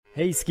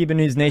Hey Skiba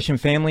News Nation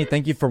family,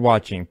 thank you for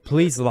watching.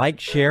 Please like,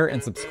 share,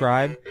 and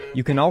subscribe.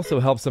 You can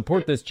also help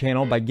support this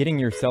channel by getting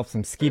yourself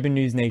some Skiba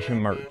News Nation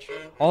merch.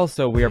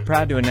 Also, we are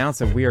proud to announce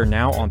that we are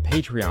now on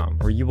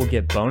Patreon, where you will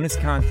get bonus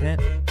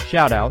content,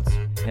 shoutouts,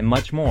 and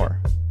much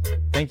more.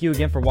 Thank you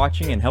again for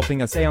watching and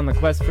helping us stay on the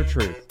quest for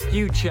truth.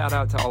 Huge shout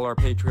out to all our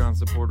Patreon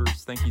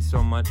supporters. Thank you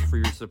so much for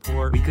your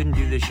support. We couldn't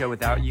do this show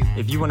without you.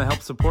 If you want to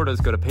help support us,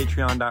 go to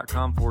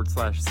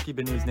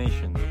patreon.com/Skiba News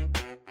Nation.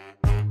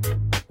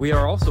 We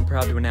are also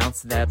proud to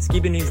announce that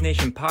Skiba News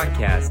Nation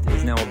podcast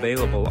is now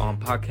available on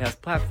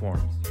podcast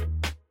platforms.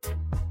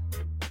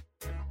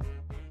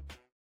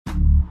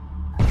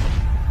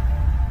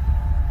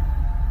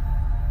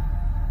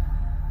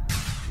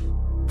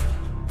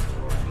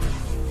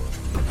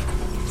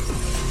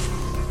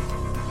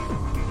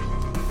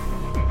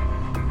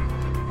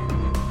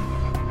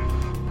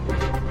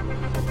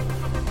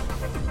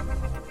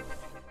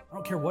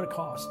 What it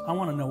costs. I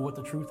want to know what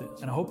the truth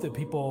is. And I hope that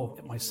people,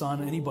 my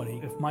son, anybody,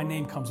 if my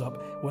name comes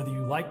up, whether you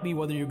like me,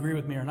 whether you agree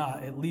with me or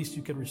not, at least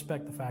you could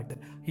respect the fact that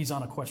he's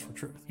on a quest for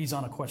truth. He's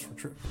on a quest for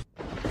truth.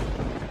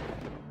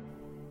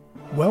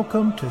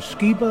 Welcome to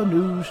Skiba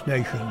News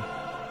Nation,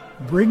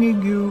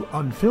 bringing you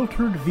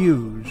unfiltered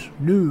views,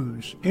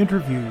 news,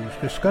 interviews,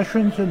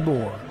 discussions, and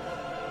more.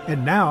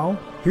 And now,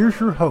 here's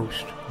your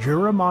host,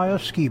 Jeremiah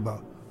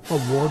Skiba,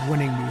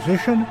 award-winning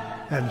musician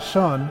and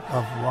son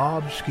of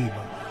Rob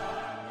Skiba.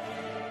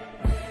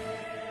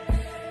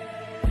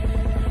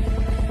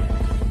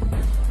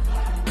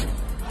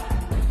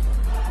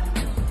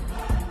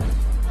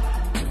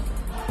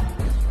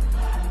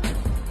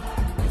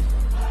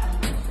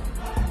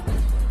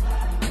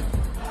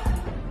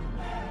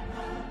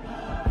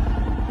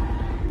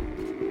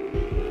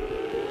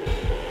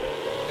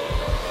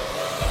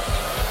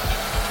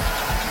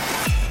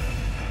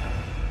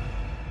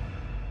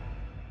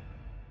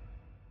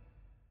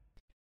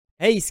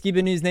 Hey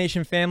Skiba News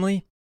Nation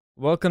family,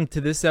 welcome to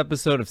this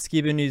episode of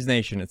Skiba News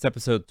Nation. It's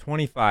episode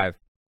 25.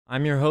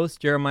 I'm your host,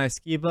 Jeremiah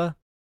Skiba,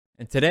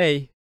 and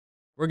today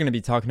we're going to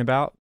be talking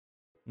about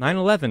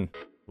 9/11.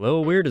 A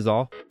little weird is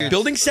all.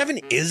 Building 7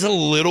 is a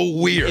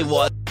little weird. It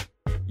was.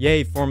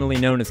 Ye, formerly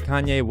known as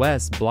Kanye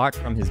West, blocked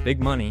from his big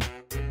money,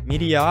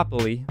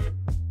 Mediaopoly,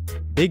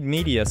 big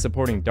media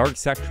supporting dark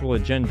sexual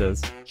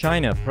agendas,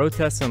 China,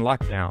 protests and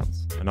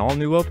lockdowns, an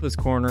all-new Opus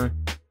Corner.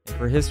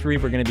 For history,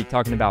 we're going to be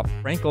talking about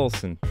Frank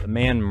Olson, the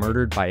man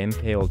murdered by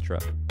MKUltra,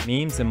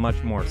 memes, and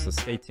much more, so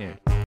stay tuned.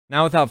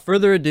 Now, without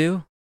further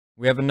ado,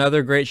 we have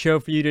another great show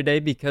for you today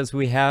because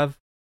we have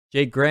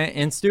Jake Grant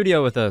in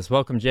studio with us.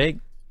 Welcome, Jake.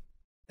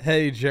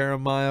 Hey,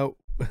 Jeremiah.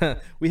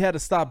 We had to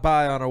stop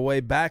by on our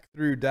way back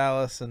through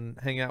Dallas and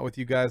hang out with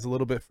you guys a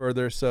little bit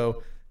further,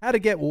 so had to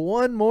get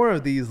one more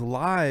of these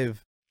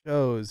live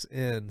shows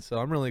in, so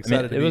I'm really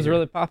excited to be here. It was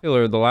really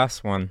popular, the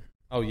last one.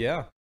 Oh,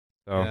 yeah.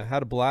 So. Yeah,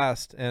 had a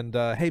blast. And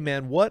hey,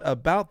 man, what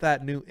about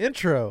that new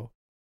intro?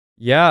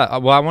 Yeah,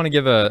 well, I want to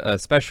give a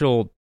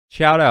special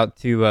shout out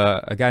to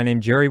a guy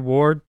named Jerry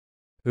Ward,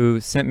 who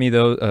sent me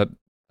those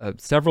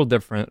several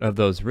different of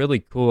those really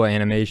cool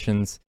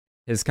animations.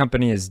 His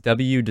company is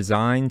W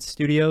Design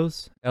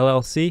Studios,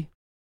 LLC.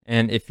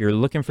 And if you're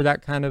looking for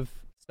that kind of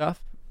stuff,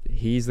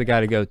 he's the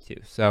guy to go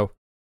to. So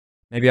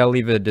maybe I'll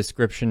leave a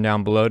description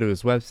down below to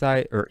his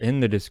website, or in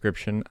the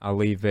description, I'll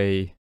leave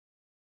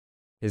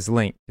his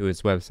link to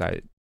his website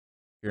if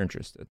you're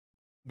interested.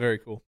 Very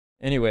cool.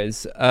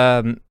 Anyways,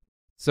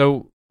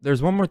 so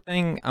there's one more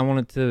thing I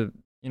wanted to,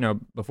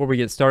 before we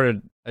get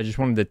started, I just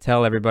wanted to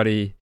tell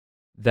everybody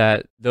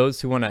that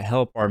those who want to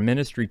help our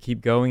ministry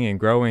keep going and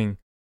growing,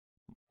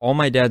 all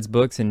my dad's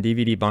books and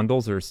DVD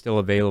bundles are still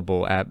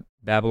available at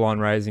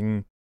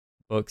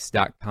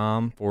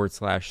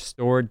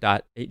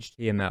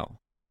babylonrisingbooks.com/store.html.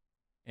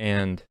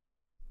 And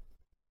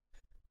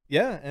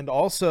yeah, and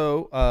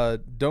also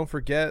don't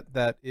forget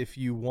that if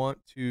you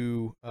want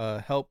to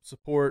help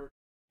support,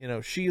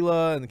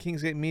 Sheila and the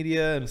Kingsgate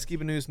Media and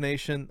Skiba News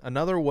Nation,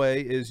 another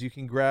way is you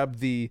can grab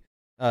the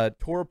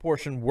Torah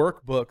portion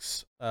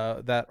workbooks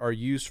that are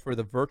used for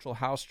the virtual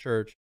house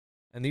church,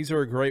 and these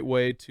are a great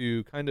way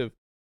to kind of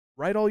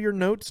write all your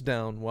notes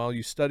down while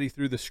you study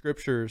through the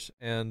scriptures.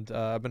 And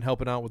I've been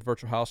helping out with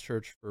virtual house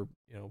church for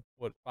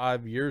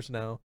 5 years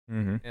now,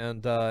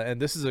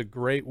 and this is a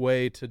great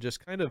way to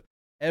just kind of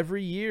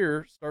every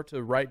year start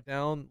to write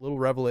down little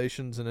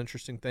revelations and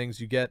interesting things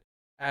you get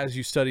as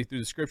you study through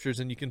the scriptures.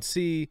 And you can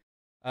see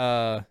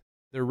they're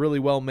really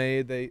well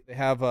made. They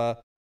have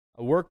a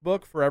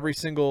workbook for every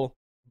single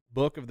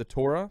book of the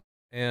Torah,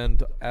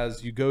 and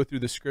as you go through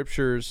the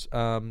scriptures,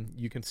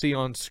 you can see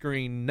on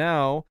screen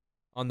now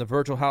on the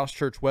Virtual House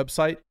Church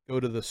website,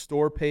 go to the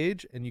store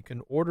page and you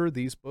can order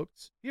these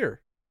books here.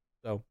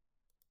 So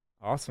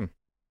awesome.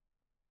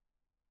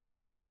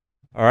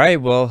 All right,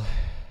 well,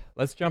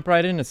 let's jump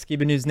right into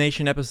Skiba News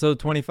Nation episode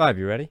 25.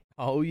 You ready?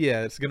 Oh,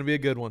 yeah. It's going to be a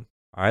good one.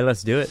 All right,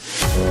 let's do it.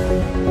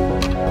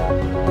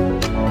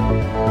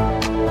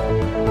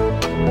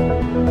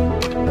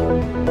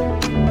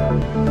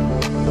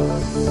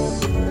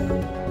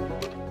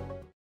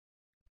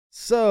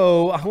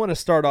 So I want to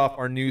start off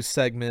our news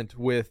segment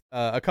with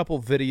a couple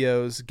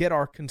videos, get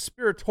our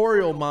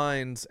conspiratorial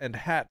minds and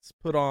hats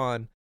put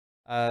on.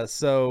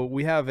 So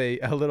we have a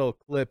little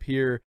clip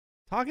here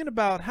talking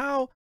about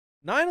how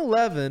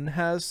 9/11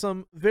 has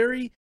some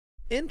very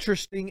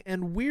interesting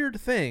and weird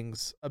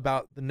things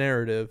about the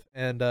narrative,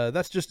 and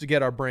that's just to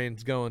get our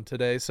brains going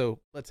today. So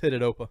let's hit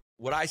it, Opa.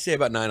 What I say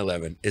about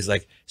 9/11 is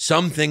like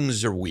some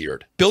things are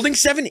weird. Building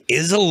 7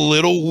 is a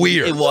little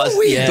weird. It was,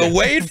 weird. yeah. The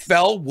way it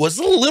fell was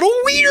a little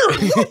weird.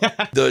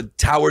 The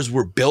towers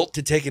were built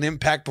to take an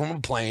impact from a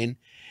plane,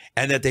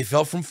 and that they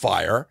fell from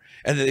fire,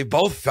 and that they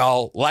both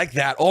fell like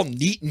that, all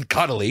neat and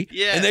cuddly.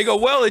 Yes. And they go,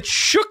 well, it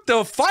shook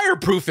the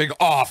fireproofing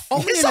off.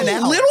 It's a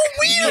little weird.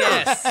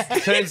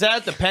 Yes. Turns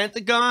out the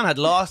Pentagon had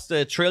lost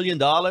 $1 trillion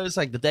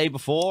like the day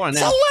before, and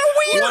It's a then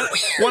little weird.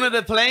 one of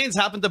the planes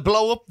happened to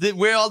blow up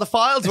where all the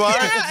files were.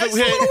 Yeah, it's a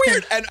little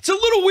weird. And it's a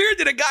little weird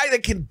that a guy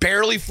that can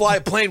barely fly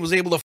a plane was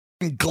able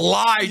to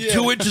glide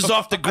 2 inches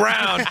off the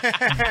ground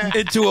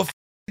into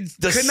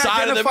the Couldn't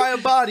side of the identify a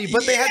body,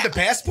 but they had the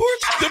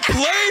passports? The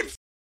plane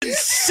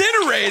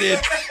incinerated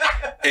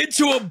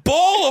into a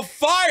ball of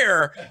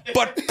fire,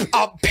 but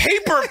a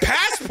paper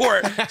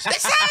passport.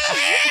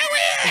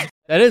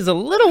 That is a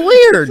little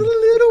weird. It's a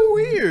little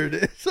weird.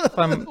 It's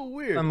a little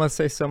weird. I must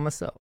say so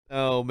myself.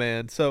 Oh,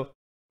 man. So,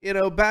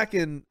 back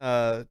in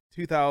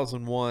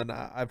 2001,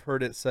 I've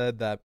heard it said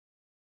that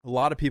a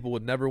lot of people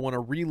would never want to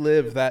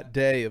relive that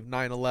day of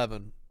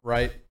 9/11,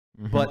 right?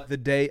 Mhm. But the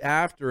day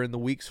after and the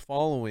weeks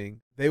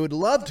following, they would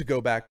love to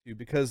go back to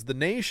because the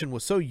nation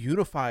was so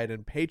unified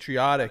and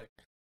patriotic.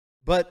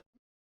 But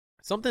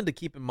something to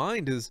keep in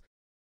mind is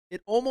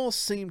it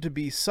almost seemed to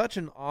be such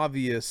an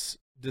obvious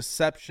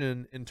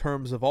deception in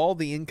terms of all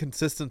the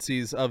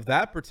inconsistencies of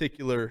that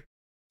particular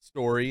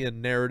story and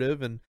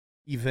narrative and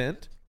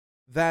event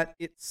that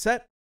it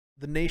set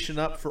the nation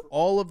up for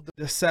all of the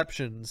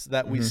deceptions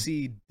that we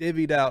see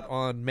divvied out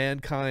on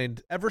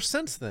mankind ever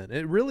since then.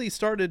 It really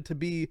started to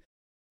be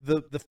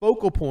the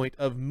focal point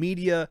of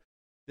media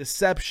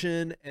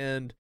deception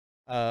and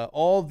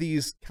all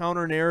these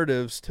counter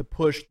narratives to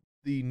push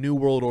the New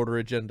World Order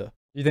agenda.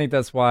 You think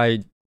that's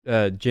why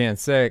Jan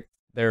 6,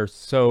 they're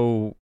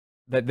so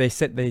that they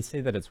say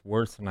that it's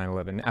worse than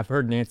 9/11. I've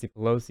heard Nancy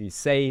Pelosi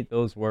say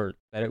those words,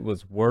 that it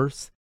was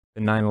worse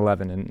than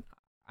 9/11, and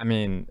I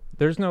mean,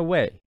 there's no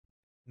way.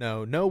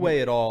 No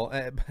way at all.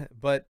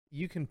 But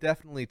you can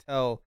definitely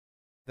tell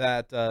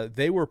that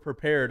they were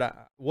prepared.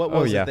 What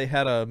was it? They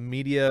had a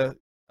media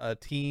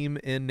team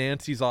in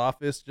Nancy's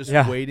office just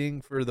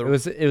waiting for the.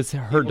 It was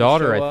her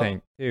daughter, I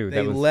think, too.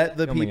 They let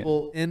the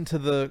people into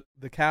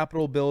the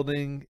Capitol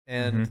building,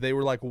 and they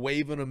were like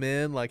waving them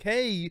in, like,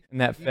 "Hey!"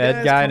 And that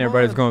Fed guy, and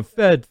everybody's going,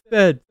 "Fed,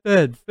 Fed,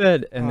 Fed,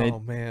 Fed,"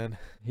 and man,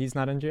 he's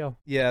not in jail.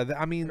 Yeah,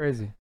 I mean,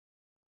 crazy.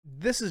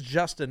 This is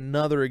just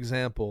another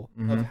example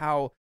of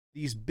how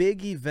these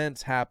big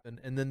events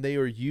happen, and then they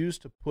are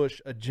used to push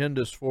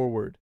agendas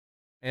forward.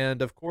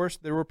 And of course,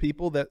 there were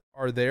people that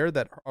are there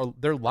that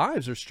their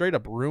lives are straight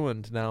up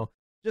ruined now,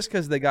 just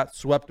because they got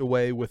swept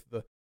away with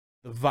the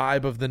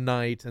vibe of the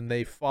night, and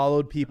they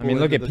followed people. I mean,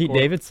 look at Pete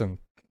Davidson.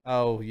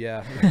 Oh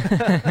yeah,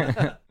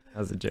 that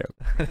was a joke.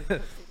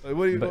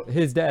 But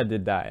his dad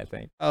did die, I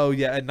think. Oh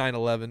yeah, at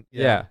 9/11.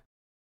 Yeah.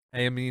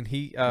 I mean,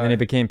 and then he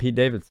became Pete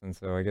Davidson,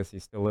 so I guess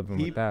he's still living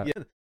with that.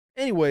 Yeah.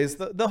 Anyways,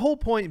 the whole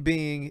point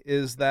being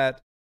is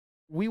that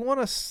we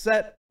want to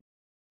set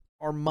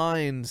our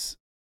minds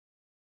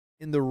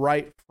in the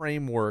right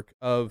framework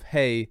of,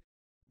 hey,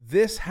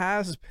 this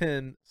has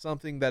been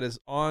something that is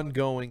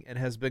ongoing and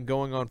has been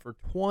going on for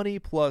 20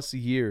 plus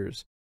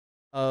years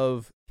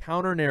of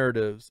counter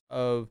narratives,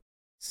 of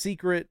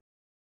secret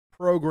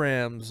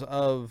programs,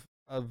 of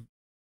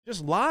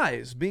just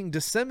lies being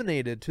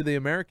disseminated to the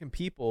American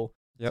people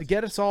to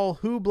get us all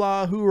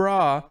hoopla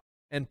hoorah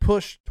and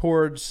push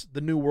towards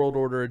the New World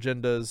Order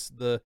agendas,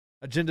 the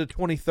Agenda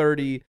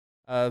 2030,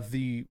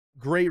 the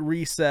Great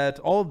Reset.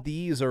 All of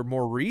these are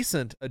more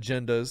recent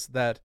agendas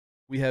that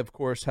we have, of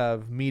course,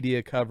 have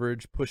media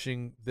coverage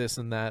pushing this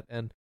and that,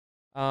 and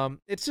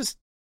it's just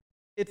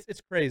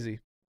it's crazy.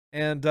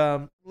 And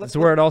that's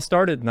where it all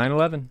started.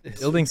 9/11,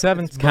 Building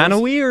 7. It's kind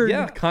of weird.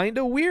 Yeah, kind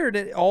of weird.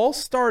 It all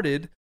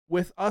started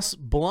with us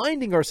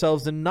blinding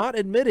ourselves and not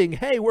admitting,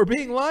 hey, we're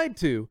being lied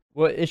to.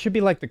 Well, it should be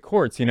like the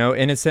courts,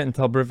 innocent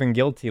until proven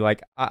guilty.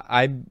 Like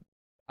I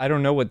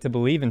don't know what to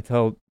believe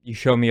until you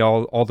show me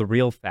all the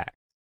real facts.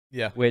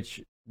 Yeah.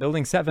 Which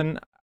Building 7,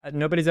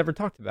 nobody's ever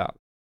talked about.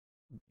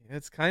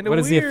 It's kind of weird.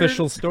 What is the weird.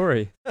 official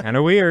story? Kind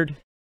of weird.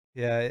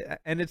 Yeah,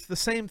 and it's the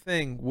same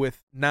thing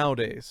with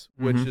nowadays,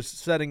 which is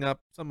setting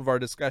up some of our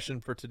discussion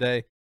for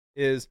today,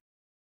 is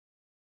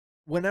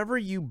whenever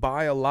you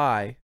buy a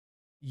lie,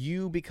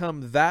 you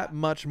become that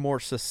much more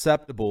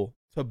susceptible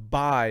to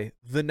buy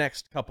the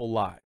next couple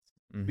lies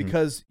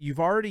because you've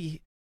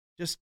already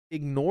just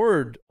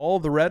ignored all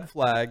the red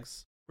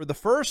flags for the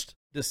first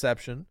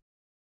deception,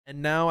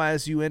 and now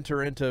as you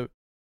enter into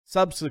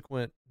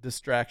subsequent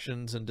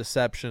distractions and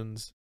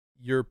deceptions,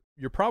 you're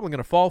probably going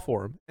to fall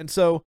for them. And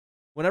so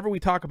whenever we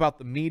talk about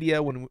the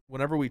media,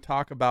 whenever we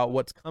talk about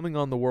what's coming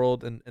on the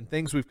world and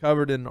things we've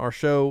covered in our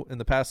show in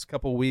the past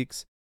couple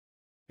weeks,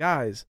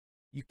 guys,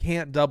 you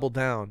can't double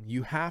down.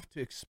 You have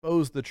to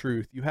expose the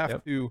truth. You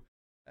have to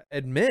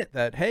admit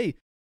that, hey,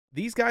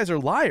 these guys are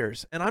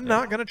liars, and I'm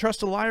not going to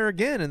trust a liar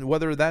again. And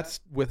whether that's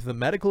with the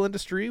medical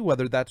industry,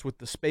 whether that's with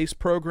the space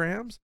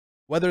programs,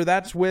 whether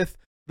that's with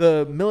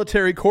the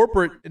military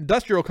corporate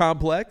industrial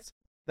complex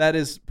that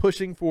is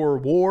pushing for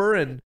war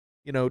and,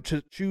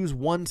 to choose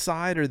one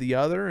side or the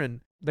other. And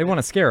they want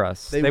to scare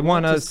us. They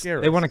want us.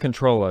 They want to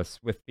control us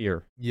with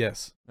fear.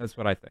 Yes. That's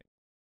what I think.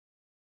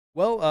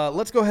 Well,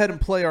 let's go ahead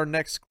and play our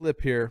next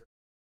clip here.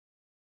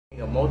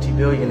 A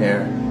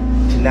multi-billionaire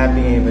to not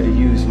being able to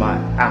use my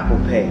Apple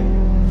Pay.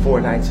 4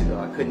 nights ago,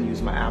 I couldn't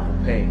use my Apple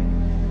Pay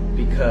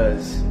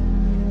because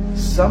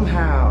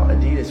somehow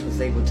Adidas was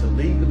able to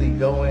legally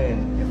go in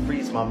and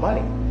freeze my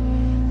money.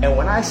 And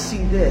when I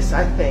see this,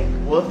 I think,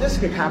 well, if this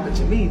could happen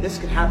to me, this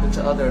could happen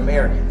to other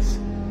Americans.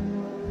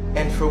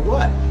 And for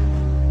what?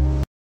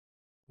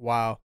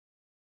 Wow.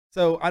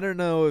 So I don't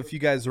know if you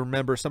guys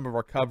remember some of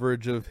our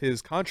coverage of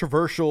his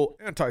controversial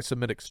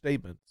anti-Semitic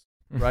statements,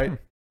 right?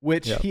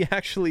 Which he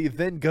actually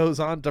then goes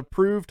on to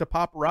prove to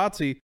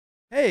paparazzi,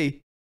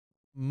 hey,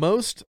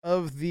 most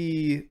of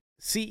the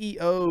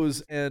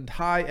CEOs and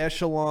high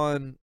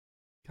echelon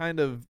kind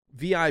of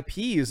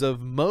VIPs of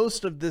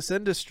most of this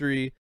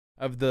industry,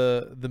 of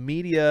the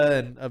media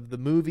and of the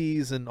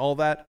movies and all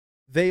that,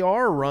 they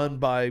are run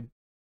by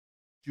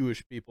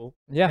Jewish people.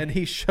 Yeah. And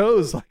he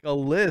shows like a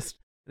list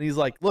and he's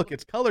like, look,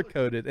 it's color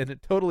coded, and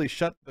it totally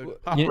shut the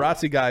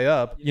paparazzi guy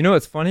up. You know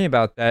what's funny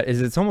about that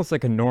is it's almost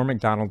like a Norm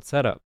Macdonald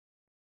setup.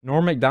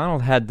 Norm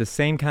Macdonald had the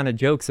same kind of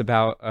jokes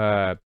about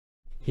Marlon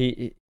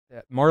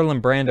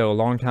Brando a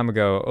long time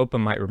ago. Open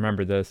might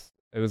remember this.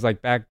 It was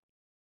like back,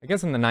 I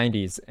guess, in the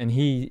 90s, and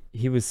he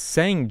was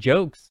saying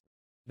jokes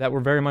that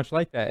were very much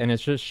like that, and it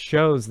just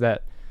shows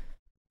that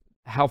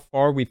how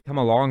far we've come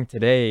along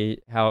today,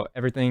 how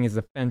everything is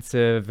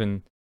offensive,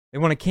 and they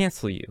want to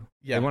cancel you.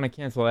 Yeah. They want to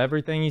cancel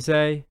everything you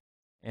say,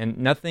 and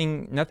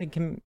nothing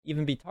can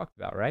even be talked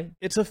about, right?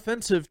 It's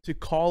offensive to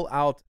call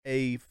out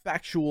a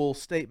factual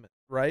statement,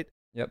 right?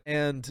 Yep.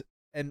 And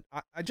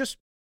I just,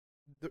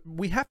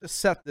 we have to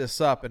set this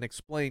up and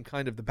explain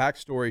kind of the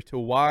backstory to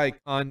why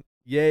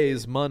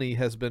Kanye's money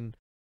has been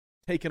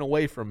taken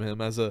away from him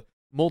as a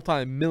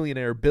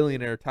multi-millionaire,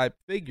 billionaire type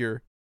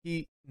figure.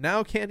 He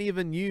now can't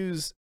even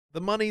use the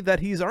money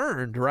that he's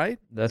earned, right?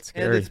 That's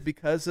scary. And it's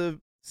because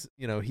of,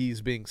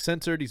 he's being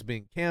censored, he's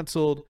being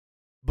canceled.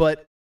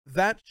 But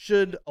that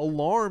should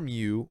alarm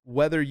you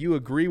whether you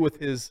agree with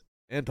his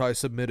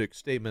anti-Semitic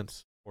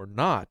statements or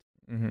not,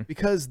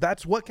 because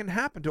that's what can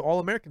happen to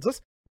all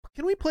Americans.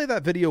 Can we play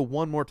that video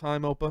one more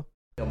time, Opa?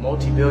 A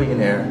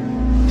multi-billionaire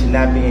to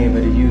not being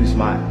able to use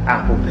my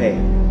Apple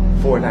Pay.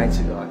 4 nights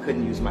ago, I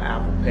couldn't use my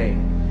Apple Pay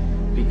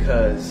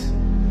because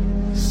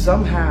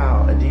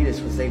somehow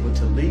Adidas was able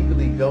to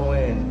legally go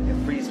in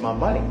and freeze my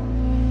money.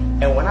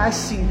 And when I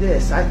see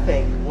this, I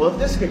think, well, if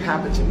this could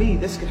happen to me,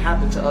 this could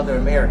happen to other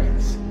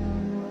Americans.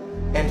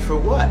 And for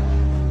what?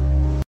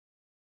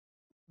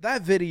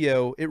 That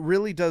video, it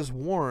really does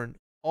warn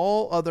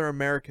all other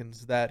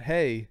Americans that,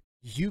 hey,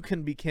 you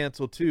can be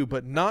canceled too,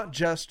 but not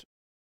just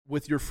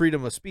with your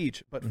freedom of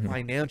speech, but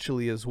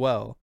financially as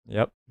well.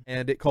 Yep.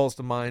 And it calls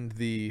to mind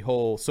the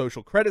whole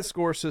social credit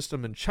score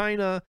system in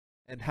China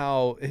and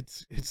how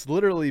it's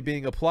literally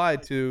being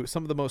applied to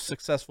some of the most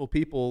successful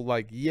people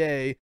like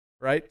Ye,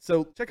 right?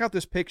 So check out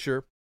this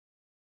picture.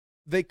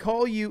 They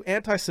call you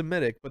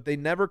anti-Semitic, but they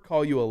never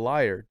call you a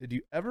liar. Did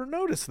you ever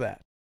notice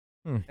that?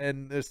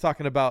 And it's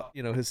talking about,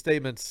 his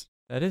statements.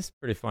 That is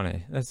pretty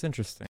funny. That's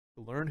interesting.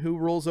 To learn who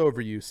rules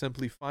over you,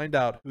 simply find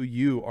out who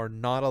you are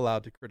not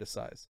allowed to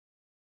criticize.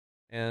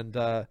 And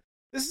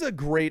this is a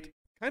great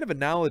kind of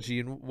analogy.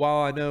 And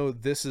while I know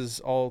this is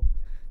all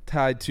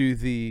tied to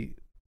the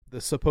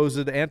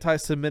supposed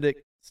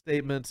anti-Semitic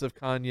statements of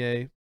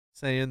Kanye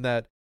saying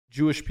that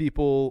Jewish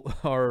people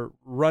are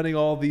running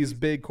all these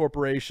big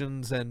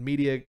corporations and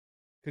media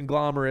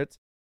conglomerates,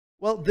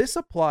 well, this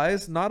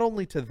applies not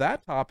only to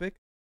that topic,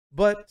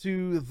 but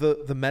to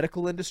the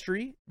medical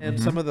industry and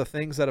some of the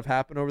things that have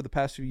happened over the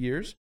past few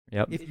years.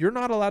 Yep. If you're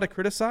not allowed to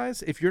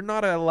criticize, if you're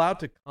not allowed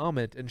to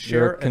comment and share,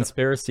 you're a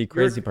conspiracy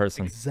crazy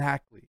person.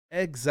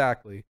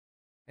 Exactly.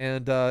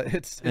 And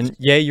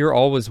you're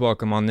always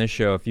welcome on this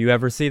show. If you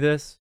ever see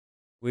this,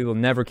 we will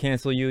never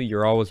cancel you.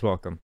 You're always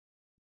welcome.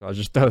 So I'll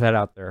just throw that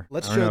out there.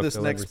 Let's show this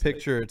next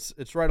picture.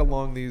 It's right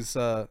along these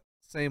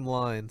same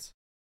lines.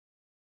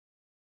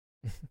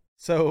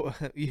 So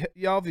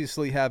you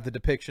obviously have the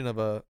depiction of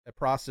a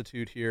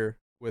prostitute here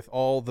with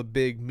all the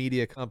big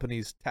media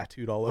companies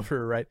tattooed all over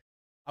her, right?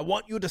 I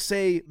want you to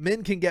say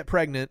men can get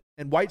pregnant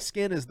and white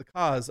skin is the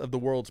cause of the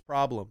world's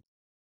problem.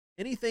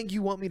 Anything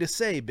you want me to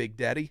say, Big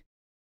Daddy?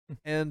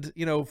 And,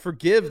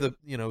 forgive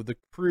the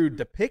crude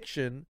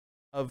depiction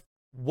of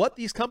what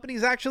these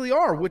companies actually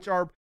are, which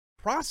are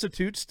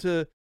prostitutes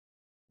to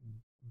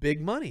big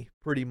money,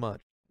 pretty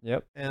much.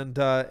 Yep.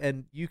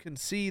 And you can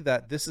see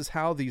that this is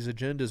how these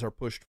agendas are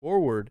pushed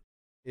forward.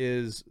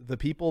 is the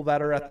people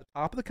that are at the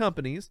top of the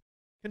companies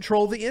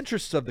control the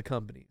interests of the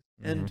companies.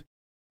 And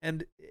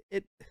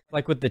it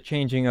like with the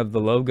changing of the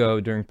logo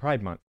during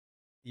Pride Month.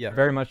 Yeah.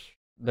 Very much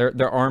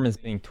their arm is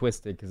being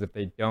twisted, because if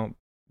they don't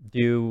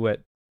do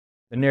what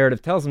the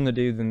narrative tells them to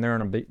do, then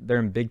they're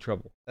in big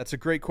trouble. That's a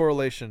great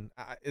correlation.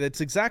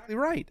 That's exactly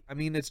right. I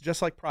mean, it's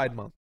just like Pride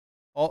Month.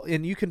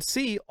 And you can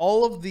see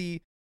all of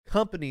the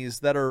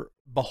companies that are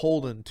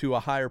beholden to a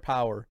higher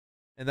power,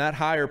 and that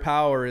higher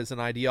power is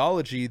an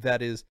ideology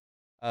that is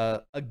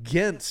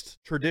against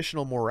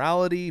traditional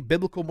morality,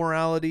 biblical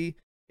morality.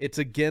 It's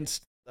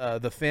against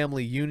the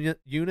family unit.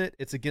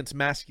 It's against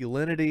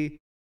masculinity.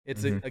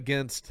 It's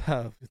against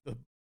the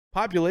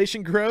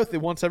population growth.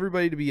 It wants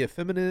everybody to be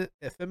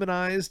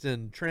effeminized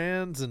and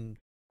trans and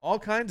all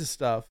kinds of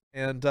stuff.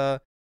 And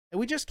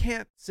we just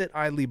can't sit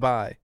idly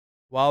by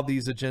while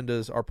these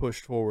agendas are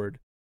pushed forward.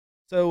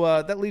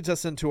 So that leads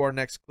us into our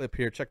next clip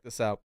here. Check this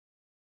out.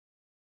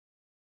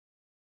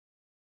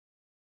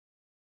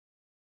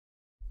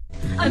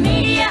 A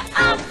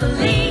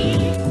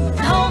media-opoly.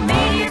 The whole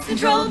media is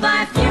controlled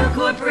by a few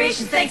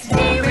corporations thanks to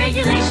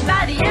deregulation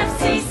by the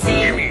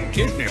FCC. You mean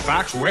Disney,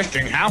 Fox,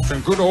 Westinghouse,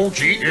 and good old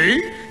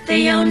GE?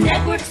 They own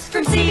networks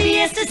from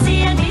CBS to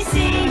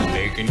CNBC.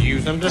 They can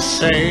use them to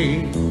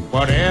say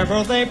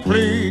whatever they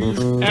please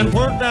and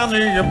put down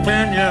the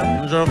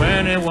opinions of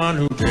anyone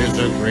who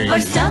disagrees. Or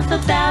stuff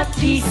about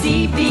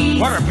PCBs.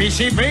 What are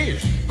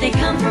PCBs? They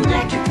come from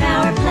electric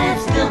power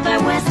plants built by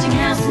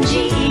Westinghouse and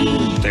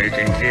GE. They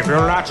can give you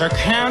lots of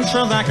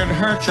cancer that can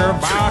hurt your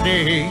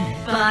body.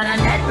 But on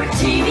network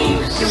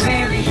TV, you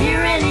rarely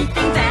hear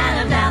anything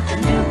bad about the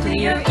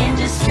nuclear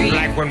industry.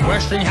 Like when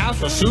Westinghouse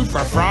was sued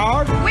for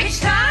fraud. Which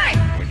time?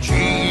 When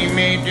GE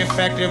made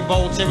defective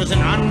bolts, it was an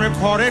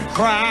unreported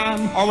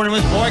crime. Or when it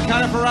was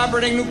boycotted for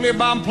operating nuclear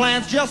bomb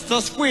plants just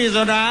to squeeze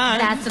a dime.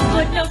 That's a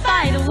footnote,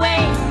 by the way.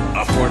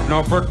 A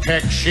footnote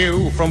protects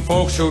you from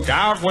folks who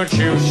doubt what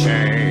you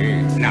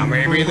say. Now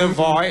maybe the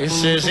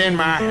voices in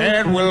my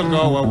head will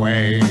go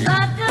away.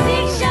 But the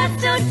big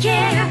shots don't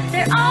care.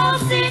 They're all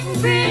sitting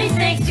pretty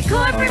thanks to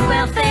corporate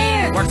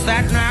welfare. What's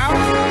that now?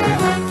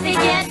 They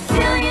get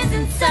billions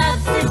in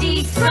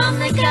subsidies from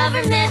the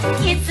government.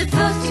 It's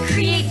supposed to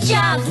create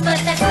jobs, but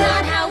that's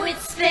not how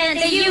it's spent.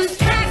 They use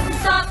tax and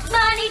soft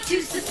money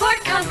to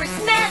support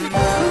congressmen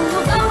who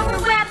will over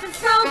weapons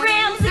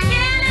programs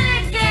again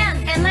and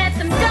again and let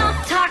them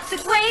dump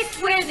toxic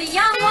waste where the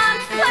young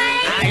ones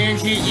play.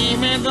 INGE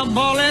made the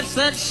bullets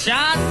that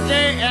shot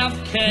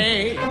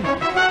JFK.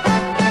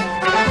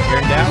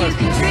 You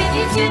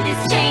contribute to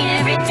this chain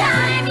every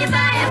time you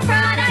buy a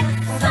product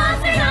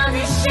sponsored on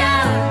this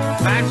show.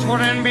 That's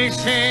what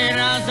NBC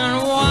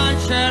doesn't want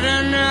you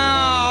to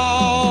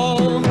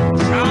know.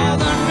 So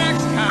the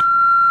next time,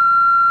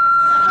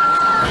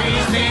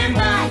 Please stand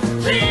by,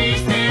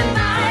 please stand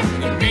by.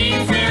 It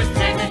means there's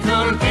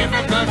technical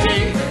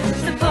difficulty,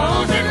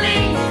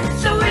 supposedly.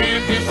 So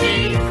if you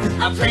see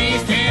a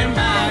please stand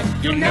by,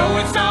 you know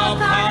it's all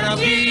part of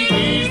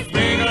these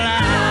big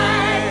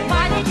lies.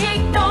 Why they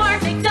take Norm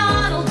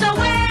McDonald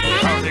away?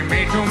 they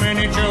made too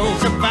many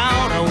jokes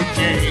about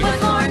OJ.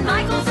 Was Lorne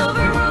Michaels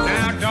overruled?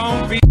 Now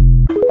don't be.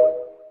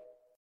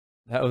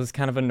 That was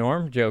kind of a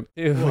Norm joke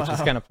too, which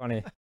is kind of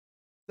funny.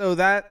 So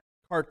that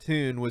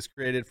cartoon was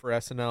created for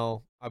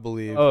SNL, I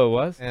believe. Oh, it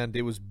was? And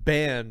it was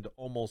banned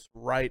almost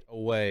right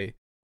away.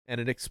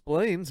 And it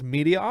explains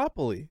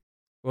Mediaopoly.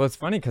 Well, it's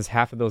funny because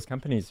half of those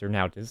companies are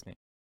now Disney.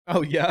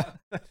 Oh, yeah.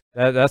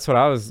 That's what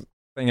I was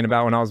thinking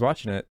about when I was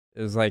watching it.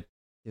 It was like,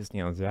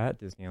 Disney owns that,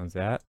 Disney owns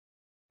that.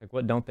 Like,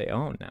 what don't they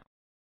own now?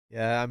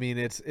 Yeah, I mean,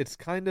 it's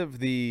kind of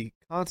the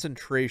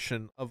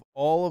concentration of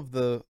all of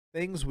the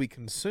things we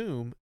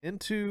consume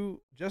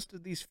into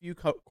just these few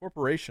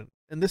corporations.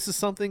 And this is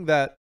something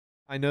that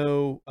I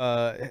know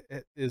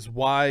is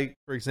why,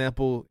 for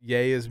example,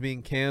 Ye is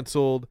being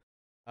canceled.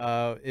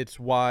 It's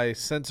why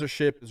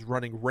censorship is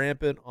running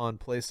rampant on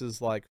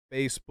places like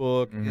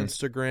Facebook,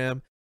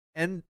 Instagram.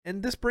 And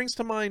this brings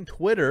to mind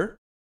Twitter,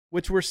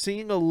 which we're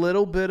seeing a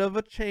little bit of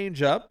a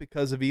change up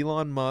because of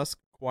Elon Musk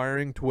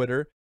acquiring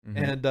Twitter.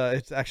 And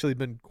it's actually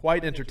been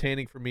quite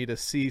entertaining for me to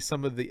see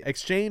some of the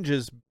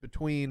exchanges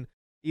between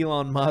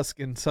Elon Musk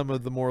and some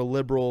of the more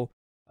liberal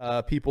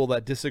people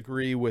that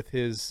disagree with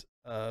his,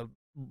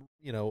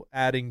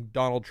 adding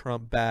Donald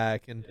Trump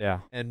back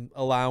and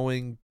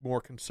allowing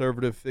more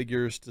conservative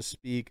figures to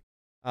speak.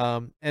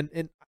 And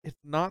it's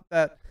not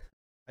that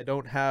I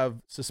don't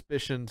have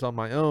suspicions on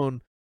my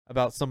own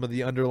about some of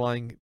the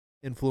underlying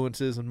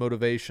influences and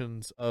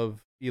motivations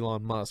of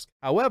Elon Musk.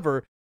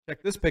 However,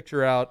 check this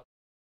picture out.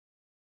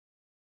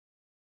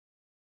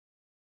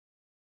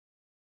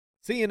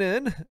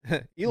 CNN,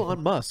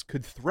 Elon Musk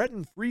could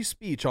threaten free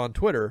speech on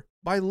Twitter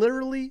by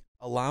literally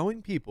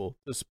allowing people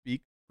to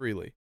speak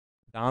freely.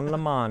 Don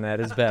Lemon at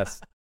his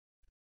best.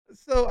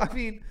 So, I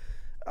mean,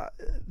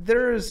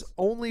 there is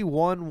only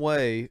one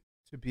way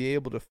to be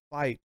able to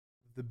fight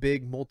the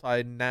big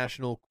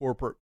multinational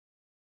corporate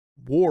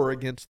war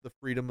against the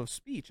freedom of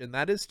speech, and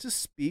that is to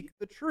speak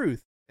the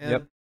truth.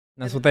 And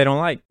That's what they don't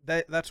like.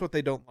 That's what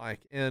they don't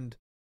like. And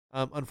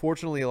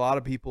Unfortunately, a lot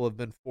of people have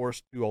been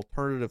forced to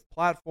alternative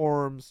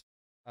platforms,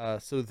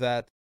 so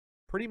that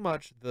pretty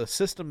much the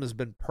system has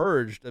been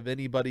purged of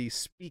anybody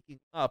speaking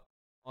up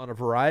on a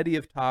variety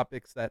of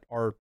topics that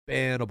are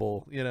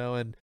bannable,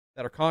 and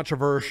that are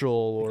controversial.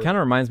 Or It kind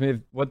of reminds me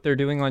of what they're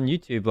doing on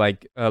YouTube.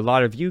 Like a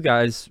lot of you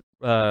guys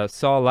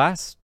saw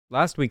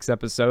last week's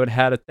episode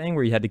had a thing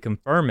where you had to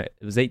confirm it.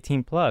 It was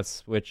 18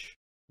 plus, which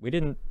we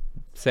didn't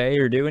say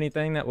or do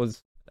anything that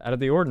was out of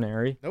the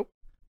ordinary. Nope.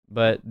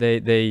 But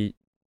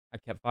I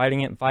kept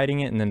fighting it,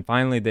 and then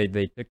finally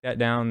they took that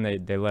down.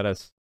 They let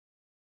us,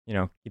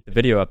 keep the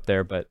video up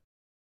there. But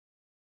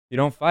if you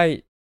don't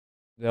fight,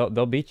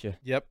 they'll beat you.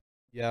 Yep.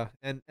 Yeah.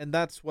 And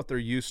that's what they're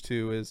used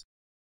to, is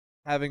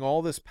having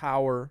all this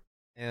power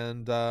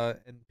and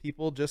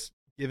people just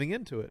giving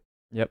into it.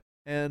 Yep.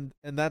 And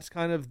that's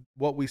kind of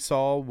what we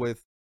saw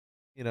with,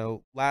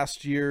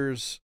 last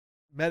year's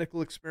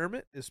medical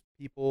experiment, is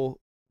people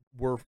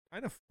were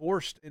kind of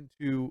forced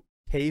into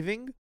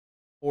caving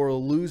or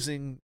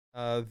losing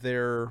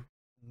their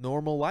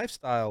normal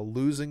lifestyle,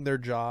 losing their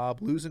job,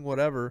 losing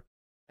whatever.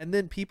 And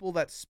then people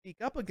that speak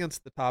up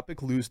against the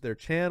topic lose their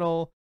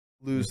channel,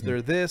 lose their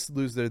this,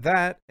 lose their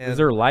that. And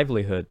their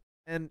livelihood.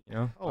 And,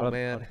 oh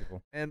man.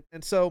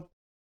 And so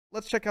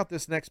let's check out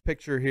this next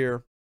picture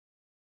here.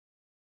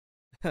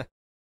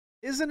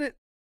 Isn't it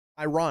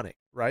ironic,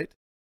 right?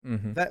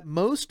 That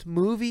most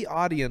movie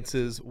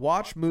audiences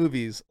watch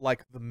movies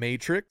like The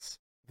Matrix,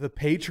 The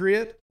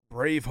Patriot,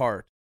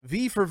 Braveheart,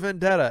 V for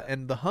Vendetta,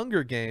 and The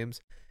Hunger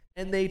Games,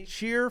 and they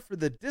cheer for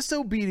the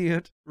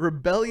disobedient,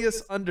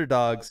 rebellious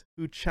underdogs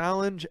who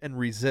challenge and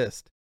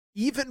resist,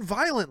 even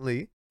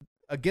violently,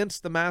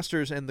 against the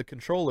masters and the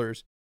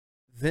controllers.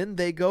 Then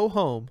they go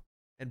home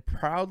and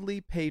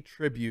proudly pay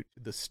tribute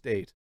to the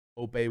state,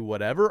 obey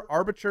whatever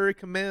arbitrary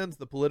commands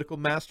the political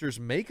masters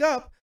make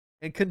up,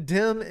 and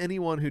condemn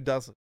anyone who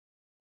doesn't.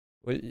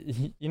 Well,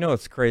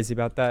 what's crazy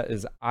about that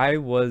is I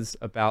was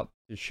about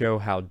to show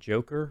how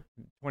Joker,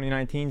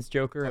 2019's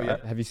Joker, Oh, yeah.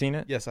 Have you seen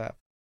it? Yes, I have.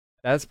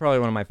 That's probably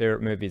one of my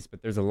favorite movies,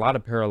 but there's a lot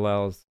of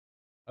parallels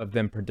of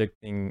them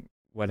predicting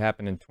what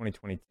happened in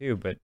 2022,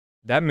 but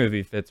that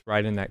movie fits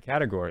right in that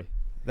category.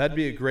 That'd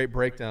be a great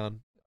breakdown.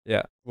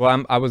 Yeah.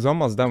 Well, I was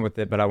almost done with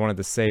it, but I wanted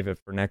to save it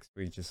for next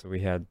week just so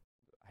I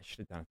should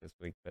have done it this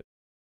week, but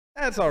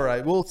that's all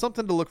right. Well,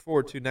 something to look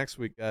forward to next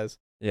week, guys.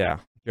 Yeah,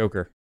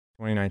 Joker,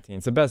 2019.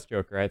 It's the best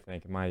Joker, I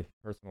think, in my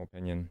personal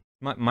opinion.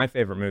 My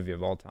favorite movie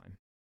of all time.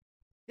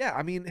 Yeah,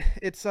 I mean,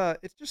 it's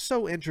just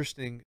so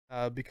interesting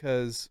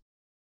because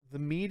the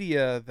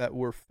media that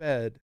we're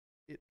fed,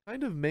 it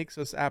kind of makes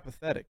us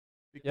apathetic,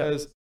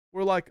 because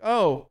we're like,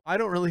 oh, I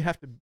don't really have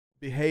to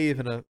behave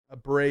in a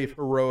brave,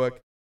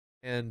 heroic,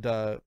 and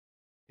I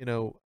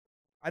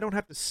don't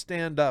have to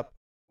stand up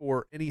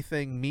for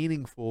anything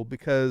meaningful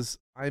because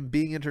I'm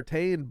being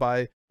entertained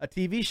by a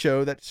TV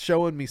show that's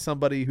showing me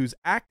somebody who's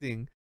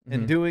acting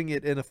and doing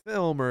it in a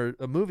film or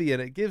a movie,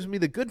 and it gives me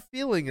the good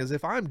feeling as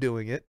if I'm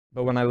doing it.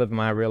 But when I live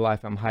my real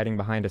life, I'm hiding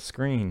behind a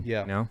screen.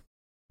 Yeah.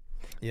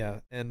 Yeah,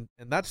 and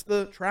that's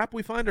the trap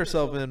we find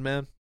ourselves in,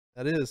 man.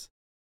 That is.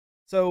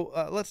 So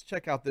let's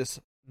check out this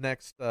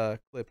next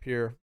clip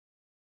here.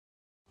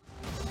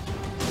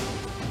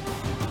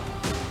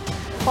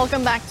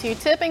 Welcome back to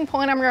Tipping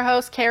Point. I'm your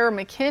host, Kara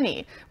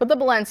McKinney. With the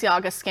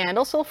Balenciaga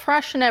scandal still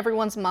fresh in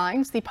everyone's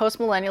minds, the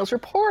Post-Millennials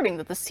reporting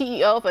that the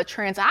CEO of a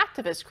trans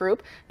activist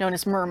group known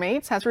as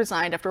Mermaids has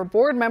resigned after a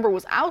board member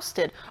was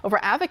ousted over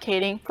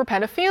advocating for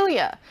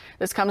pedophilia.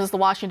 This comes as the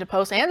Washington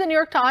Post and the New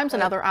York Times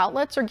and other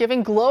outlets are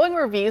giving glowing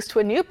reviews to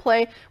a new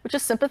play which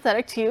is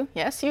sympathetic to,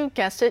 yes, you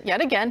guessed it, yet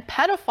again,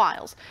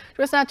 pedophiles.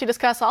 Join us now to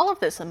discuss all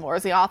of this and more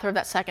is the author of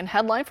that second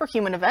headline for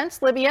Human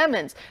Events, Libby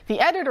Emmons, the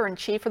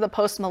editor-in-chief for the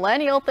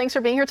Post-Millennial. Thanks for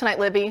being here tonight,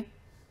 Libby.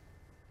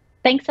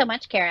 Thanks so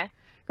much, Kara.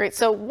 Great.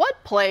 So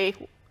what play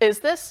is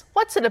this?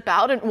 What's it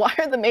about? And why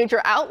are the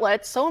major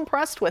outlets so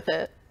impressed with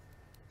it?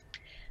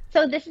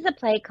 So this is a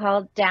play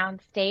called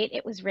Downstate.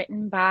 It was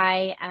written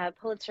by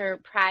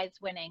Pulitzer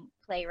Prize-winning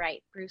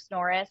playwright Bruce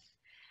Norris.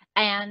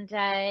 And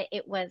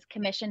it was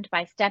commissioned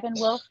by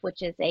Steppenwolf,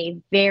 which is a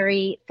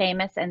very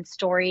famous and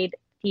storied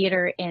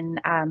theater in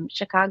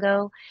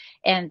Chicago.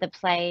 And the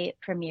play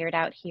premiered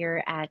out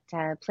here at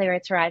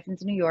Playwrights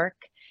Horizons, New York.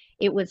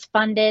 It was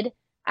funded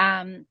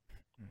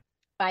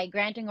by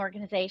granting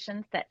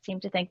organizations that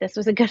seemed to think this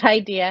was a good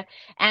idea,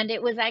 and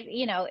it was,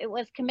 it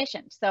was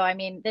commissioned. So, I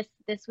mean,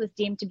 this was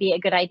deemed to be a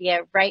good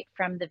idea right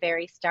from the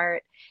very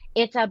start.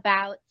 It's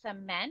about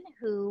some men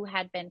who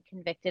had been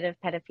convicted of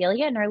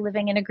pedophilia and are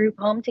living in a group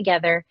home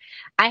together.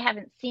 I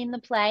haven't seen the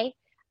play.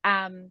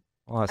 Oh,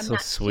 that's I'm so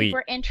not sweet.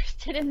 super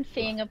interested in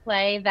seeing a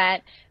play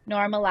that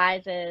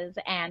normalizes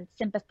and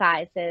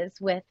sympathizes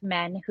with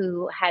men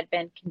who had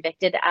been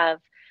convicted of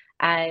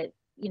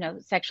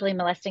sexually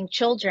molesting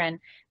children.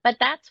 But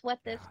that's what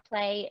this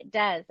play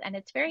does. And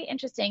it's very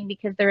interesting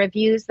because the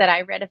reviews that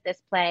I read of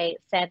this play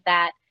said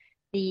that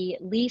the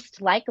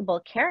least likable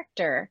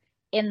character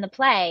in the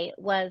play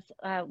was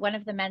one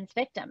of the men's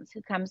victims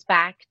who comes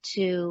back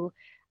to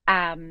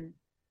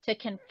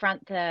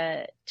confront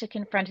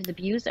his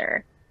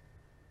abuser.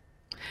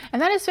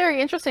 And that is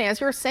very interesting. As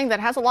you were saying, that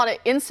has a lot of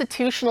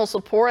institutional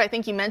support. I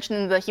think you mentioned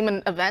in the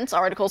Human Events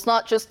article, it's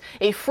not just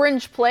a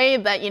fringe play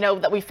that,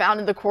 that we found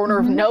in the corner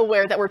of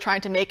nowhere that we're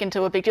trying to make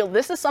into a big deal.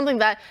 This is something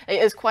that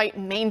is quite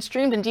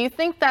mainstreamed. And do you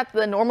think that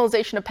the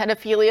normalization of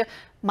pedophilia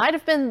might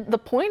have been the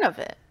point of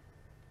it?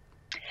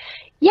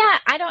 Yeah,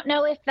 I don't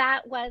know if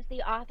that was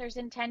the author's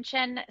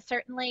intention.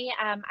 Certainly,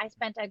 I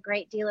spent a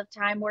great deal of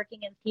time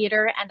working in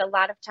theater, and a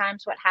lot of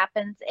times what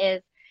happens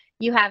is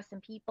you have some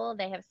people,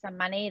 they have some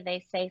money,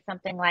 they say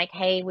something like,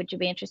 hey, would you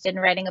be interested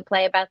in writing a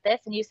play about this?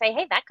 And you say,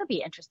 hey, that could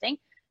be interesting.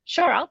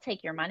 Sure, I'll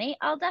take your money.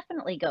 I'll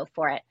definitely go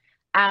for it.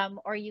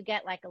 Or you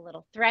get like a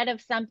little thread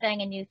of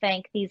something and you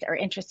think these are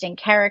interesting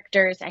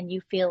characters and you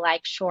feel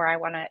like, sure, I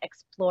want to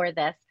explore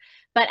this.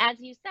 But as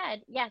you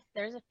said, yes,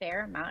 there's a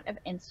fair amount of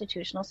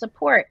institutional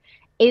support.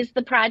 Is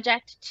the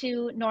project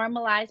to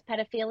normalize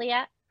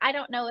pedophilia? I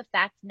don't know if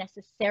that's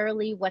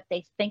necessarily what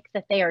they think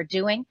that they are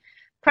doing.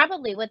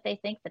 Probably what they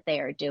think that they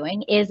are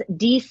doing is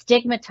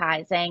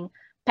destigmatizing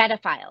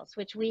pedophiles,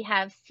 which we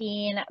have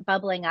seen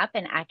bubbling up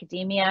in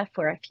academia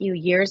for a few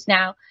years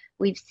now.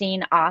 We've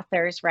seen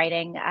authors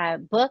writing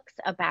books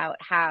about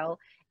how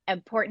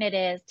important it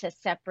is to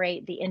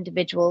separate the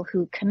individual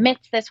who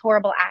commits this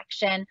horrible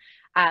action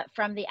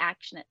from the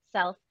action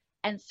itself.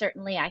 And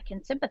certainly I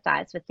can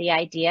sympathize with the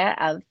idea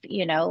of,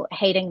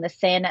 hating the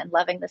sin and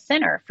loving the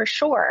sinner for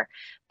sure.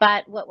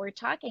 But what we're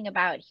talking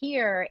about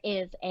here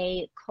is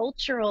a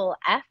cultural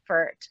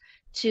effort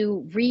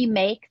to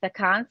remake the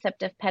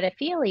concept of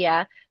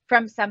pedophilia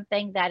from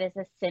something that is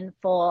a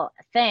sinful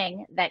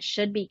thing that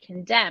should be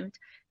condemned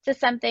to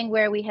something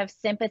where we have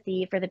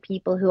sympathy for the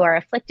people who are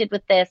afflicted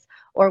with this,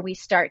 or we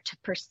start to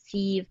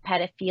perceive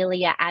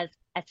pedophilia as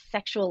a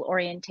sexual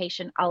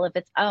orientation all of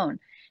its own.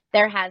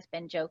 There has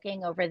been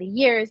joking over the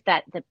years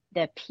that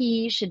the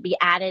P should be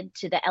added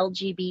to the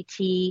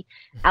LGBT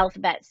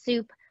alphabet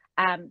soup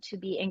to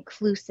be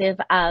inclusive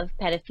of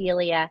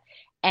pedophilia.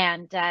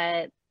 And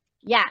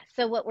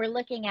so what we're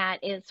looking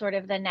at is sort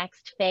of the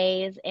next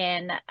phase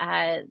in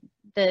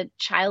the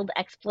child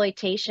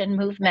exploitation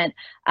movement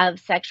of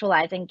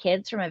sexualizing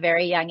kids from a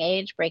very young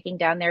age, breaking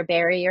down their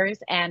barriers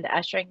and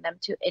ushering them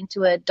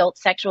into adult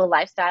sexual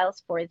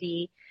lifestyles for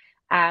the,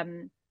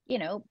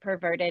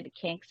 perverted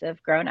kinks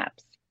of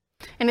grown-ups.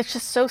 And it's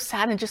just so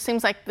sad. It just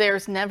seems like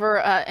there's never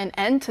an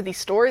end to these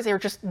stories.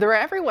 They're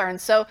everywhere. And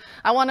so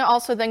I want to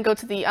also then go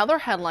to the other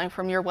headline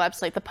from your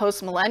website, the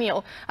Post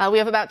Millennial. We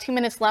have about 2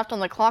 minutes left on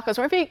the clock. I was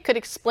wondering if you could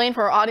explain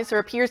for our audience, there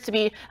appears to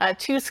be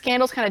two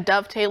scandals kind of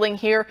dovetailing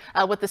here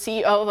with the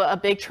CEO of a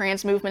big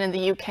trans movement in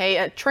the UK,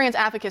 a trans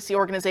advocacy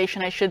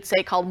organization, I should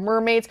say, called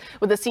Mermaids,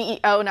 with the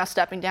CEO now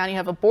stepping down. You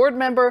have a board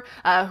member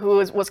who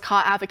was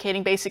caught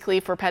advocating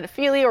basically for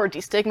pedophilia or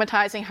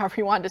destigmatizing, however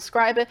you want to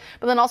describe it.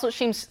 But then also it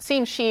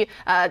seems she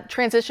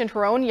transitioned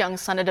her own young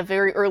son at a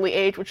very early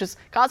age, which is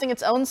causing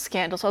its own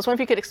scandal. So I was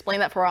wondering if you could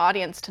explain that for our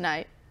audience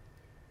tonight.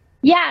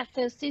 Yeah,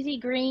 so Susie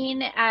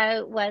Green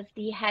was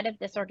the head of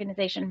this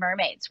organization,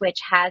 Mermaids, which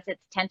has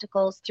its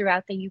tentacles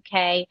throughout the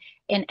UK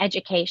in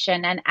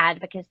education and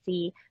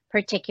advocacy,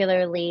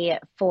 particularly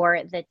for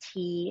the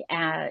T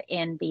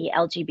in the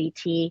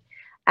LGBT,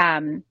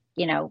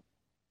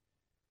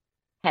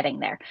 heading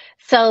there.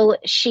 So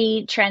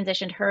she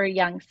transitioned her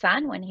young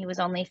son when he was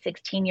only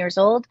 16 years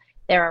old.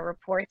 There are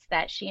reports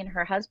that she and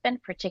her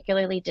husband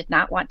particularly did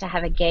not want to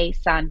have a gay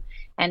son.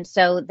 And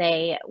so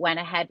they went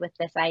ahead with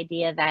this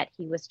idea that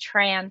he was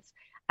trans.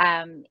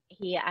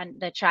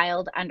 The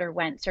child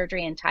underwent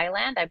surgery in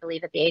Thailand, I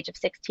believe at the age of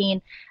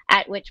 16,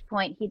 at which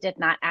point he did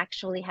not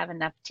actually have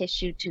enough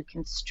tissue to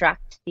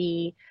construct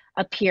the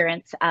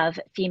appearance of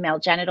female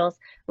genitals,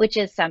 which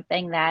is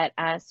something that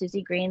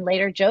Susie Green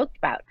later joked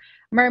about.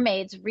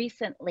 Mermaids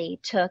recently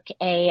took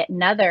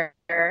another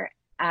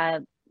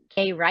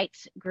gay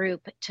rights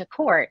group to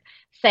court,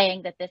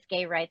 saying that this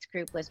gay rights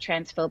group was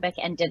transphobic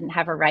and didn't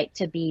have a right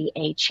to be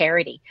a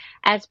charity.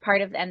 And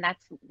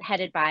that's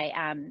headed by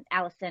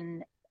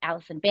Alison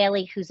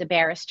Bailey, who's a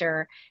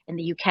barrister in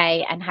the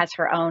UK and has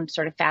her own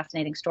sort of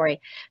fascinating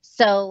story.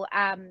 So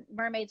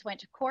Mermaids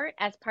went to court.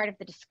 As part of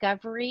the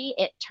discovery,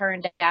 it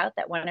turned out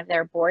that one of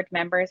their board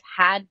members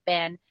had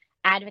been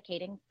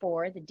advocating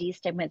for the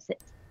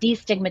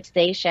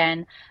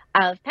destigmatization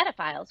of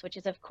pedophiles, which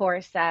is, of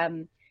course,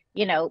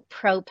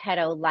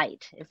 pro-pedo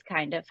light is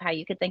kind of how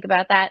you could think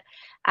about that.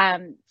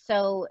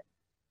 So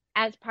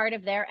as part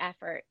of their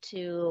effort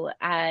to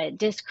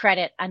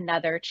discredit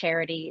another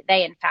charity,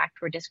 they in fact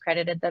were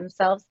discredited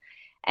themselves.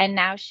 And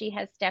now she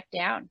has stepped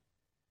down.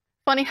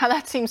 Funny how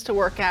that seems to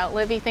work out.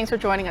 Livy, thanks for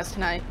joining us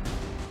tonight.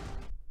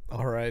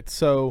 All right.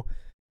 So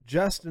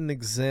just an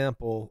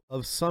example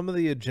of some of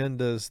the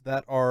agendas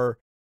that are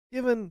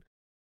given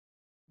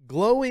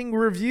glowing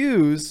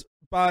reviews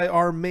by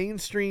our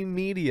mainstream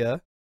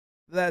media,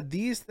 that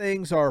these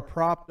things are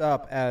propped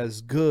up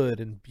as good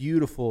and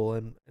beautiful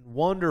and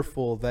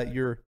wonderful, that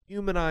you're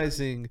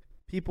humanizing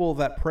people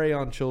that prey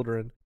on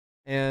children,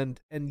 and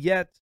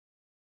yet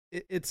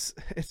it's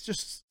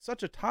just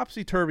such a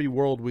topsy-turvy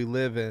world we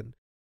live in,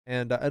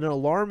 and an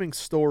alarming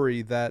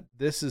story that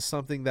this is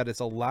something that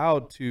is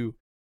allowed to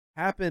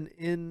happen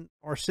in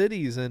our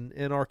cities and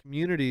in our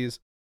communities,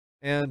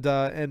 and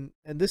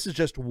this is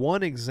just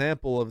one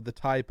example of the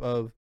type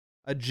of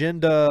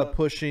agenda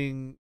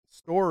pushing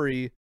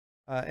story,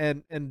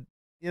 and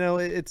you know,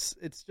 it's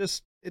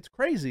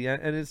crazy,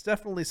 and it's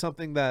definitely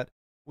something that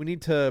we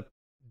need to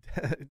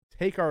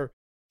take our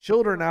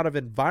children out of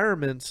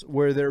environments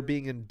where they're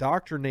being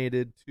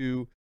indoctrinated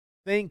to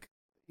think,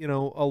 you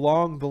know,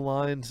 along the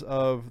lines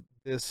of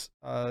this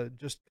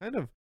just kind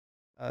of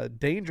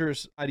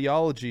dangerous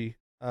ideology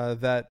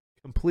that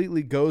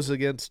completely goes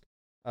against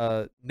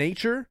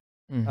nature,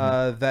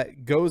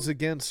 that goes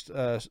against,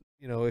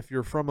 you know, if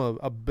you're from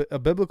a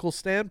biblical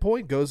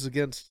standpoint, goes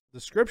against the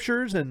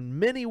scriptures in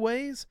many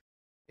ways,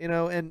 you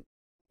know. And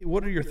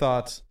what are your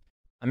thoughts?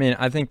 I mean,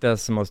 I think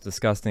that's the most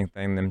disgusting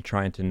thing, them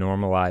trying to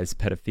normalize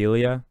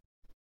pedophilia.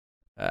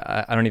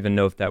 I don't even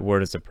know if that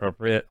word is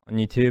appropriate on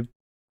YouTube,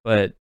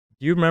 but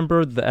do you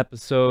remember the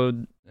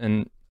episode,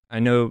 and I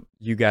know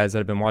you guys that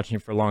have been watching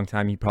for a long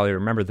time, you probably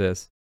remember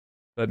this,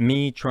 but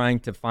me trying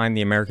to find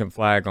the American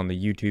flag on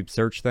the YouTube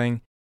search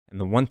thing, and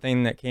the one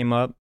thing that came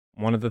up,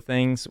 one of the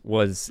things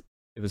was,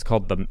 it was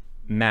called the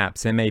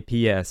MAPS,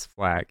 M-A-P-S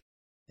flag,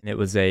 and it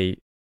was a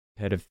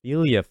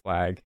pedophilia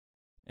flag,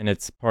 and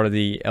it's part of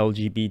the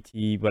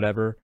LGBT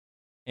whatever,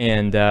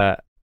 and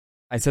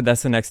I said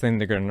that's the next thing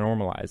they're going to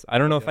normalize. I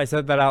don't know if I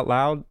said that out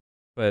loud,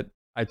 but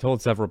I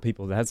told several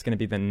people that's going to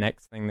be the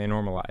next thing they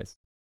normalize,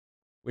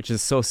 which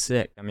is so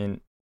sick. I mean,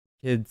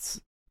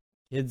 kids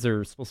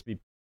are supposed to be,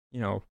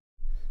 you know,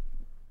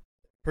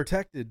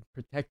 protected,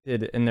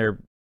 and they're,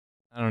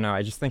 I don't know.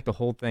 I just think the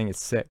whole thing is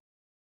sick.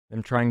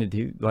 Them trying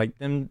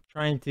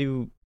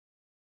to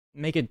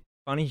make a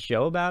funny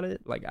show about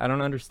it. Like, I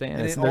don't understand.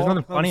 There's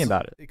nothing funny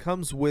about it. It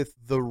comes with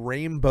the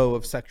rainbow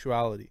of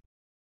sexuality.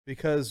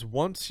 Because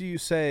once you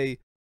say,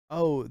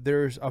 oh,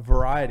 there's a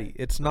variety,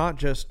 it's not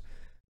just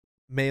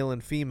male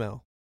and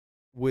female,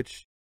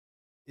 which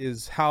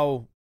is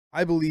how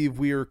I believe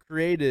we are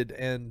created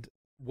and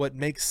what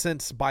makes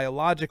sense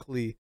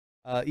biologically.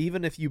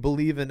 Even if you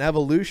believe in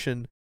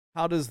evolution,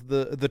 how does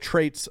the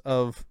traits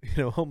of,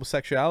 you know,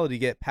 homosexuality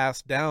get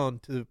passed down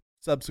to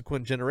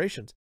subsequent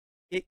generations?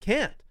 It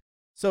can't.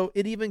 So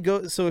it even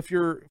goes. So if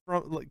you're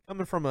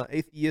coming from an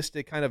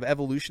atheistic kind of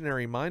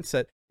evolutionary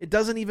mindset, it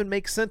doesn't even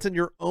make sense in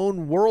your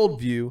own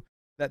worldview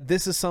that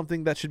this is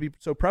something that should be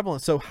so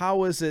prevalent. So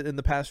how is it in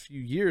the past few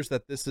years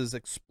that this has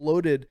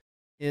exploded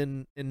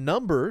in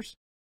numbers?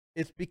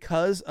 It's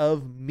because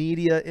of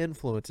media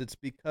influence. It's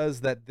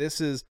because that this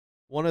is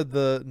one of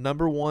the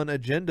number one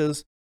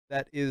agendas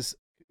that is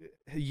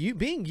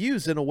being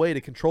used in a way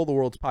to control the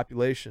world's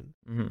population,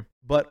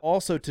 but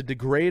also to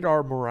degrade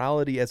our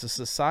morality as a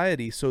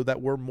society so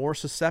that we're more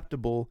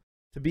susceptible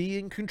to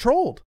being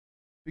controlled.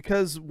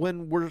 Because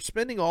when we're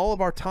spending all of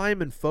our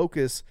time and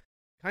focus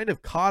kind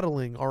of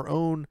coddling our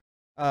own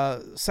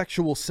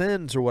sexual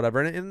sins or whatever,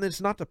 and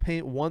it's not to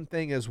paint one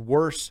thing as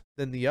worse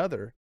than the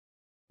other,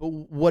 but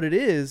what it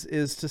is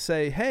to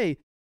say, hey,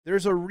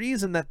 there's a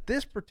reason that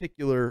this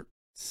particular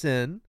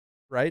sin,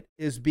 right,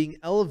 is being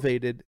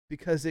elevated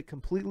because it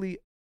completely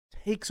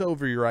takes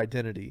over your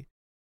identity.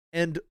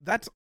 And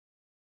that's,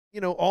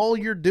 you know, all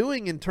you're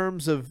doing in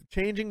terms of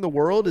changing the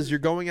world is you're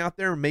going out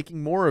there and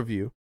making more of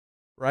you,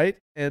 right?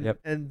 And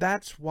and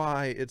that's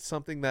why it's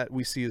something that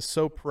we see is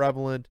so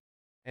prevalent.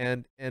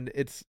 And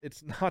it's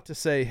not to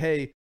say,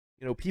 hey,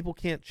 you know, people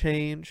can't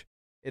change.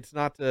 It's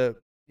not to,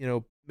 you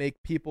know,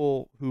 make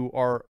people who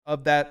are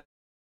of that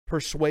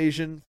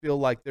persuasion feel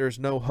like there's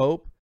no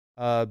hope.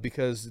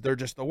 Because they're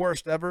just the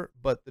worst ever.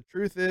 But the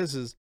truth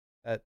is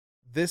that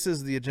this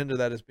is the agenda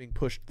that is being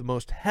pushed the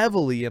most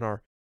heavily in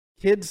our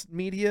kids'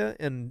 media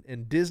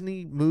and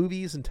Disney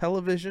movies and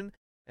television.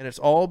 And it's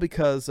all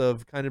because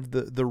of kind of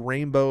the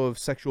rainbow of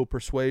sexual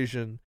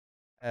persuasion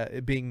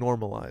it being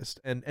normalized.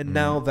 And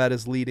now that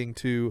is leading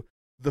to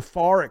the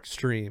far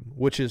extreme,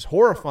 which is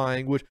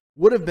horrifying, which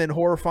would have been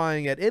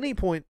horrifying at any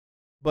point,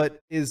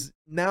 but is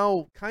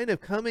now kind of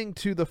coming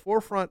to the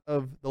forefront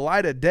of the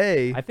light of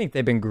day. I think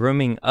they've been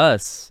grooming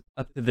us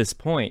up to this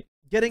point,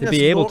 getting to us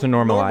be able to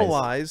normalize.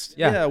 Normalized,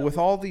 yeah, with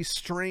all these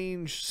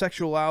strange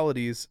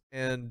sexualities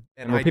and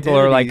where people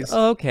are like,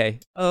 oh, okay,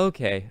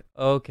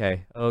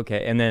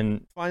 and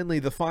then finally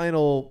the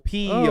final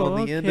P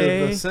on the end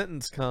of the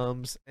sentence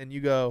comes, and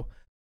you go,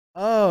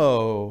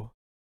 oh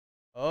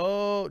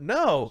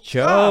no,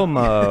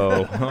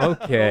 Chomo,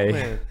 okay. Oh,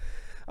 man.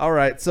 All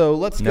right, so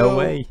let's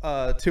go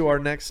to our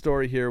next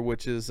story here,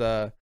 which is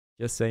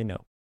just say no.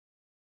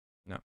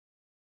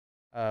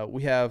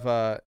 We have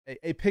a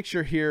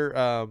picture here.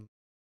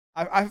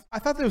 I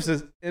thought this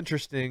was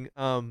interesting.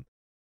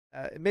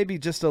 Maybe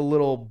just a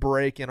little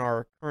break in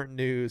our current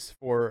news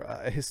for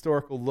a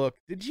historical look.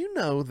 Did you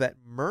know that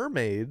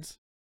mermaids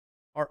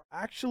are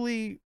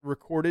actually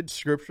recorded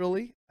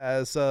scripturally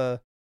as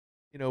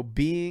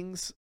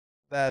beings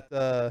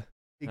that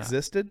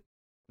existed?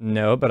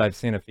 No, but I've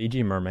seen a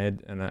Fiji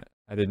mermaid, and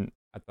I didn't.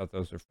 I thought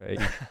those were fake.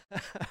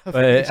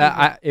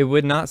 But it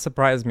would not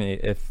surprise me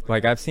if,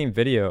 like, I've seen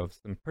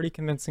some pretty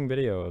convincing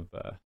video of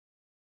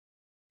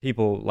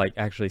people like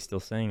actually still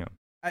seeing them.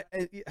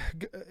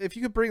 If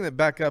you could bring that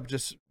back up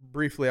just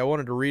briefly, I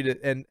wanted to read it.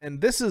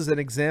 And this is an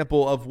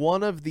example of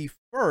one of the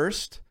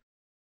first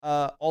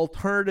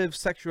alternative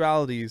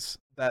sexualities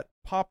that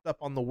popped up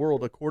on the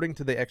world according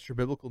to the extra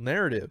biblical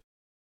narrative.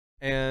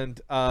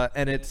 And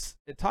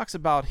it talks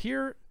about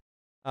here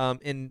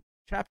in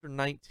chapter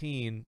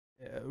 19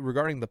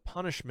 regarding the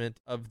punishment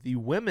of the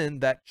women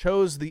that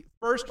chose the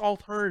first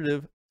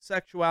alternative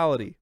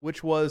sexuality,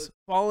 which was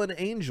fallen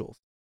angels,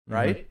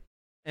 right? Mm-hmm.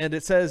 And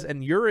it says,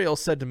 and Uriel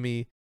said to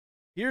me,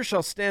 here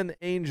shall stand the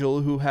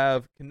angel who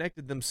have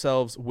connected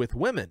themselves with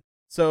women.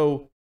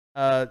 So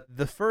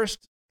the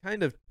first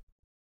kind of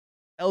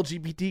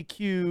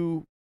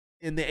LGBTQ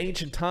in the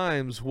ancient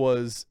times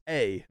was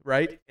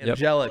right?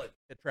 Angelic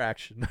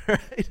attraction,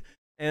 right?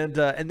 And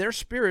their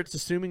spirits,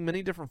 assuming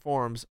many different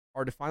forms,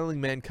 are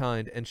defiling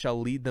mankind and shall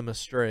lead them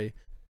astray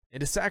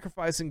into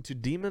sacrificing to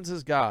demons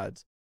as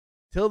gods,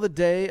 till the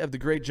day of the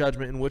great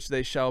judgment in which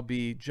they shall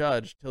be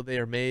judged, till they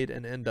are made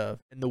an end of.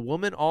 And the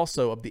woman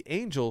also of the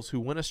angels who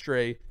went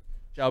astray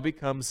shall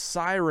become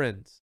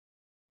sirens,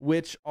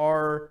 which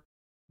are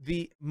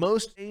the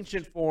most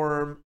ancient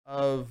form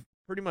of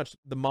pretty much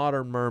the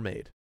modern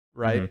mermaid,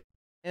 right? Mm-hmm.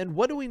 And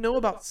what do we know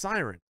about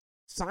sirens?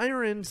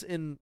 Sirens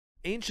in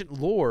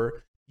ancient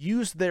lore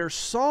used their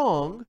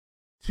song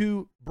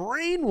to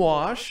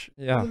brainwash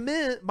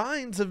the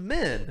minds of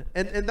men.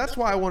 And that's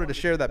why I wanted to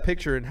share that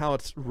picture and how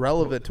it's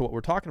relevant to what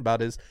we're talking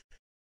about is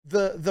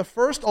the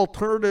first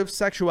alternative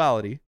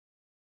sexuality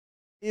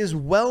is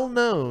well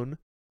known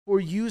for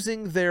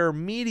using their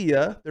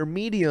medium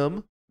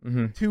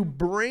to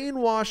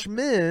brainwash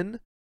men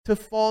to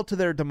fall to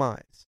their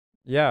demise.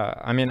 Yeah,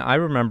 I mean, I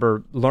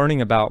remember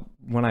learning about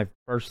when I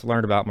first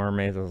learned about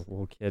mermaids as a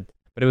little kid,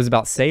 but it was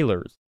about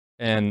sailors,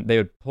 and they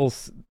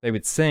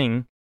would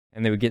sing,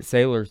 and they would get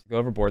sailors to go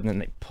overboard, and then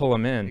they pull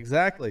them in.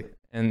 Exactly.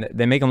 And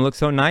they make them look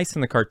so nice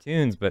in the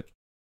cartoons, but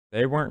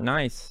they weren't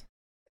nice.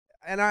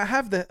 And I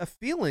have a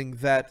feeling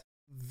that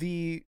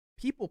the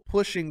people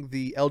pushing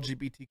the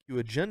LGBTQ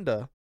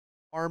agenda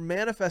are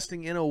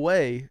manifesting in a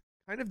way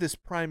kind of this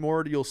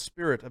primordial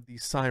spirit of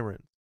these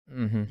sirens,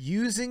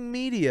 using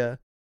media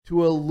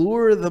to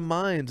allure the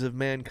minds of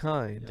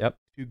mankind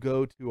to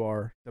go to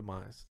our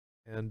demise.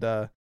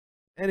 And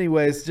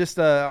anyways, just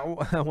I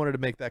wanted to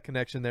make that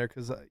connection there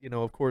because,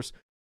 of course,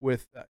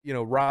 with,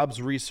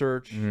 Rob's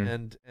research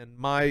and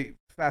my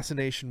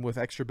fascination with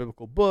extra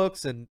biblical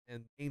books and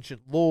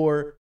ancient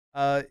lore,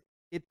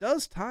 it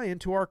does tie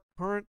into our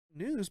current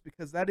news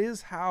because that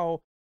is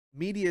how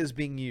media is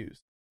being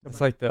used.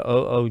 It's like the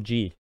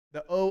OOG.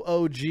 The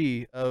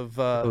OOG of...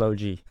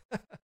 OOG.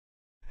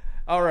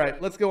 All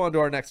right, let's go on to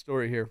our next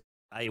story here.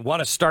 I want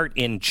to start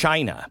in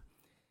China.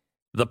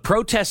 The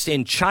protests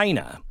in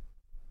China,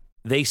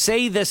 they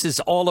say this is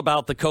all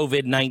about the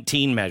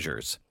COVID-19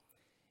 measures.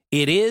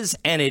 It is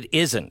and it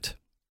isn't.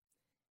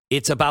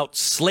 It's about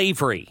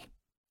slavery.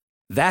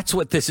 That's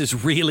what this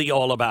is really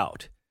all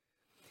about.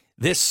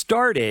 This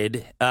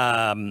started,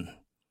 bubbling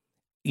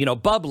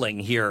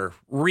here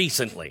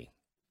recently.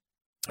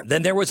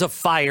 Then there was a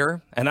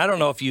fire, and I don't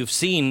know if you've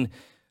seen,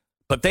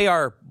 but they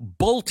are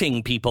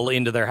bolting people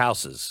into their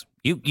houses.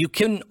 You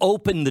can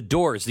open the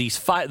doors.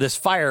 This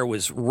fire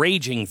was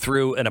raging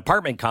through an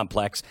apartment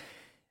complex.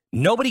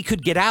 Nobody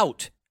could get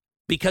out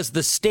because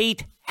the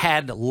state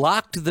had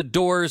locked the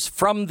doors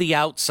from the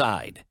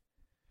outside.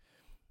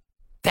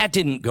 That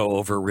didn't go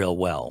over real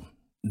well.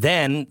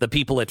 Then the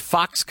people at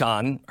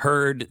Foxconn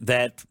heard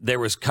that there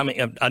was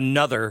coming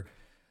another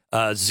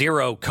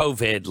zero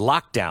COVID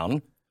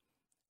lockdown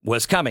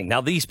was coming.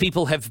 Now, these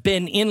people have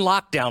been in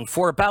lockdown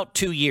for about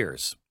 2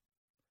 years.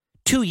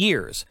 2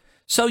 years.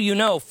 So,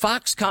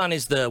 Foxconn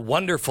is the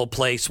wonderful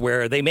place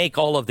where they make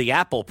all of the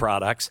Apple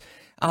products.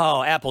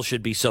 Oh, Apple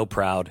should be so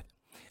proud.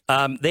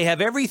 They have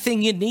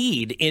everything you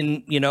need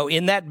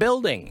in that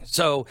building.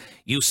 So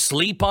you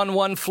sleep on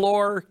one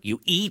floor,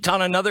 you eat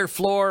on another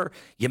floor,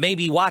 you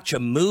maybe watch a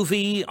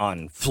movie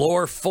on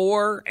floor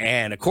 4,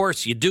 and of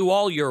course you do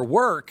all your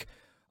work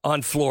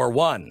on floor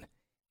 1.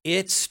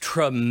 It's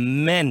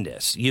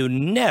tremendous. You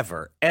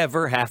never,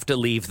 ever have to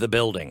leave the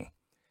building.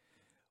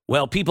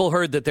 Well, people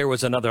heard that there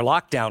was another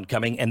lockdown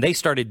coming, and they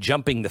started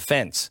jumping the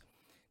fence.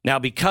 Now,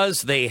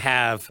 because they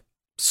have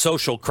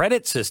social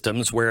credit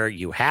systems where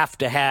you have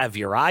to have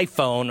your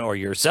iPhone or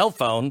your cell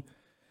phone,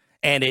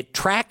 and it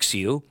tracks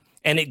you,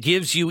 and it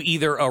gives you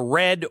either a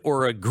red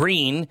or a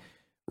green.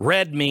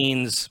 Red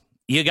means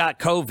you got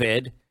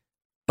COVID,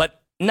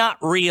 but not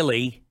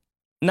really.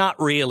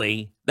 Not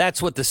really.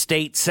 That's what the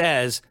state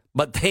says,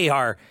 but they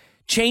are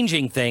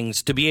changing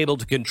things to be able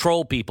to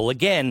control people.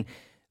 Again,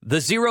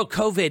 the zero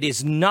COVID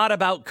is not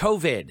about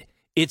COVID.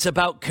 It's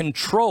about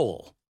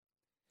control.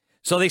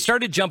 So they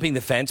started jumping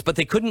the fence, but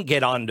they couldn't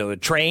get onto a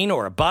train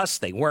or a bus.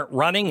 They weren't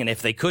running, and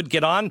if they could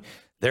get on,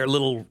 their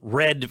little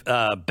red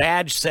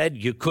badge said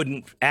you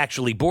couldn't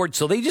actually board.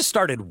 So they just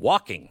started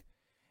walking,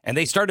 and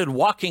they started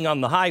walking on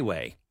the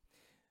highway.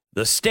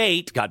 The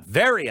state got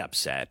very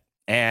upset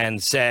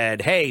and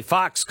said, hey,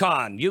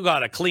 Foxconn, you got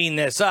to clean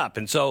this up.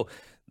 And so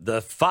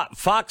the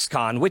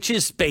Foxconn, which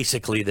is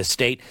basically the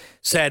state,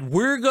 said,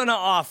 we're going to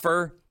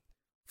offer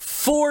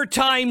 4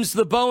 times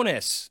the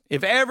bonus.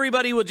 If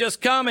everybody will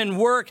just come and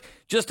work,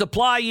 just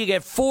apply, you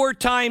get 4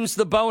 times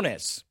the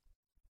bonus.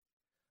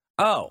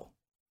 Oh,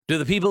 do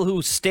the people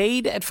who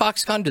stayed at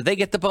Foxconn, do they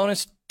get the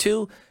bonus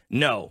too?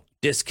 No,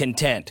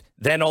 discontent.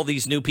 Then all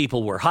these new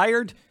people were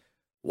hired.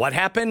 What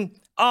happened?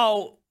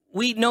 Oh,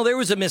 there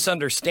was a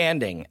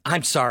misunderstanding.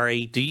 I'm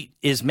sorry.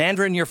 Is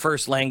Mandarin your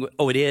first language?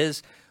 Oh, it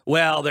is?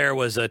 Well, there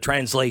was a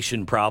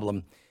translation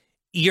problem.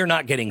 You're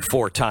not getting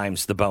 4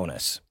 times the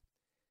bonus.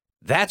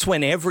 That's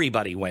when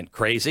everybody went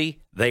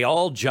crazy. They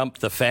all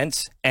jumped the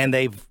fence and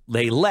they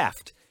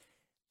left.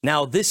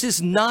 Now, this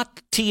is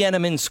not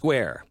Tiananmen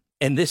Square,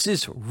 and this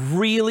is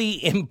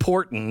really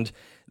important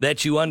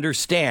that you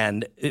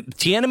understand.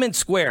 Tiananmen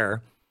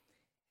Square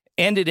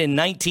ended in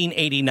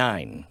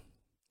 1989.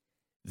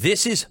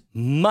 This is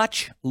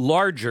much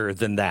larger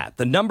than that.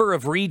 The number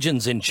of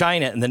regions in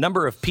China and the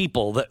number of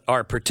people that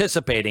are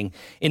participating.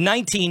 In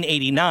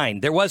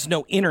 1989, there was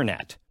no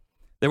internet.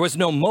 There was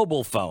no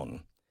mobile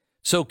phone.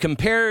 So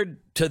compared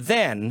to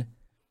then,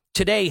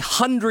 today,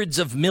 hundreds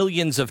of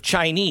millions of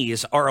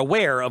Chinese are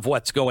aware of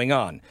what's going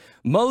on.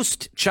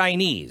 Most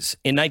Chinese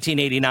in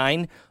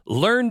 1989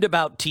 learned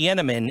about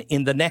Tiananmen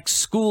in the next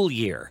school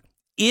year,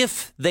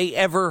 if they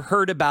ever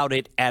heard about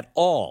it at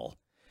all.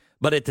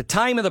 But at the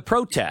time of the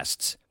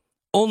protests,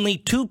 only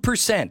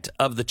 2%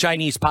 of the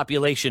Chinese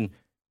population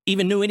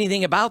even knew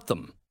anything about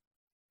them.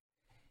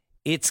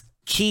 It's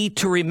key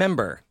to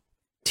remember,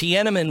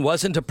 Tiananmen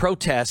wasn't a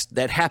protest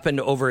that happened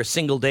over a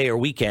single day or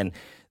weekend.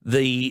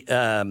 The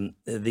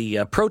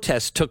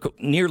protest took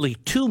nearly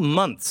 2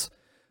 months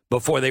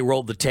before they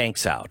rolled the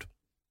tanks out.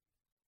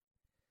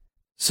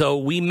 So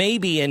we may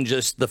be in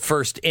just the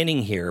first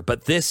inning here,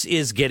 but this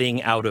is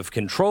getting out of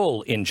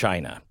control in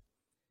China.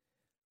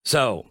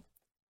 So,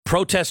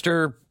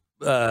 protester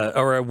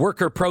or a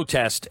worker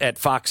protest at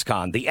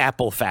Foxconn, the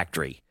Apple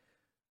factory.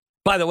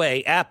 By the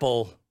way,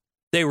 Apple,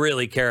 they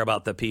really care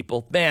about the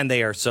people. Man,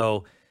 they're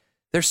so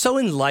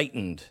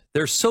enlightened.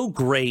 They're so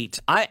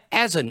great.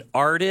 As an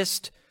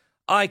artist,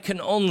 I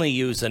can only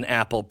use an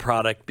Apple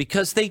product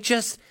because they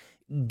just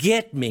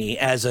get me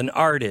as an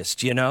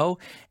artist, you know?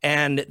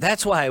 And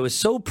that's why I was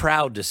so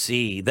proud to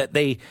see that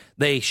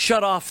they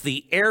shut off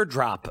the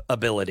airdrop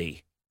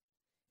ability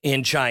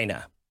in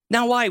China.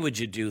 Now, why would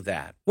you do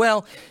that?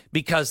 Well,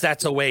 because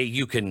that's a way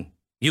you can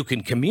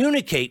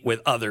communicate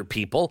with other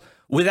people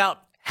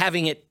without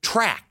having it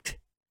tracked.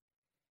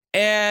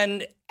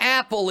 And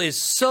Apple is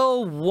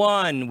so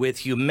one with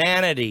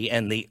humanity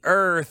and the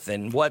earth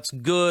and what's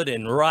good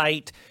and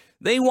right.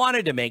 They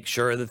wanted to make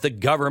sure that the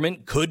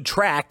government could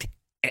track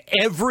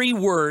every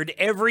word,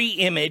 every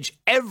image,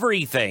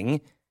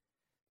 everything.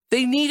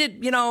 They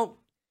needed,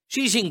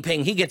 Xi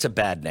Jinping, he gets a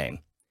bad name.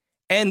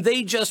 And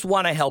they just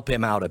want to help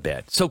him out a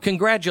bit. So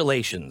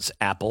congratulations,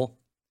 Apple.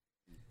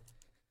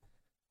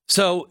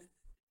 So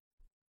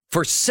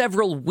for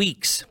several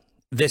weeks,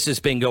 this has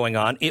been going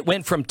on. It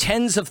went from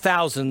tens of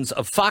thousands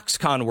of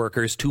Foxconn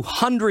workers to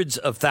hundreds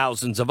of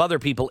thousands of other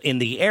people in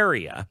the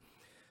area.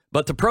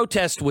 But the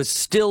protest was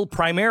still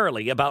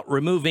primarily about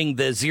removing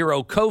the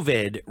zero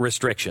COVID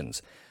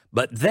restrictions.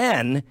 But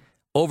then,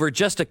 over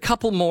just a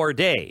couple more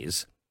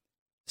days,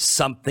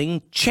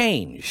 something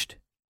changed.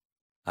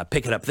 I'll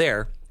pick it up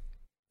there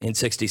in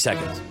 60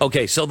 seconds.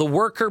 Okay, so the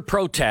worker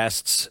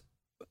protests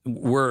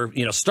were,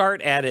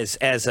 start as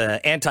an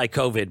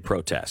anti-COVID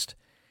protest.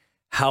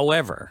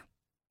 However,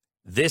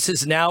 this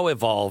has now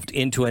evolved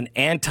into an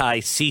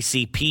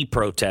anti-CCP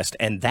protest,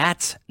 and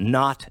that's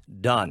not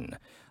done.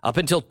 Up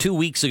until 2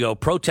 weeks ago,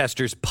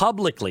 protesters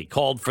publicly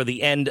called for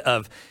the end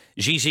of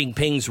Xi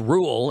Jinping's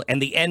rule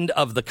and the end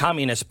of the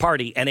Communist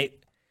Party, and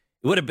it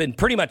would have been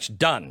pretty much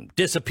done,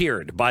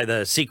 disappeared by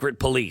the secret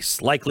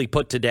police, likely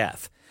put to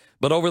death.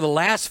 But over the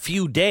last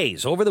few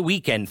days, over the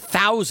weekend,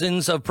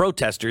 thousands of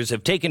protesters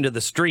have taken to the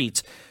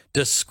streets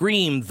to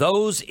scream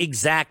those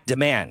exact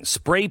demands,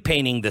 spray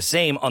painting the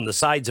same on the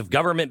sides of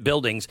government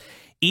buildings,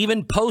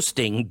 even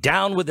posting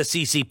 "Down with the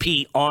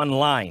CCP"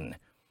 online.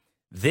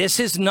 This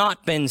has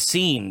not been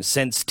seen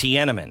since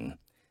Tiananmen.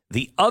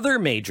 The other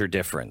major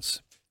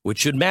difference, which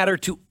should matter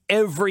to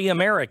every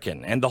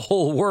American and the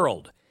whole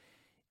world,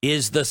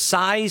 is the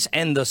size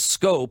and the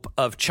scope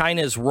of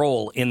China's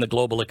role in the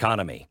global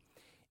economy.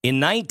 In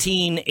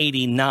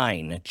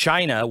 1989,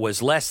 China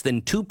was less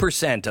than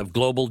 2% of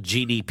global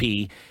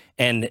GDP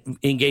and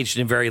engaged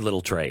in very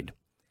little trade.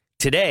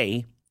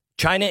 Today,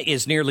 China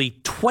is nearly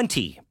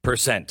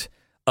 20%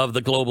 of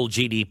the global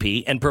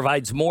GDP and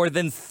provides more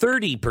than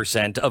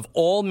 30% of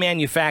all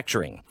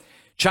manufacturing.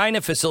 China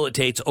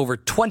facilitates over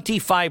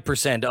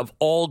 25% of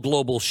all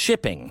global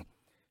shipping.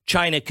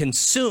 China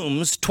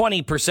consumes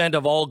 20%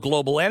 of all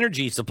global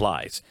energy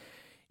supplies.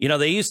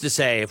 They used to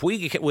say, if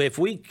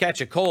we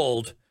catch a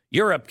cold,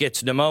 Europe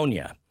gets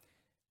pneumonia.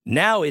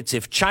 Now it's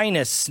if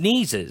China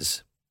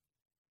sneezes,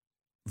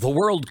 the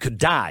world could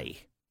die.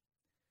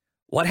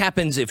 What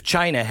happens if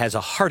China has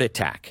a heart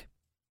attack?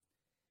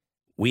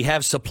 We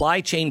have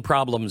supply chain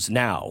problems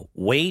now.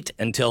 Wait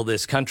until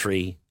this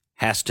country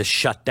has to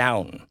shut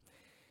down.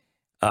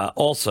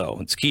 Also,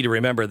 it's key to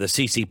remember the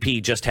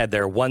CCP just had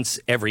their once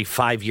every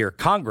 5-year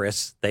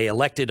Congress. They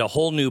elected a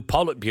whole new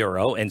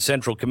Politburo and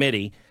Central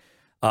Committee,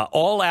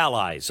 all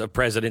allies of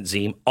President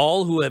Xi,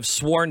 all who have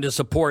sworn to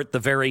support the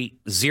very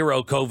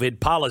zero COVID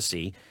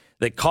policy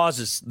that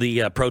causes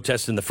the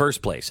protests in the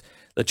first place.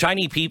 The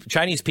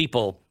Chinese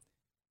people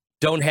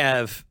don't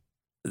have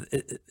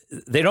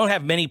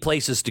many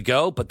places to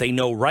go, but they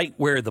know right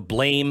where the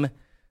blame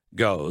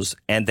goes,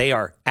 and they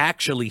are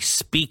actually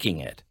speaking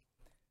it.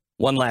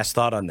 One last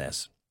thought on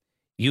this.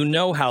 You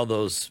know how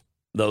those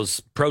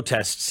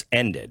protests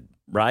ended,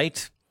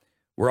 right?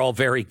 We're all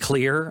very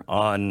clear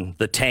on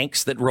the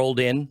tanks that rolled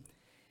in.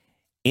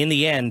 In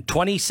the end,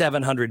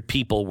 2,700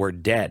 people were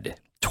dead.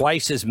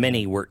 Twice as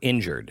many were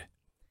injured.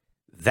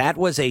 That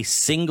was a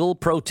single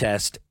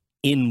protest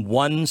in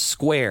one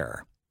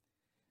square.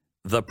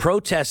 The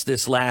protest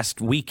this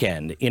last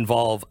weekend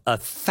involved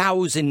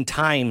 1,000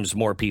 times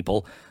more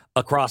people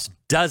across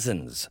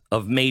dozens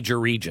of major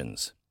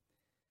regions.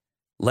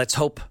 Let's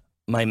hope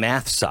my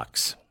math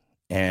sucks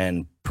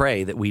and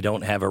pray that we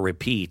don't have a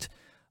repeat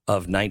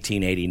of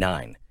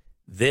 1989.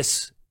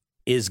 This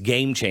is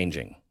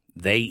game-changing.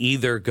 They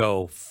either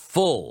go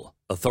full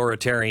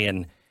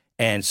authoritarian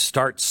and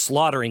start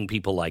slaughtering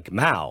people like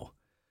Mao,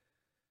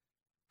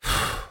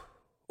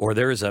 or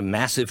there is a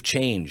massive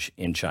change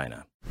in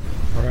China.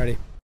 Alrighty.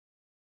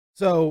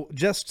 So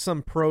just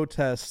some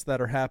protests that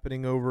are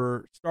happening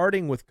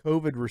starting with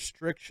COVID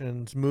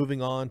restrictions,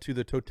 moving on to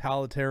the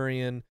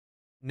totalitarian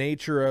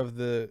nature of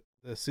the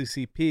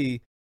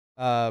CCP.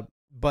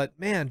 But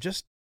man,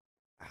 just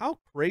how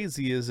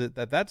crazy is it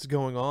that that's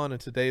going on in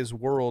today's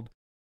world,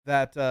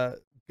 that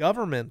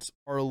governments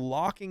are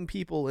locking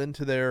people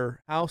into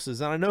their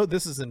houses? And I know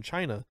this is in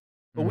China,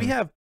 but we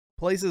have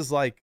places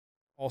like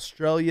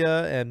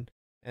Australia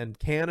and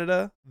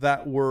Canada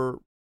that were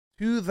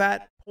to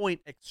that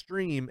point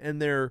extreme in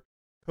their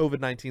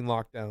COVID-19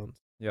 lockdowns.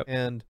 Yep.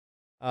 And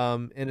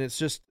it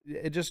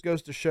just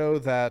goes to show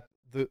that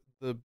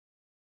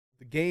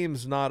the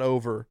game's not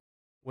over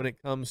when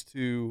it comes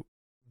to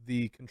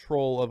the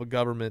control of a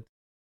government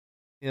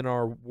in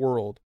our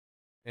world.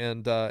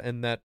 And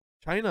that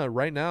China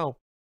right now,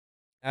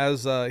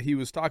 as he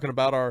was talking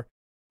about,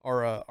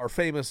 our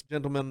famous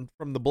gentleman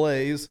from the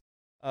Blaze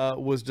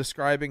was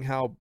describing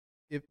how,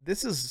 if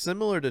this is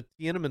similar to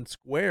Tiananmen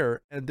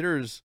Square, and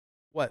there's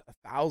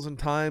 1,000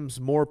 times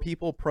more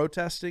people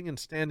protesting and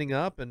standing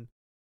up, and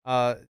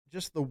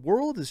just the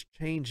world is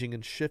changing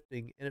and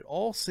shifting, and it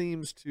all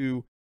seems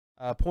to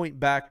point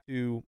back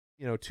to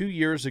 2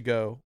 years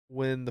ago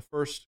when the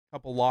first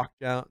couple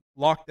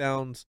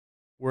lockdowns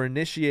were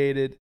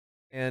initiated,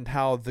 and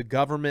how the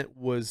government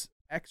was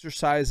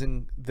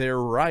exercising their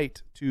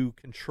right to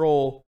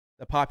control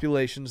the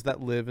populations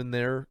that live in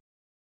their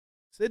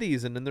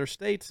cities and in their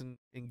states, and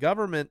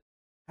government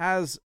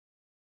has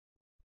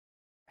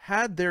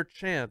had their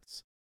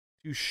chance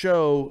to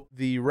show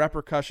the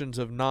repercussions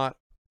of not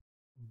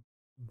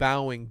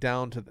bowing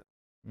down to them.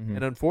 Mm-hmm.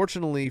 And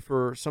unfortunately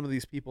for some of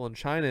these people in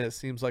China, it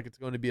seems like it's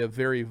going to be a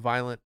very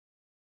violent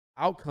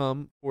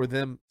outcome for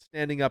them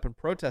standing up and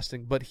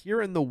protesting. But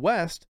here in the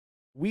West,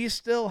 we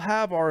still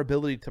have our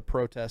ability to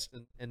protest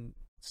and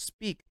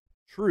speak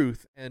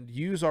truth and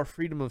use our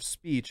freedom of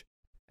speech.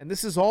 And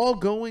this is all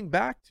going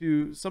back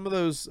to some of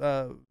those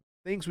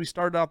things we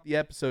started out the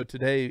episode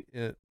today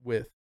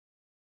with,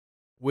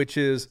 which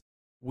is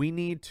we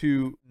need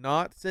to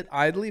not sit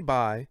idly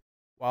by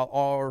while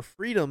our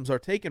freedoms are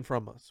taken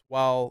from us,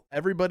 while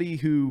everybody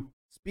who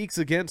speaks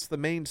against the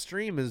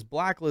mainstream is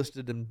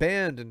blacklisted and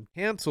banned and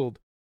canceled,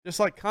 just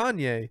like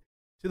Kanye,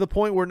 to the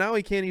point where now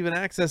he can't even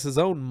access his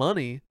own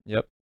money.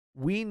 Yep.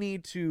 We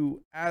need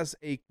to, as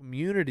a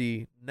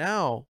community,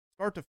 now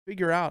start to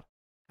figure out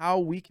how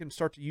we can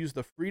start to use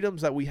the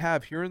freedoms that we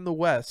have here in the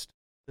West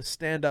to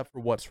stand up for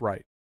what's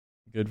right.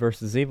 Good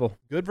versus evil.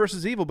 Good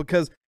versus evil,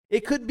 because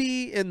it could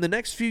be in the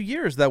next few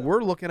years that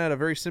we're looking at a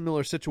very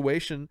similar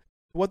situation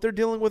to what they're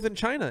dealing with in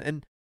China.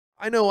 And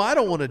I know I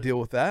don't want to deal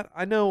with that.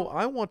 I know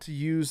I want to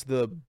use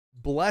the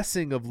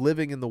blessing of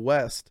living in the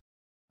West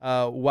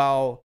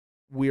while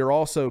we are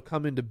also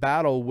coming to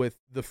battle with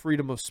the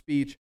freedom of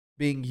speech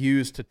being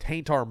used to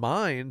taint our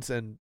minds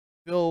and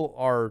fill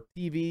our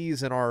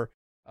TVs and our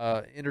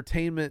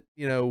entertainment,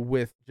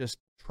 with just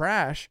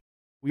trash.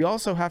 We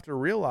also have to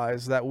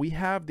realize that we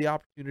have the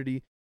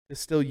opportunity to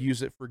still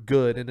use it for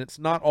good, and it's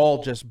not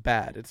all just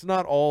bad. It's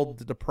not all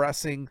the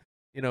depressing,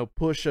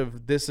 push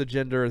of this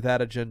agenda or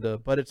that agenda,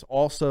 but it's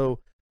also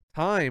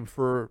time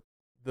for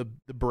the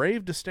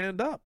brave to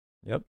stand up.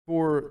 Yep.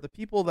 For the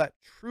people that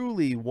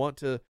truly want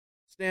to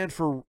stand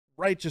for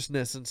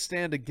righteousness and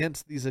stand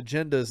against these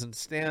agendas and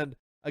stand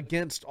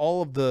against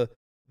all of the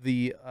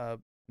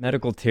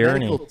medical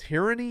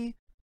tyranny,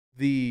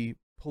 the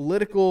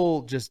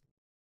political just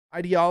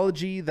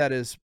ideology that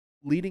is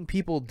leading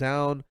people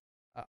down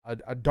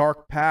a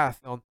dark path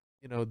on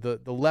the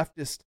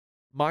leftist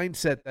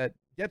mindset that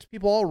gets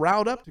people all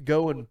riled up to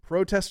go and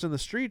protest in the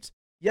streets,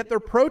 yet they're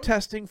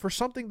protesting for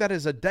something that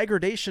is a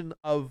degradation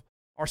of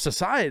our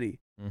society.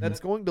 that's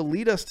going to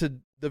lead us to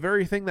the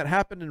very thing that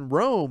happened in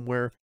Rome,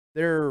 where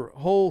their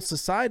whole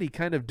society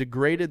kind of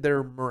degraded,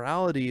 their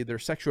morality, their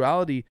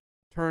sexuality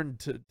turned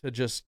to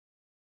just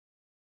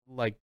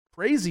like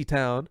crazy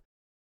town.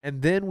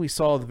 And then we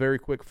saw the very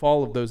quick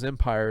fall of those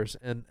empires.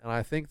 And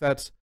I think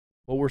that's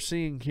what we're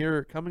seeing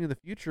here coming in the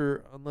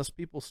future, unless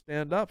people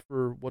stand up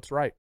for what's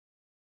right.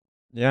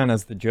 Yeah, and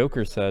as the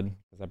Joker said,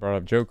 because I brought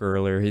up Joker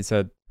earlier, he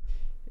said,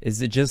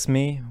 "Is it just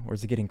me, or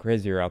is it getting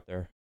crazier out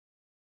there?"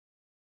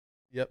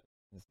 Yep.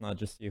 It's not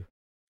just you.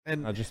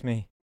 And not just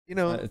me. You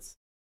know, it's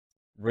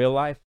real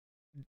life.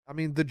 I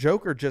mean, the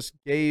Joker just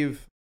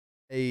gave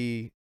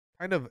a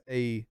kind of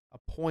a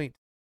point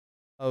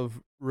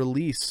of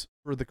release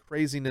for the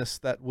craziness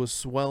that was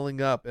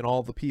swelling up in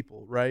all the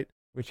people, right?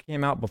 Which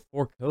came out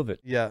before COVID.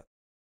 Yeah.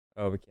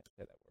 Oh, we can't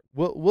say that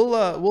word.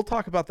 We'll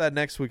talk about that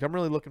next week. I'm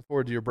really looking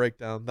forward to your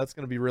breakdown. That's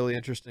going to be really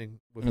interesting.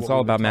 It's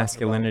all about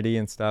masculinity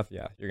and stuff.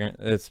 Yeah,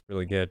 it's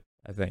really good,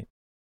 I think.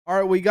 All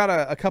right, we got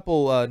a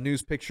couple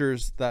news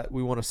pictures that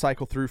we want to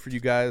cycle through for you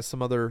guys.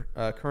 Some other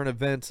current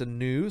events and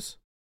news.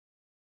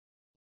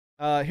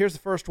 Here's the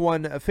first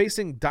one.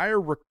 Facing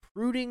dire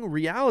recruiting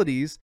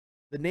realities,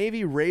 the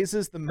Navy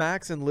raises the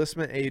max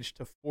enlistment age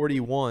to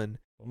 41.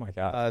 Oh my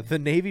God. The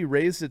Navy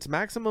raised its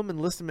maximum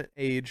enlistment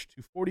age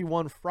to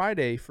 41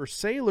 Friday for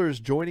sailors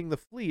joining the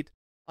fleet,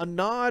 a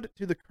nod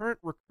to the current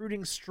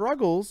recruiting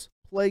struggles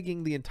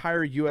plaguing the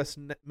entire U.S.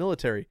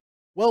 military.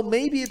 Well,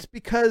 maybe it's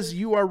because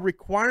you are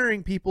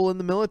requiring people in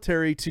the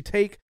military to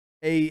take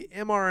a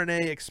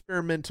mRNA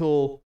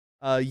experimental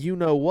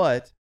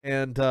you-know-what,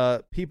 and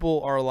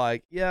people are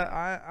like,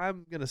 yeah,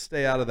 I'm going to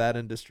stay out of that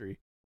industry.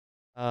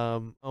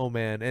 Oh,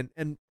 man.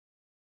 And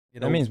you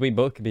know, that means we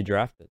both could be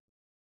drafted.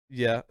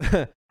 Yeah.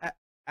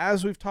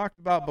 As we've talked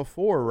about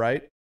before,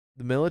 right?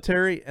 The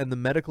military and the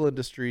medical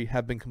industry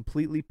have been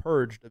completely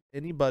purged of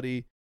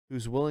anybody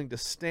who's willing to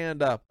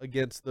stand up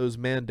against those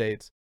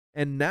mandates.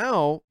 And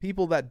now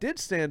people that did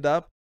stand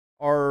up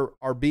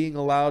are being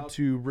allowed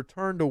to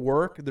return to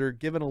work. They're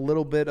given a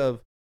little bit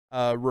of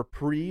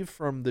reprieve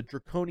from the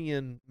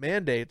draconian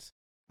mandates.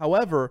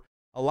 However,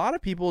 a lot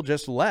of people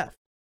just left.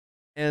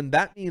 And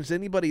that means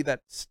anybody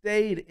that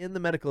stayed in the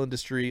medical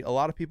industry, a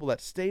lot of people that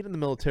stayed in the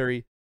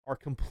military are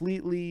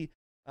completely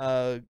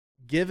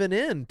given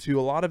in to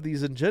a lot of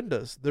these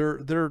agendas.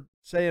 They're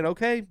saying,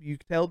 okay, you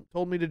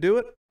told me to do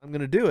it, I'm going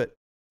to do it.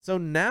 So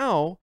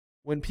now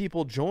when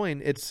people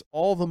join, it's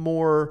all the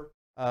more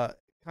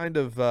kind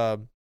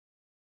of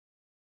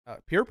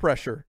peer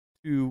pressure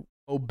to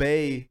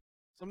obey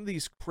some of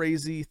these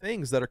crazy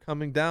things that are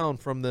coming down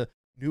from the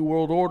New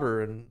World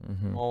Order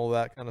and all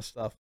that kind of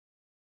stuff.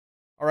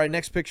 All right,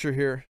 next picture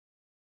here.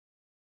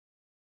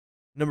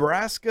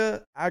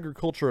 Nebraska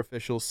agriculture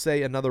officials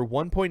say another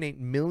 1.8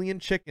 million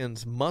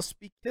chickens must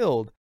be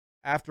killed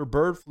after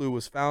bird flu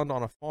was found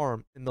on a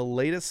farm, in the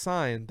latest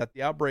sign that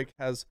the outbreak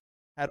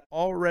had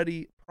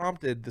already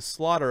prompted the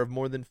slaughter of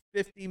more than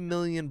 50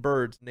 million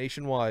birds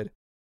nationwide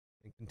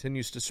and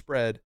continues to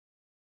spread.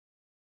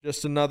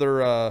 Just another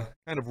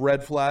kind of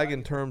red flag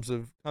in terms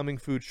of coming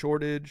food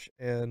shortage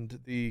and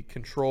the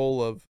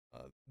control of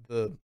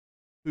the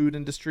food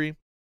industry.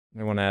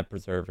 They want to add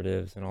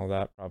preservatives and all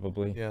that,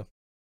 probably. Yeah.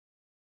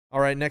 All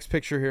right, next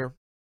picture here.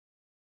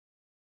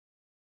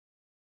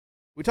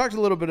 We talked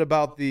a little bit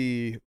about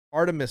the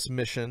Artemis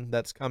mission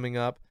that's coming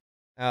up,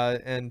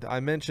 and I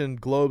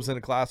mentioned globes in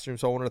a classroom,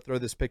 so I wanted to throw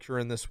this picture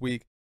in this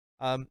week.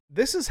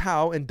 This is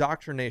how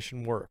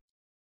indoctrination works.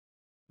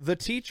 The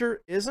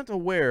teacher isn't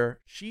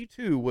aware she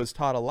too was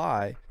taught a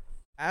lie,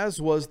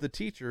 as was the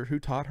teacher who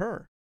taught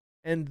her.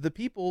 And the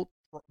people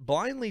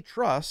blindly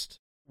trust,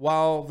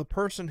 while the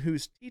person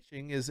who's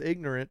teaching is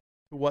ignorant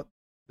to what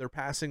they're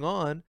passing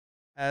on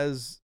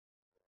as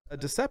a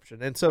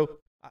deception. And so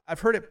I've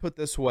heard it put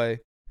this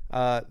way,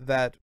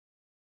 that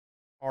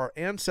our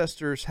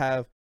ancestors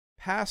have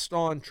passed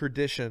on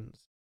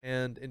traditions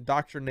and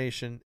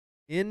indoctrination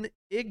in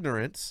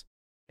ignorance,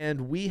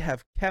 and we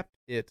have kept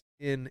it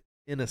in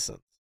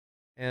innocence.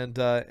 And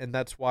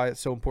that's why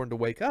it's so important to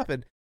wake up.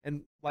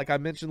 And like I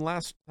mentioned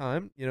last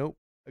time, you know,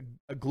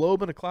 a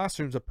globe in a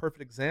classroom is a perfect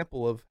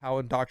example of how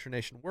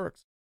indoctrination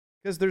works,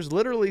 because there's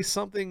literally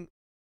something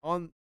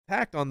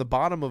tacked on the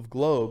bottom of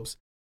globes,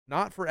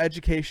 not for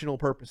educational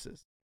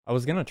purposes. I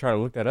was gonna try to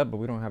look that up, but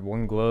we don't have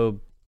one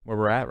globe where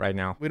we're at right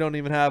now. We don't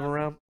even have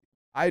around.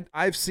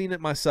 I've seen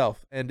it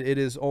myself, and it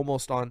is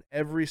almost on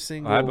every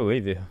single I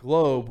believe you.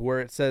 globe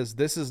where it says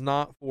this is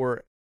not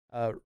for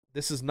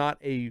this is not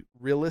a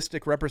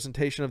realistic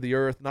representation of the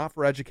earth, not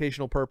for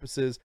educational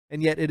purposes,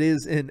 and yet it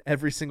is in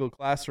every single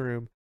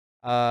classroom.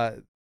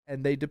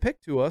 And they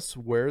depict to us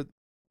where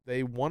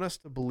they want us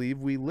to believe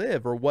we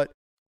live, or what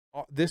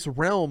this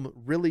realm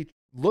really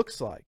looks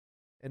like.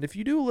 And if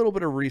you do a little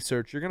bit of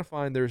research, you're going to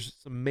find there's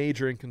some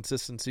major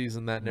inconsistencies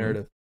in that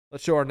narrative.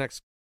 Let's show our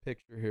next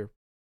picture here.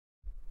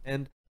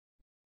 And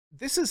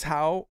this is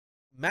how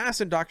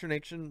mass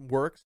indoctrination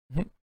works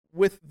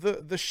with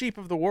the sheep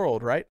of the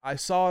world, right? I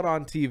saw it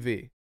on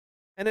TV.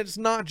 And it's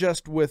not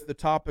just with the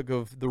topic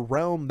of the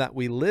realm that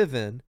we live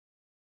in.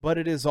 but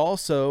it is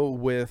also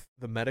with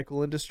the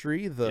medical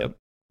industry, the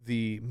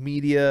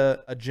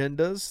media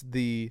agendas,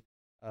 the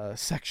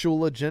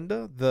sexual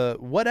agenda, the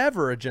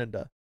whatever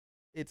agenda.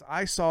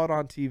 I saw it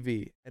on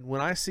TV, and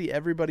when I see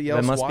everybody else,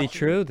 that must watching be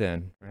true,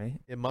 then, right?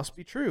 It must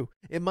be true.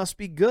 It must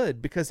be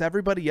good because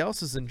everybody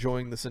else is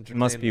enjoying this entertainment.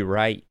 It must be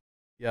right.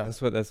 Yeah,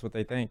 that's what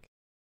they think.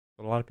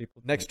 What a lot of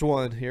people. Next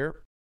one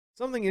here.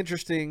 Something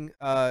interesting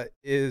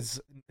is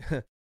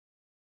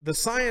the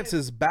science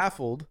is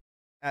baffled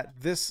at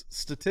this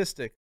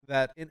statistic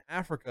that in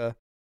Africa,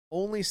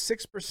 only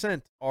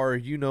 6% are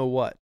you know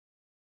what,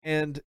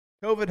 and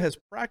COVID has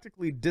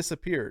practically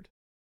disappeared,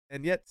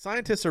 and yet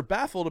scientists are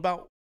baffled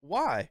about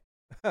why.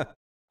 So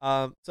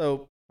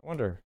I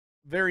wonder.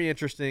 Very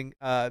interesting.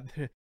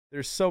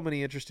 There's so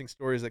many interesting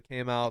stories that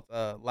came out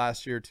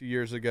last year, 2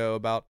 years ago,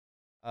 about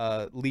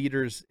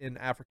leaders in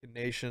African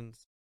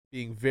nations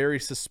being very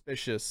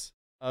suspicious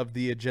of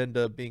the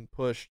agenda being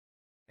pushed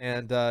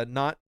and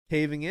not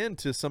caving in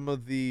to some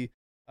of the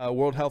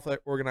World Health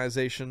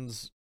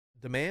Organization's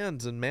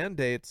demands and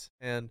mandates,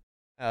 and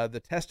the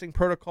testing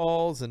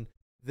protocols, and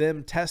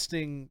them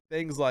testing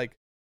things like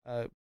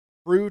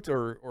fruit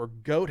or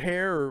goat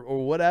hair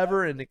or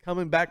whatever, and it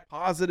coming back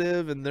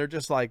positive, and they're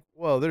just like,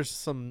 whoa, there's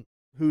some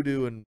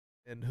hoodoo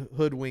and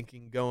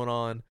hoodwinking going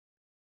on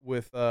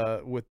with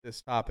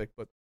this topic.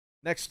 But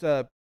next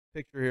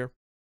picture here.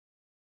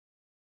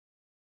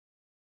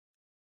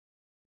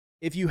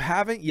 If you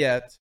haven't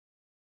yet,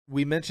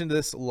 we mentioned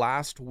this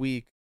last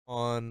week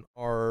on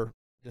our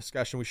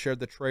discussion. We shared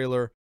the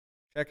trailer.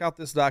 Check out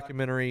this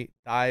documentary,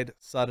 Died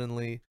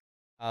Suddenly.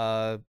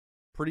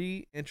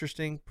 Pretty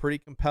interesting, pretty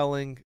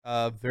compelling,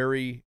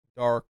 very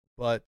dark,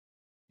 but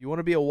you want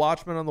to be a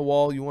watchman on the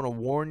wall. You want to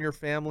warn your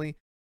family.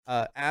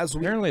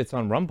 Apparently it's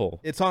on Rumble.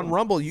 It's on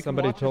Rumble. You can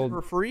watch it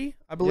for free,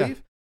 I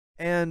believe.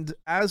 Yeah. And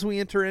as we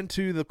enter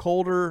into the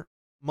colder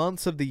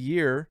months of the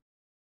year,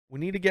 we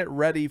need to get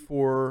ready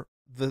for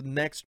the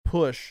next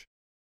push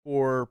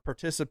for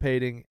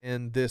participating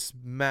in this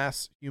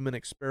mass human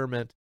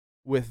experiment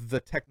with the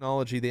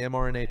technology, the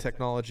mRNA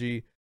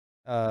technology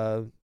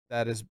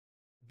that is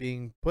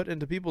being put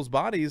into people's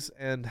bodies,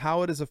 and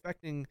how it is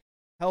affecting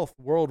health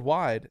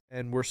worldwide.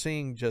 And we're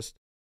seeing just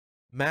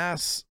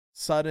mass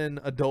sudden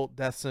adult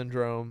death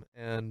syndrome,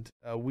 and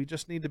we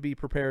just need to be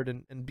prepared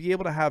and be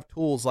able to have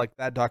tools like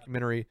that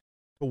documentary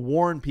to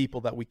warn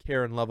people that we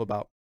care and love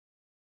about.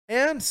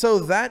 And so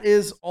that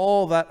is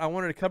all that I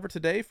wanted to cover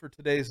today for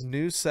today's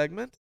news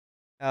segment.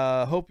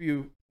 Hope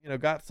you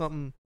got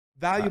something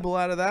valuable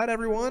out of that,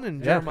 everyone.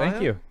 And Jeremiah,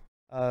 thank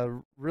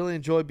you. Really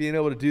enjoyed being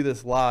able to do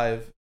this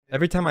live.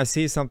 Every time I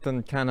see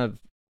something kind of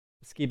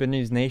Skiba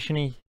News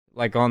Nation-y,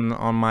 like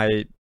on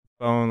my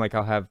phone, like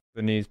I'll have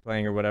the news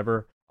playing or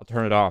whatever, I'll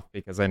turn it off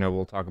because I know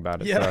we'll talk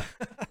about it. Yeah.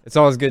 So it's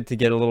always good to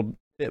get a little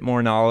bit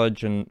more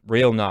knowledge and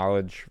real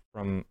knowledge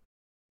from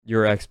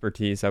your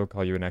expertise. I would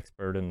call you an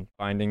expert in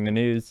finding the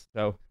news.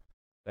 So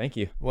thank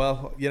you.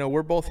 Well,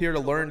 we're both here to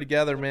learn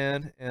together,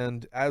 man.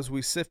 And as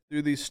we sift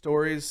through these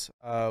stories,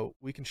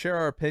 we can share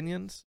our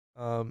opinions.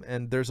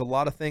 And there's a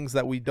lot of things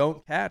that we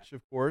don't catch,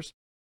 of course.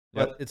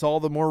 But it's all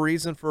the more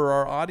reason for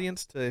our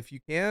audience to, if you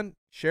can,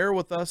 share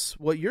with us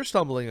what you're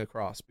stumbling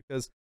across,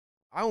 because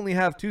I only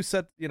have two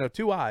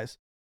eyes,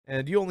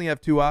 and you only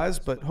have two eyes.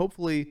 But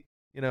hopefully,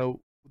 with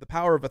the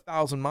power of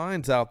 1,000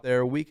 minds out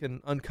there, we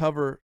can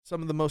uncover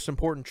some of the most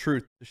important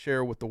truth to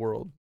share with the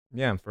world.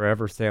 Yeah, and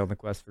forever stay on the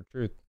quest for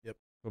truth. Yep.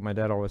 That's what my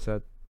dad always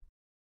said.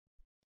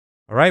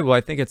 All right, well, I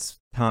think it's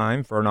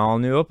time for an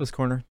all-new Opus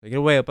Corner. Take it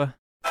away, Opa.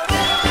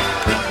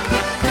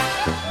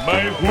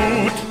 Mein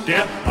Hut,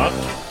 der hat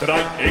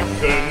 3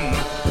 Ecken.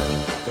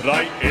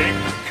 3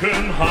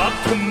 Ecken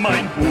hat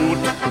mein Hut.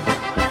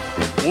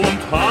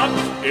 Und hat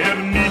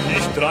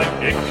nicht 3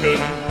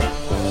 Ecken,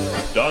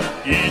 dann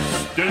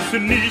ist es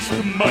nicht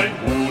mein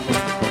Hut.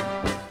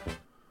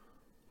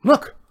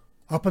 Look,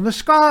 up in the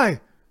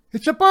sky.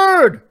 It's a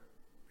bird.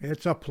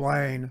 It's a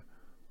plane.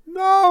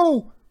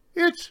 No,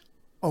 it's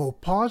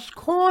Opa's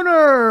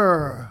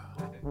Corner.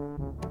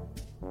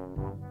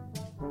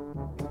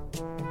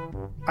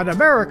 An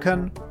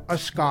American, a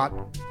Scot,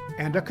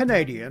 and a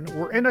Canadian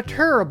were in a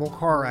terrible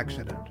car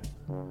accident.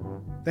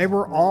 They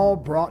were all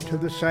brought to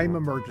the same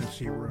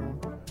emergency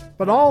room,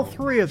 but all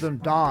 3 of them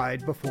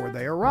died before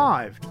they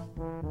arrived.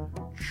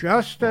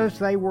 Just as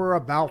they were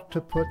about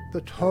to put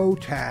the toe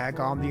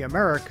tag on the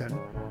American,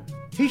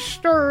 he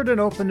stirred and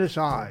opened his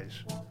eyes.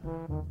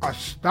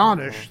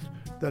 Astonished,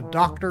 the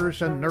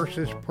doctors and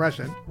nurses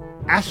present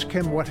asked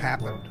him what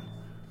happened.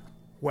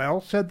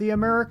 Well, said the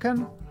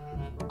American,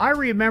 I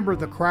remember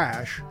the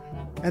crash,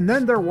 and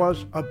then there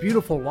was a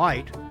beautiful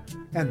light,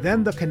 and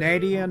then the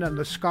Canadian and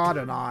the Scot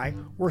and I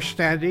were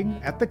standing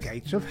at the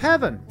gates of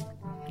heaven.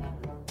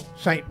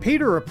 St.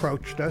 Peter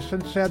approached us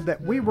and said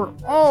that we were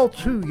all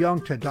too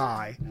young to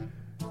die,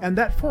 and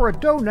that for a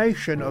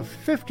donation of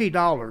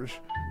 $50,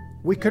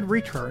 we could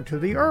return to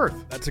the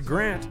earth. That's a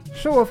grant.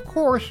 So, of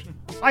course,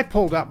 I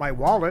pulled out my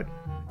wallet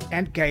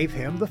and gave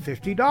him the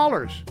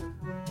 $50.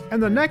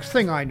 And the next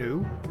thing I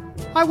knew,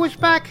 I was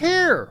back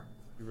here.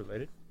 You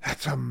related?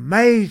 "That's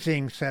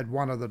amazing," said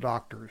one of the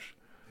doctors.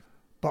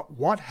 "But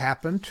what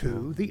happened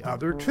to the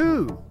other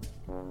two?"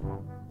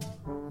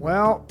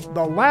 "Well,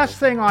 the last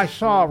thing I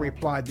saw,"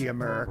 replied the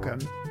American,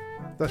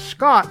 "the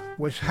Scot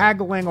was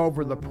haggling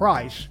over the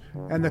price,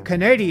 and the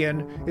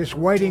Canadian is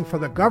waiting for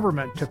the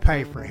government to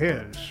pay for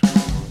his."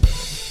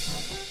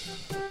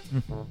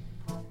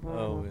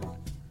 Oh, yeah.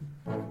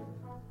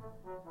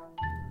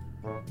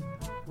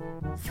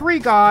 3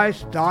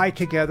 guys die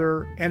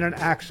together in an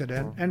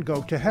accident and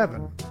go to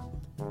heaven.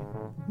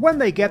 When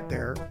they get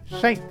there,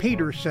 St.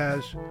 Peter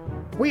says,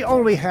 "We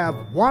only have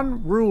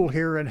one rule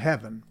here in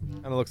heaven.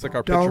 Kind of looks like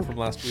our picture from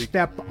last week.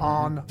 Step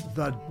on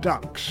the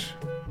ducks."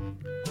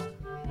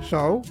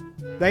 So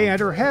they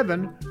enter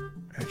heaven,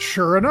 and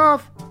sure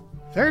enough,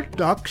 there's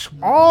ducks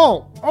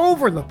all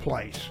over the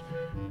place.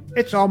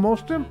 It's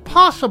almost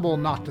impossible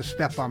not to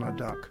step on a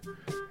duck.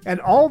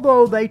 And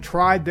although they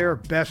tried their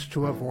best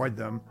to avoid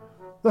them,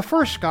 the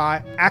first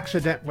guy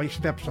accidentally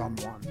steps on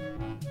one.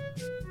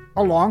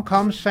 Along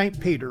comes St.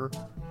 Peter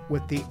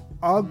with the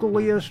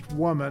ugliest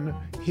woman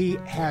he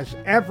has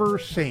ever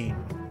seen.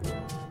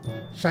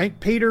 St.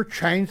 Peter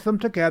chains them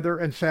together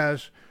and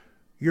says,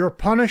 "Your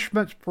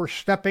punishment for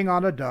stepping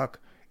on a duck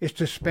is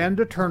to spend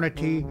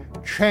eternity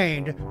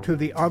chained to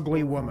the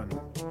ugly woman."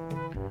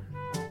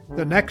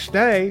 The next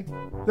day,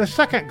 the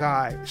second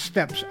guy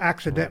steps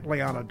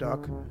accidentally on a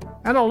duck,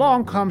 and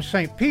along comes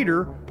St.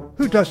 Peter,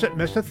 who doesn't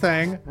miss a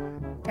thing,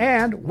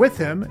 and with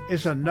him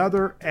is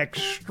another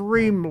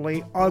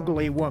extremely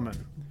ugly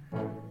woman.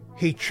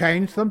 He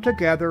chains them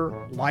together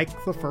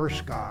like the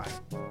first guy.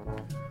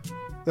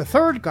 The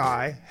third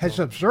guy has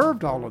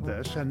observed all of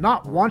this, and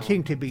not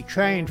wanting to be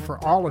chained for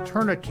all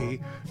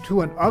eternity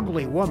to an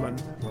ugly woman,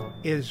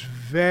 is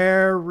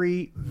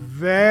very,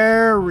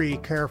 very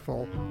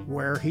careful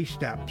where he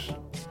steps.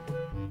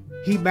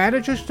 He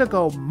manages to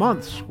go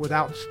months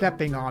without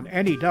stepping on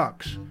any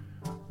ducks,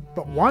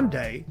 but one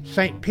day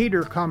St.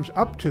 Peter comes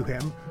up to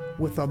him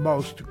with the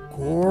most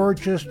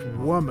gorgeous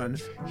woman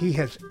he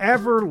has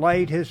ever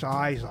laid his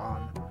eyes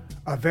on.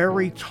 A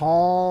very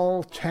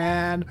tall,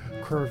 tan,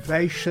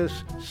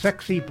 curvaceous,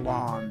 sexy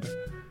blonde.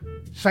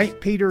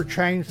 St. Peter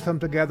chains them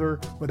together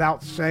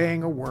without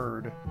saying a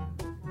word.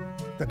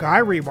 The guy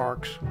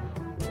remarks,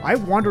 "I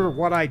wonder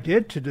what I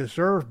did to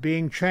deserve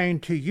being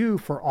chained to you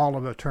for all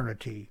of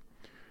eternity."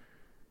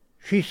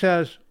 She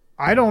says,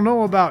 "I don't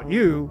know about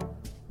you,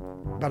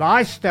 but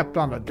I stepped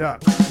on a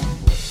duck." I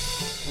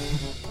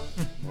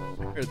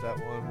heard that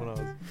one when I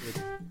was a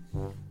kid.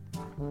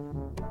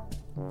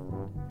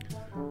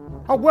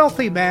 A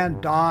wealthy man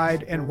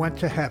died and went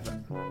to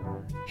heaven.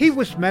 He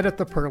was met at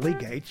the pearly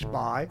gates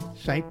by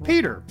St.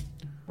 Peter,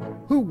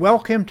 who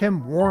welcomed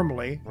him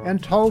warmly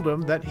and told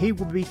him that he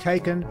would be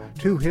taken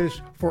to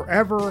his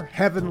forever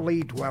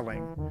heavenly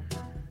dwelling.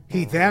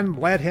 He then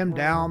led him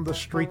down the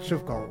streets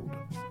of gold.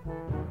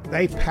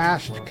 They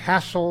passed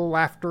castle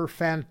after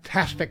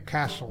fantastic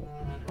castle,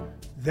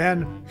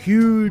 then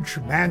huge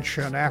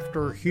mansion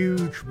after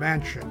huge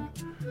mansion,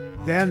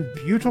 then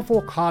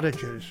beautiful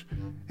cottages,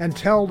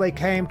 until they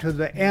came to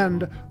the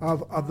end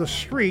of the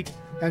street,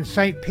 and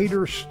St.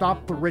 Peter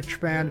stopped the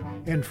rich man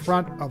in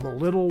front of a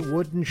little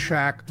wooden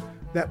shack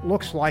that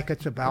looks like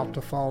it's about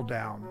to fall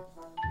down.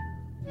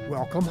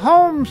 "Welcome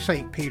home,"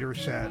 St. Peter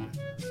said.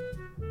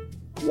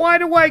 "Why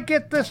do I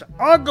get this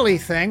ugly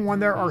thing when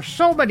there are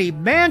so many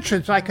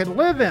mansions I could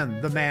live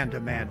in?" the man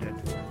demanded.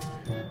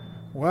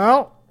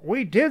 "Well,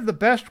 we did the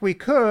best we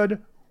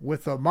could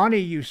with the money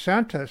you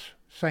sent us,"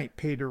 St.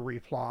 Peter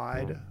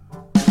replied.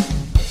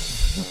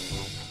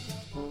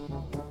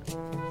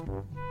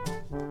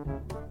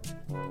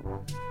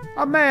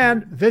 A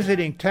man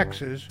visiting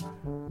Texas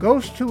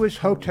goes to his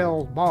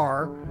hotel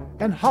bar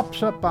and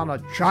hops up on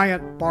a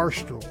giant bar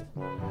stool.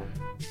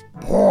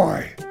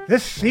 "Boy,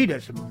 this seat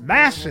is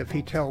massive,"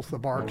 he tells the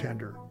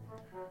bartender.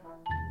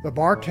 The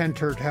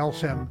bartender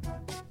tells him,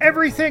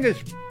 "Everything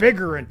is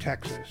bigger in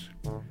Texas."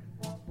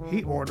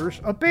 He orders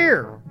a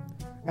beer,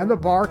 and the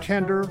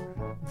bartender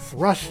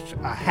thrusts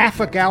a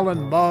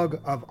half-a-gallon mug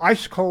of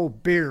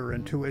ice-cold beer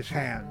into his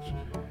hands.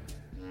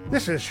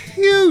 "This is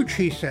huge,"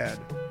 he said.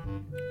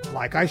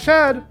 "Like I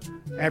said,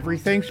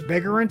 everything's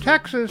bigger in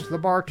Texas," the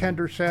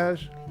bartender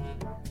says.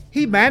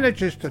 He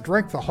manages to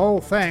drink the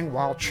whole thing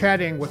while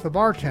chatting with the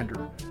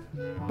bartender,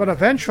 but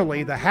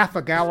eventually the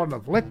half-a-gallon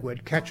of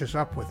liquid catches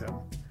up with him.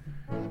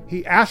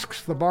 He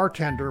asks the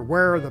bartender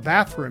where the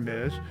bathroom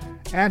is,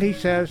 and he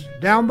says,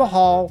 "Down the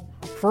hall,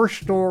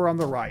 first door on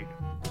the right."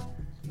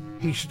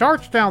 He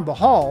starts down the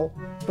hall,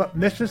 but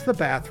misses the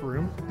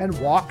bathroom and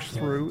walks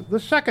through the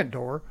second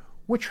door,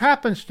 which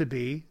happens to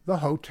be the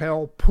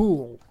hotel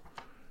pool.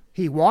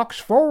 He walks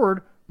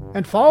forward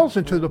and falls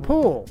into the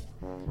pool.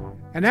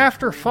 And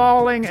after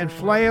falling and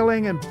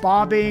flailing and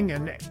bobbing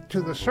and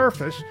to the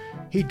surface,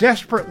 he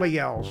desperately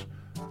yells,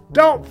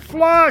 "Don't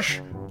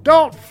flush!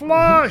 Don't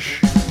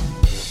flush!"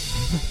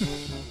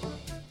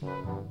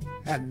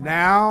 And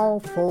now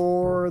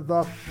for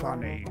the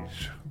funnies.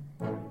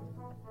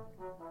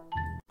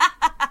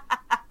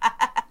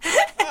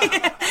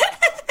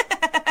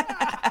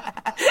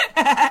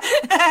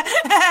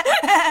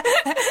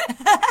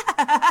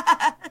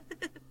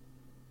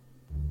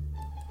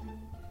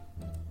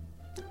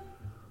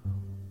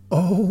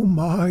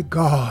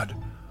 God,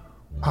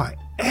 I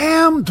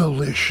am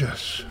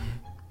delicious.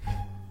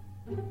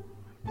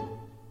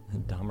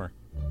 Dumber.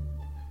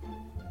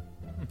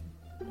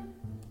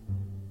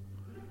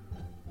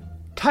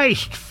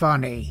 Taste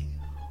funny.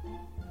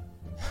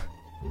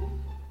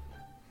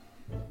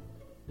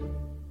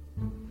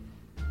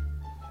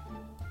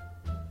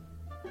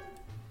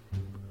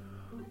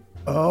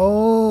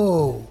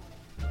 Oh,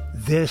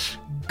 this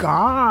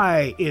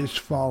guy is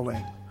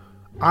falling.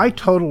 I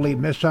totally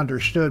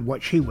misunderstood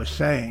what she was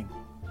saying.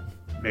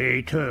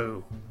 Me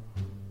too.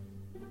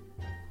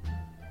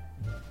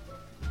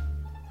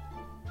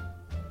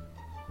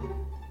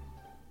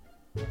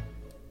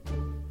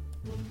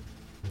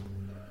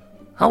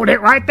 Hold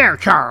it right there,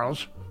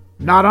 Charles.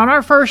 Not on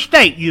our first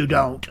date, you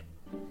don't.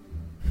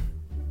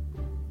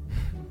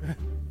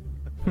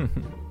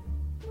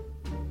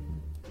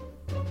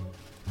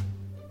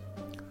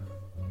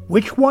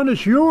 Which one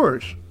is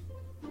yours?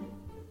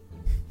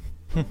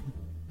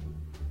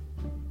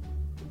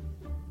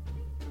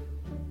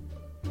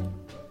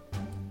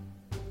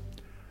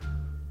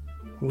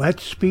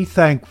 Let's be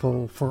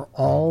thankful for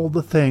all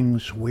the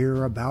things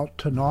we're about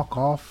to knock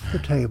off the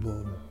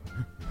table.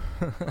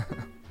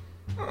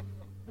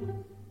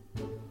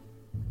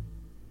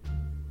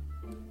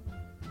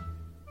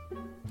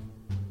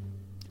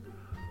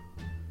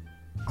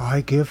 I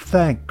give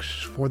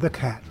thanks for the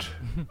cat.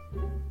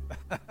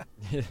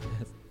 Yes.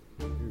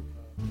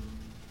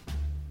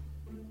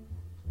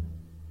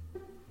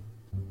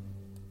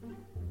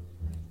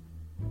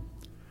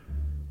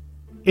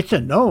 It's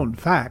a known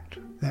fact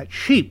that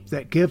sheep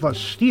that give us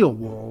steel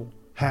wool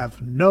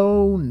have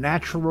no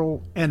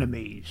natural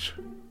enemies.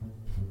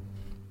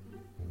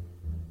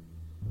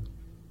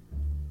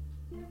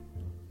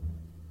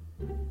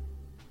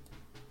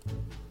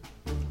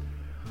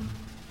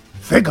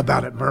 Think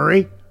about it,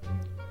 Murray.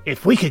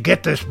 If we could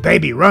get this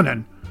baby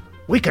running,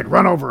 we could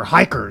run over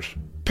hikers,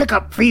 pick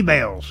up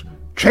females,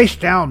 chase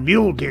down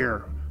mule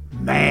deer.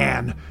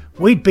 Man,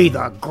 we'd be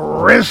the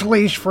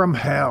grizzlies from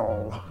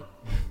hell.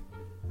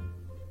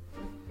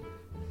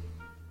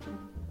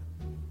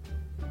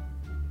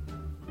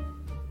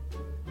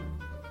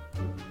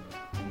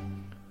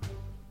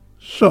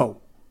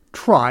 So,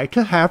 try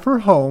to have her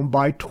home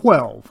by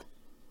 12.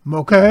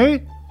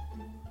 Okay?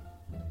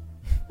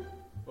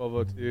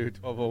 12:02,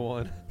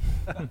 12:01.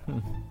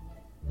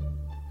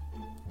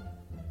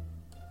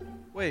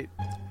 Wait.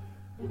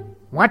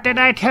 What did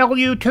I tell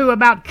you two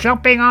about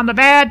jumping on the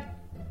bed?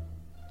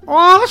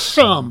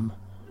 Awesome!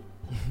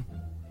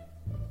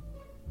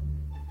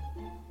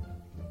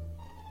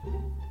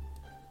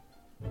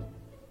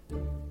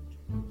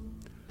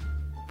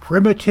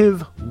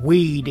 Primitive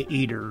weed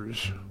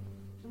eaters.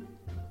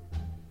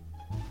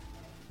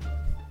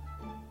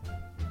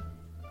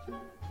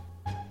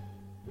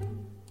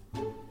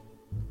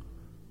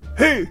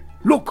 Hey,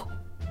 look!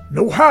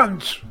 No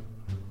hands!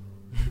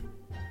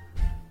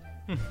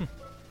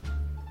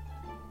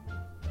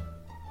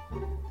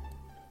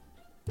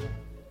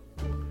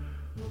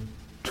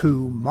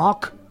 To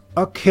mock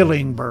a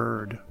killing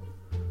bird.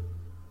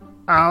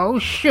 Oh,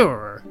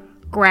 sure.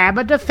 Grab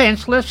a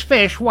defenseless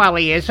fish while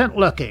he isn't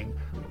looking.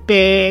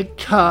 Big,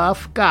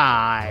 tough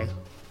guy.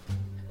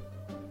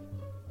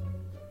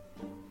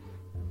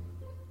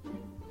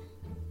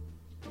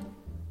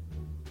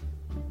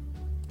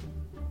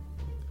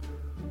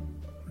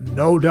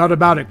 No doubt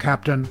about it,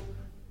 Captain.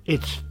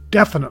 It's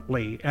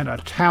definitely an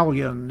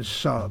Italian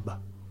sub.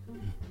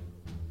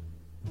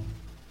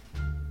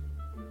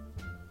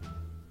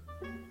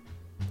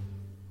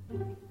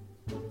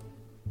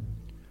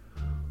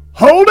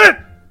 Hold it!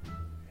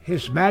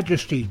 His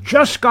Majesty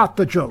just got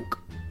the joke.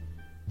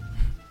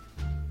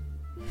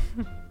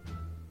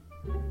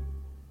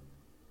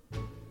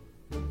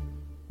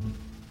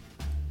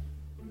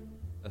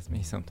 That's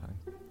me sometimes.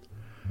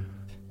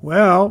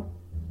 Well,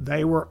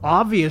 they were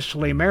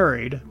obviously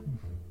married.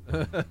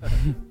 I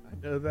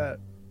know that.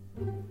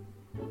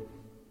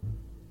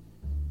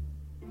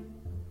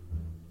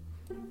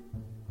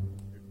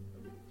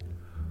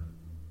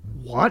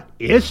 What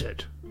is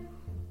it?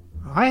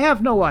 I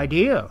have no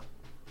idea.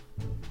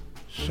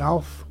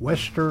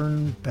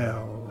 Southwestern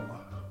Belle.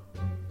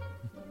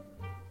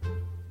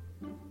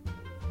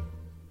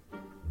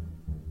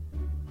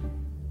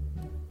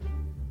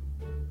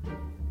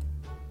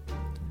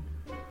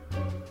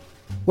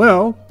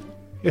 Well,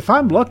 if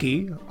I'm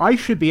lucky, I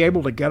should be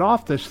able to get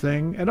off this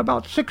thing in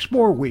about 6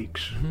 more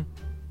weeks.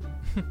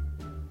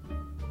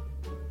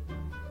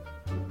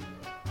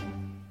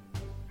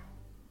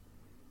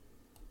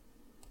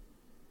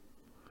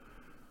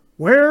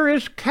 Where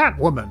is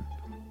Catwoman?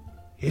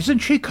 Isn't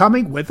she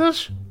coming with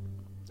us?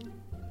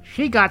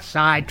 She got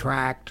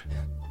sidetracked.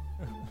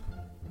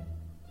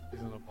 He's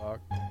in a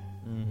box.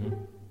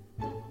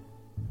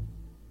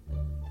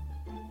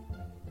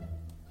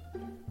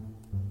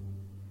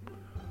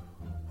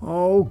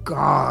 Oh,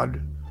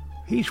 God.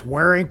 He's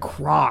wearing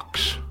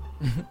Crocs.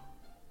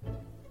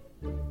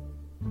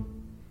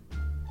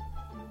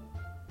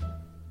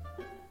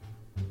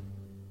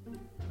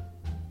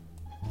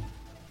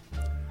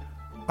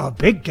 A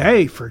big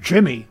day for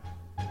Jimmy.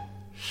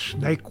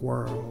 Snake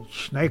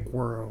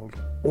World,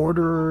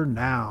 order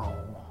now.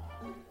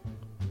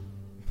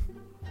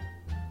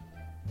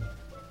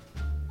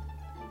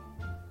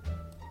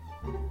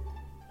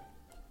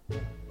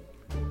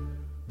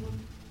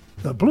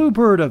 The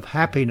bluebird of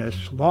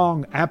happiness,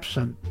 long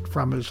absent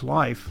from his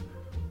life,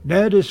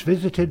 Ned is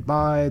visited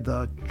by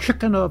the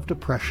chicken of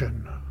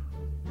depression.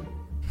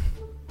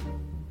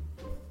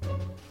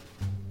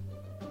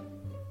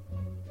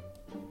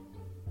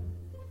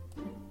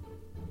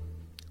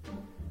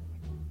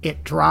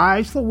 It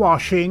dries the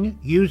washing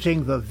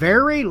using the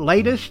very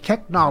latest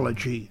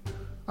technology,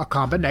 a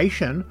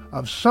combination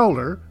of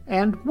solar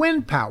and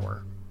wind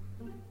power.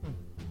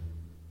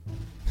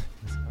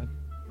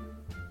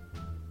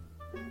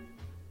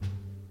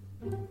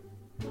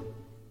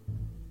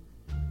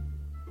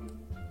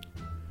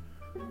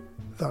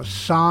 The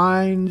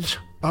signs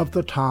of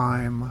the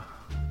time.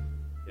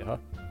 Yeah.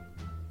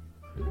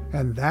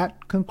 And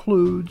that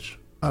concludes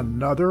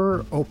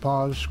another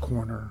Opa's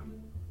Corner.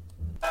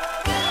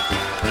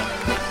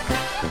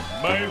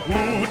 Mein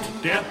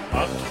Hut, der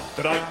hat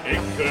 3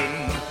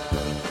 Ecken.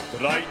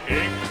 3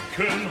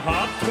 Ecken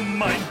hat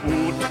mein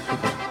Hut.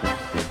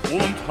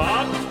 Und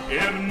hat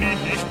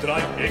nicht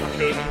 3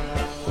 Ecken,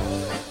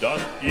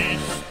 dann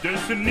ist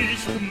es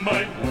nicht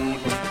mein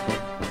Hut.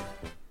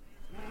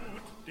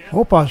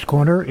 Opa's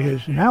Corner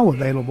is now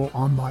available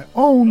on my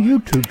own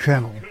YouTube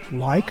channel.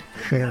 Like,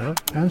 share,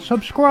 and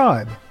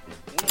subscribe.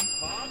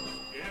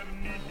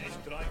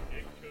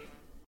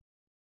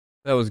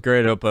 That was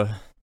great, Opa.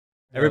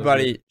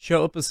 Everybody,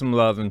 show Opa some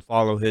love and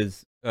follow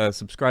his,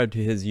 subscribe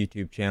to his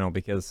YouTube channel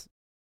because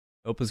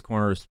Opa's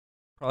Corner is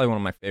probably one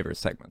of my favorite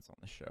segments on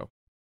the show.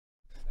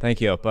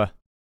 Thank you, Opa.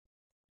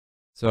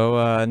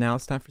 So now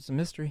it's time for some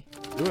mystery.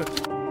 Do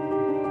it.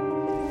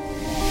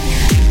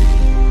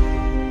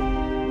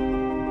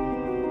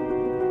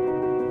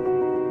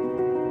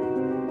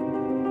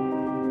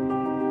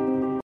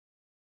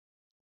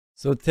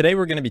 So today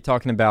we're going to be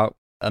talking about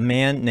a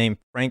man named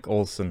Frank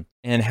Olson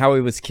and how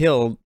he was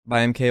killed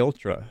by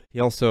MKUltra. He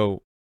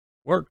also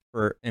worked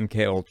for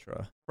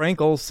MKUltra. Frank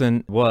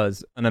Olson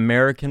was an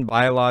American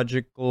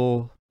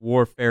biological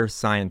warfare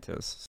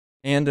scientist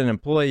and an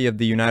employee of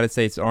the United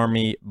States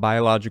Army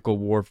Biological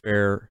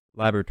Warfare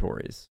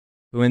Laboratories,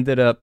 who ended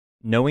up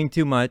knowing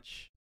too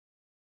much,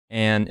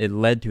 and it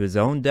led to his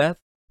own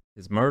death,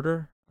 his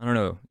murder. I don't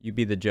know. You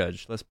be the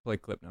judge. Let's play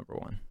clip number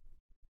 1.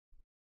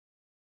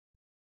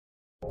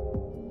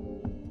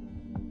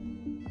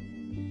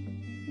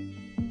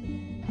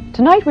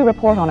 Tonight we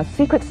report on a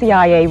secret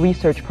CIA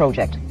research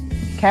project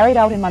carried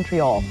out in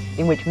Montreal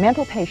in which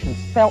mental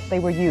patients felt they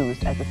were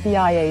used as the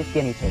CIA's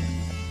guinea pigs.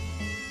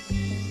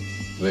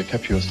 They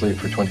kept you asleep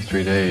for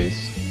 23 days,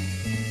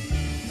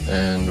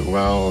 and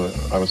while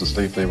I was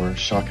asleep they were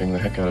shocking the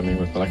heck out of me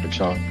with electric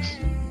shocks.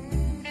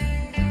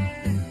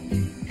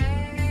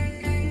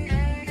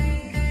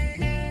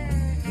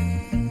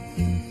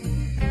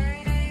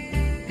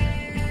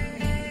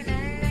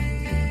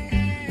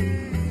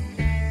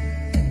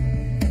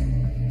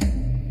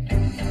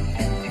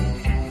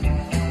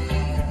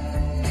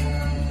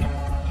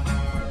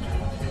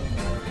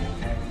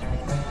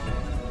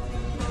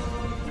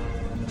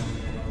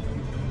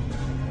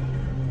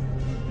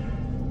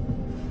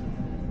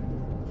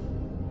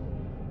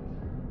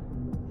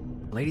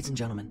 Ladies and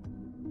gentlemen,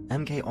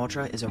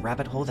 MKUltra is a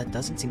rabbit hole that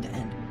doesn't seem to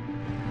end.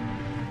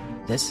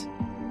 This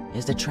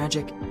is the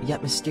tragic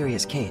yet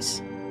mysterious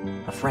case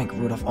of Frank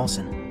Rudolph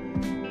Olson.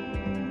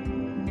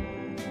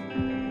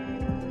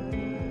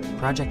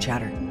 Project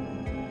Chatter,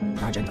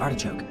 Project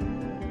Artichoke,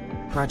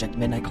 Project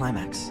Midnight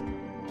Climax,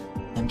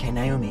 MK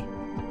Naomi,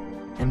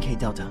 MK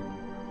Delta,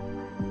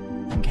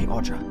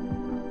 MKUltra.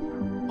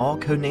 All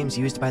codenames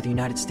used by the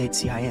United States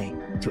CIA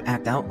to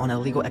act out on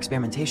illegal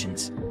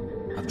experimentations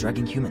of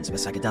drugging humans with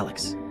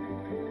psychedelics.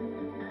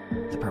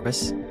 The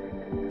purpose?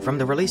 From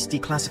the released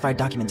declassified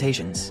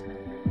documentations,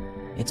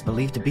 it's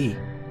believed to be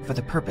for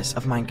the purpose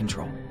of mind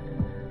control.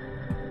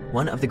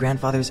 One of the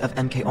grandfathers of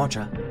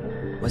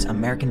MKUltra was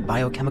American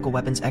biochemical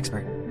weapons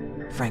expert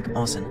Frank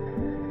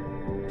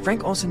Olson.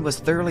 Frank Olson was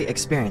thoroughly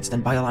experienced in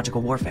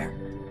biological warfare.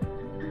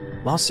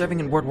 While serving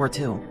in World War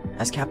II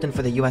as captain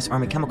for the U.S.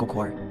 Army Chemical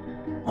Corps,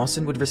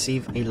 Olson would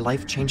receive a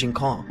life-changing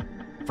call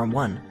from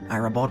one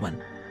Ira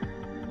Baldwin.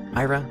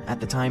 Ira, at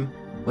the time,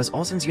 was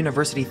Olson's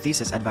university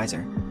thesis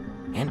advisor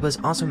and was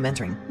also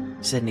mentoring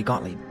Sidney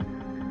Gottlieb.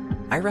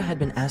 Ira had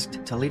been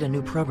asked to lead a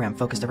new program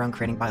focused around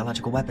creating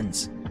biological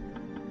weapons,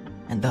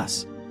 and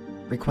thus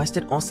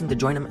requested Olson to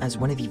join him as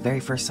one of the very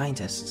first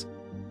scientists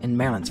in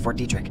Maryland's Fort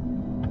Detrick.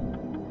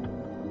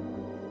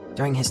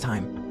 During his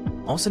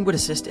time, Olson would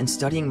assist in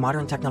studying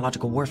modern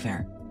technological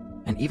warfare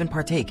and even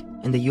partake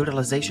in the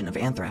utilization of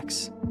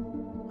anthrax,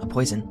 a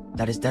poison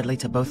that is deadly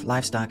to both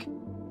livestock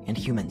and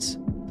humans.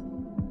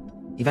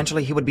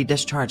 Eventually, he would be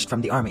discharged from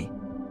the Army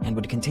and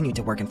would continue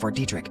to work in Fort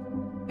Detrick,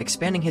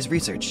 expanding his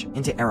research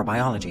into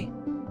aerobiology.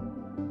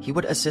 He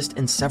would assist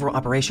in several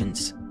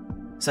operations,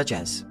 such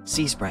as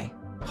Sea Spray,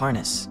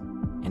 Harness,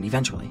 and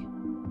eventually,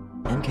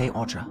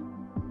 MKUltra.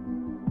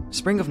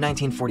 Spring of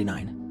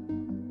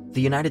 1949.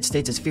 The United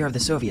States' fear of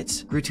the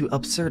Soviets grew to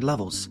absurd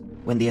levels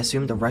when they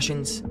assumed the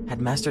Russians had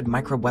mastered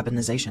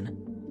micro-weaponization,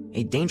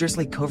 a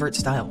dangerously covert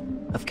style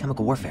of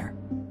chemical warfare.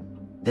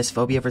 This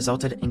phobia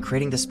resulted in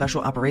creating the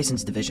Special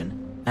Operations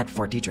Division at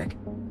Fort Detrick,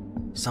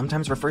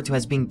 sometimes referred to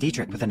as being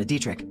Dietrich within a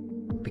Dietrich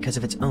because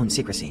of its own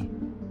secrecy.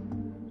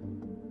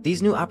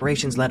 These new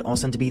operations led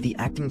Olson to be the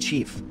acting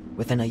chief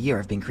within a year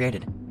of being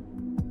created.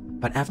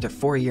 But after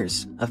 4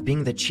 years of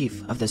being the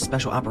chief of the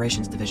Special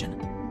Operations Division,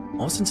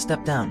 Olson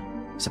stepped down,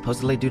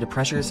 supposedly due to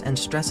pressures and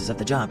stresses of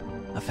the job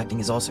affecting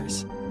his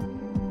ulcers.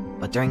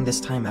 But during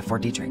this time at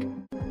Fort Detrick,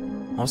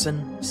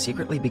 Olson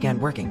secretly began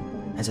working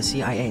as a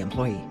CIA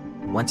employee.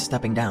 Once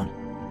stepping down,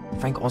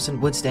 Frank Olson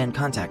would stay in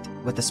contact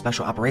with the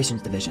Special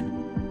Operations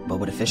Division, but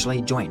would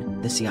officially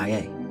join the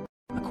CIA.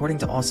 According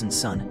to Olson's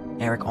son,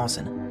 Eric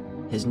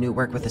Olson, his new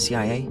work with the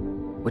CIA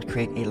would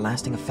create a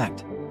lasting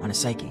effect on his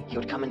psyche. He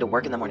would come into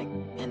work in the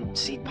morning and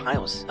see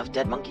piles of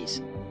dead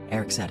monkeys.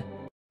 Eric said,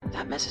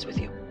 "That messes with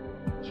you.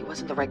 He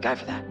wasn't the right guy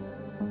for that."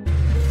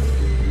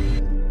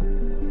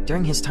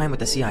 During his time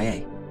with the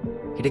CIA,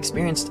 he'd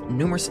experienced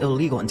numerous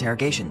illegal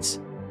interrogations,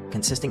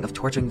 consisting of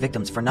torturing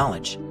victims for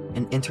knowledge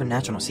in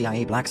international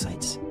CIA black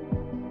sites.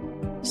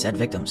 Said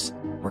victims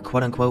were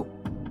quote-unquote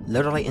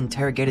literally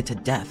interrogated to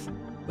death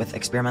with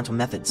experimental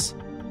methods,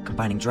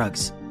 combining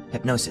drugs,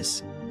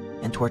 hypnosis,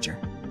 and torture,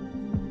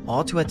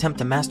 all to attempt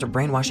to master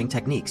brainwashing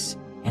techniques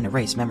and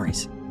erase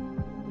memories.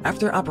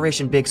 After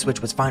Operation Big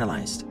Switch was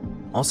finalized,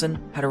 Olson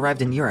had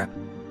arrived in Europe,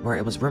 where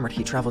it was rumored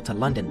he traveled to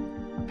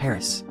London,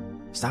 Paris,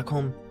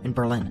 Stockholm, and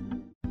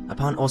Berlin.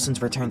 Upon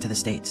Olson's return to the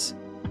States,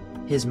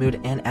 his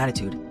mood and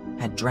attitude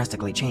had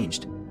drastically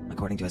changed,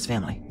 according to his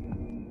family.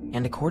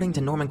 And according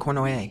to Norman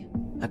Cornoyer,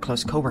 a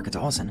close co-worker to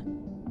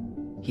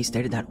Olson, he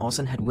stated that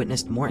Olson had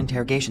witnessed more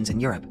interrogations in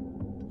Europe,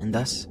 and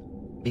thus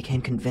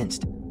became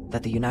convinced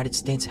that the United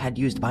States had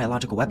used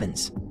biological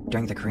weapons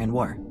during the Korean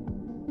War,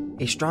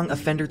 a strong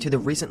offender to the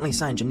recently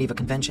signed Geneva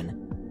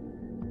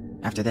Convention.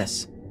 After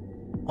this,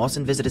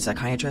 Olson visited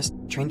psychiatrists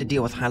trained to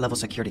deal with high-level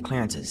security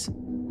clearances.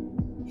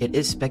 It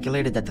is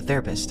speculated that the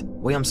therapist,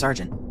 William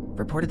Sargent,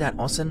 reported that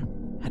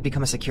Olson had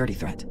become a security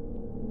threat,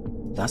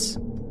 thus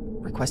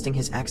requesting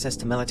his access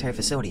to military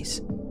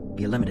facilities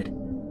be limited.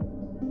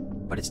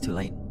 But it's too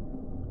late.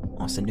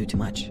 Olson knew too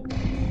much.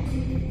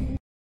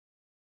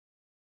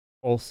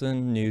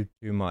 Olson knew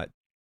too much.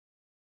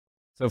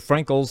 So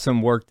Frank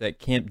Olson worked at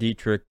Camp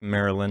Detrick,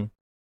 Maryland,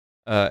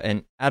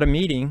 and at a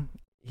meeting,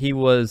 he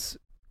was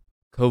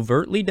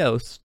covertly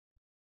dosed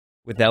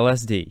with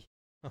LSD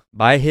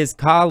by his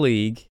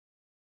colleague,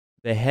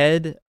 the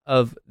head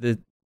of the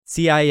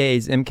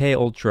CIA's MK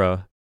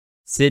Ultra,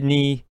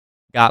 Sidney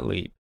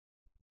Gottlieb.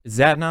 Is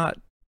that not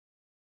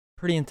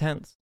pretty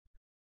intense?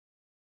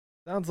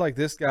 Sounds like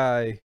this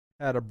guy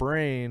had a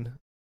brain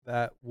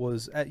that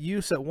was at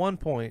use at one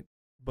point,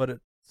 but at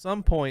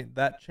some point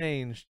that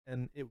changed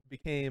and it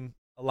became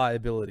a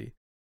liability.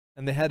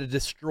 And they had to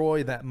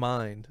destroy that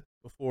mind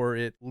before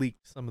it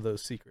leaked some of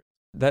those secrets.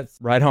 That's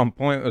right on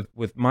point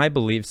with my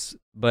beliefs,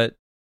 but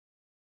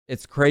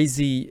it's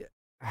crazy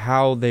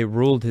how they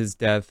ruled his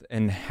death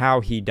and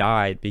how he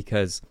died,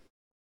 because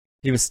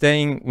he was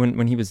staying,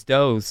 when he was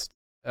dosed,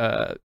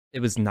 it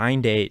was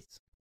 9 days.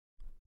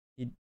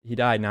 He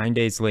died 9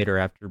 days later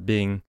after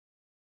being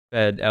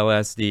fed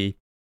LSD,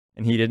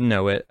 and he didn't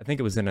know it. I think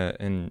it was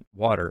in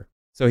water.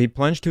 So he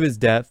plunged to his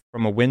death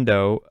from a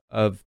window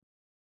of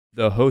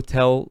the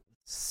Hotel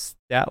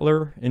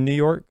Statler in New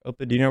York.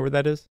 Opa, do you know where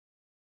that is?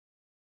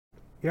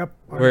 Yep.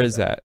 Where is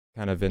that?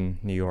 Kind of in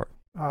New York.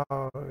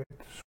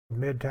 It's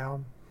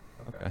Midtown.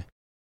 Okay.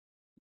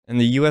 And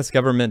the U.S.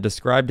 government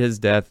described his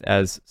death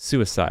as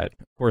suicide.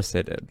 Of course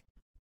they did.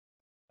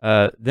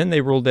 Then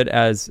they ruled it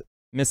as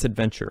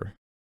misadventure.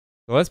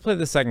 So let's play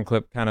the second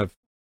clip. Kind of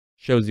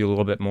shows you a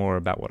little bit more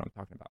about what I'm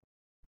talking about.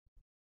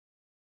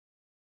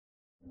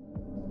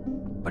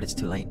 But it's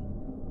too late.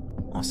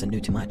 Olson knew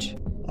too much.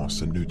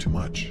 Olson knew too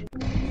much.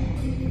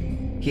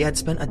 He had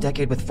spent a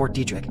decade with Fort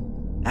Detrick,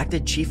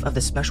 acted chief of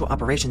the Special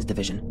Operations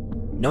Division,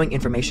 knowing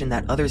information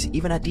that others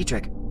even at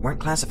Detrick weren't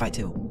classified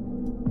to,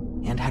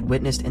 and had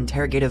witnessed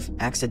interrogative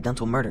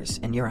accidental murders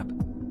in Europe.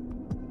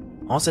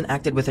 Olson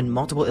acted within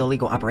multiple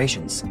illegal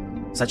operations,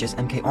 such as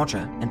MK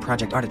Ultra and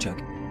Project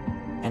Artichoke,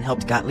 and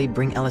helped Gottlieb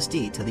bring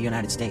LSD to the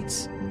United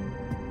States.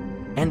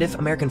 And if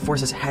American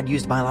forces had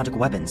used biological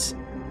weapons,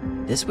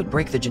 this would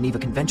break the Geneva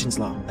Convention's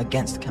law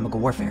against chemical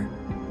warfare,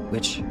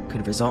 which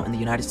could result in the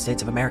United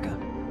States of America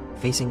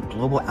facing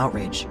global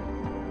outrage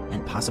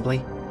and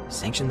possibly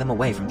sanction them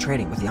away from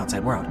trading with the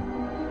outside world,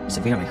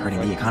 severely hurting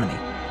the economy.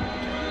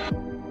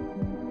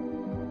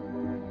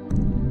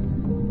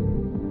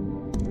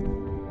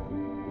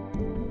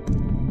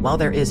 While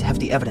there is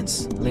hefty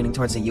evidence leaning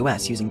towards the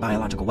US using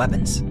biological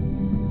weapons,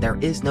 there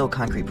is no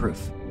concrete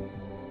proof.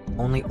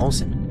 Only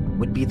Olson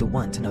would be the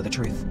one to know the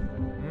truth.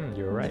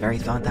 You're right. The very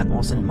thought that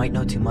Olson might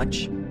know too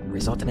much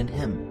resulted in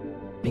him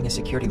being a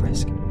security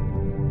risk.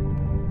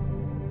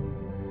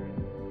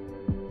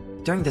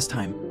 During this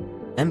time,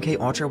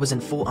 MK Ultra was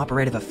in full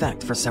operative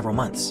effect for several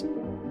months.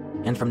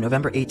 And from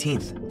November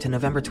 18th to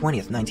November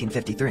 20th,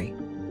 1953,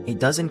 a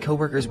dozen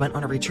co-workers went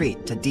on a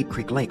retreat to Deep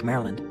Creek Lake,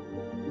 Maryland.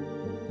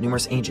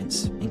 Numerous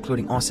agents,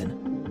 including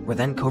Olson, were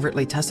then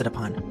covertly tested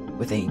upon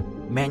with a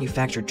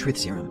manufactured truth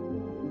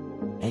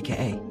serum,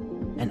 aka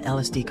an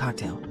LSD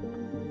cocktail.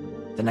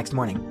 The next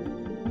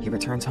morning, he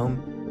returns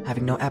home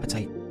having no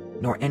appetite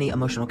nor any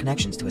emotional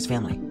connections to his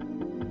family.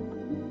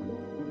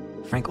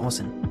 Frank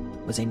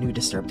Olson was a new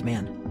disturbed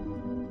man.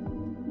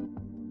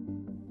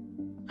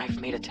 "I've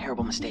made a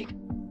terrible mistake,"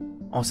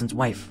 Olson's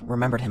wife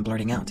remembered him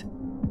blurting out.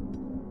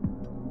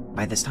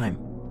 By this time,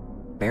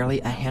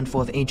 barely a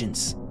handful of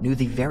agents knew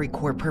the very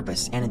core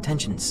purpose and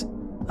intentions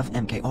of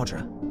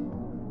MKUltra.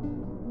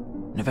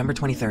 November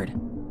 23rd,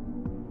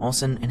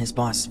 Olson and his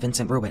boss,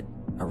 Vincent Ruitt,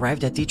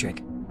 arrived at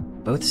Dietrich,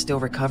 both still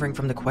recovering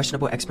from the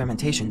questionable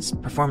experimentations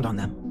performed on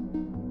them.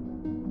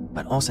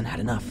 But Olson had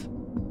enough.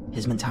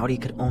 His mentality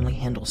could only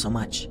handle so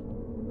much.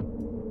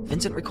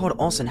 Vincent recalled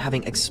Olson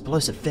having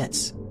explosive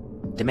fits,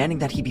 demanding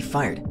that he be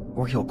fired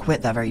or he'll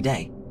quit that very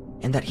day,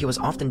 and that he was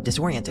often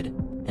disoriented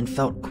and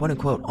felt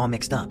quote-unquote all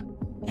mixed up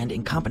and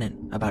incompetent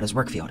about his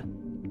work field.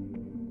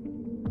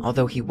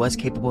 Although he was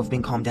capable of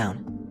being calmed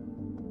down,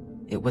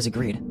 it was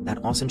agreed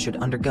that Olson should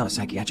undergo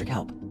psychiatric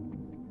help.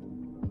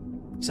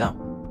 So,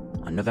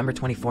 on November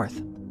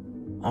 24th,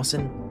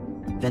 Olson,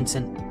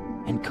 Vincent,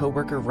 and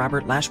co-worker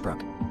Robert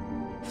Lashbrook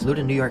flew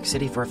to New York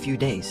City for a few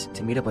days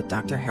to meet up with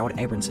Dr. Harold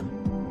Abramson,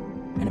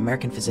 an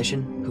American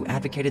physician who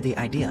advocated the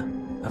idea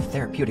of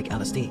therapeutic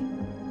LSD.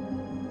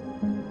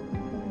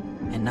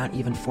 And not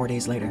even 4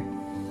 days later,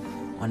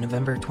 on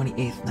November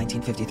 28,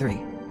 1953,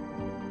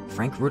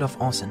 Frank Rudolph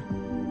Olson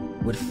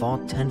would fall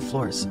 10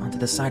 floors onto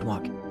the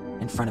sidewalk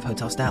in front of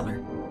Hotel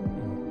Statler.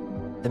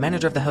 The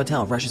manager of the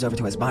hotel rushes over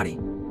to his body,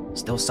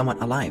 still somewhat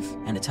alive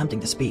and attempting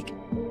to speak.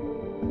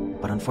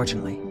 But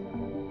unfortunately,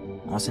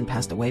 Olson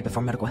passed away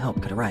before medical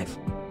help could arrive.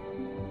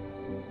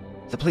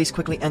 The police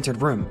quickly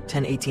entered room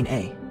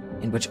 1018A,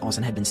 in which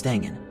Olson had been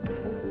staying in.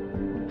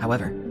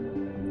 However,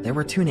 there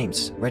were two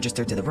names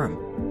registered to the room: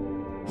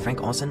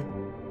 Frank Olson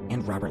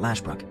and Robert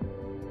Lashbrook.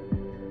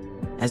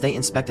 As they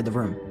inspected the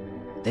room,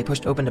 they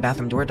pushed open the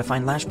bathroom door to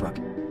find Lashbrook,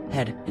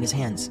 head in his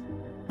hands.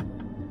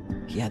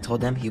 He had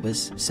told them he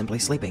was simply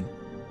sleeping,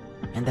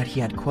 and that he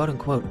had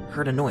quote-unquote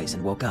heard a noise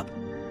and woke up.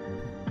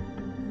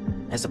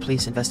 As the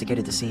police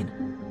investigated the scene,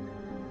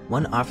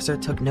 one officer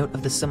took note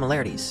of the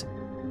similarities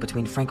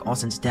between Frank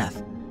Olson's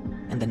death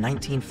and the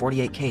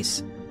 1948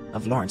 case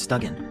of Lawrence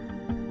Duggan,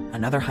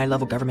 another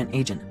high-level government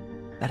agent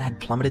that had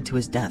plummeted to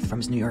his death from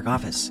his New York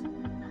office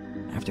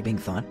after being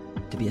thought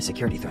to be a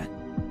security threat.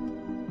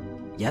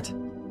 Yet,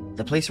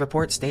 the police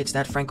report states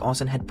that Frank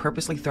Olson had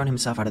purposely thrown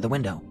himself out of the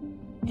window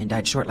and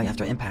died shortly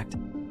after impact.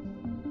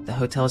 The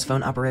hotel's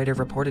phone operator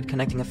reported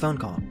connecting a phone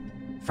call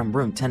from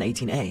room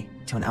 1018A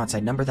to an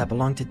outside number that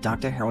belonged to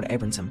Dr. Harold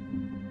Abramson.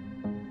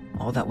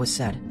 All that was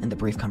said in the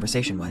brief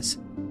conversation was,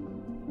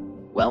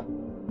 "Well,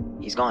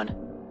 he's gone.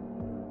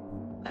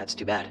 That's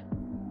too bad."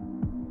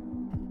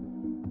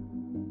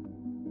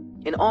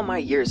 "In all my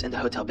years in the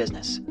hotel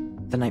business,"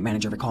 the night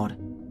manager recalled,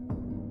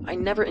 "I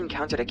never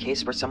encountered a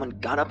case where someone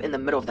got up in the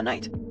middle of the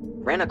night,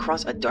 ran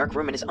across a dark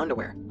room in his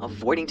underwear,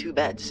 avoiding two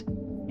beds,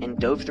 and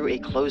dove through a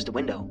closed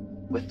window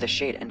with the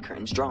shade and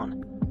curtains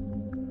drawn."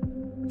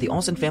 The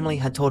Olson family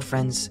had told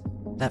friends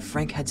that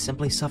Frank had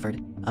simply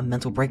suffered a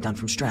mental breakdown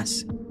from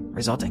stress,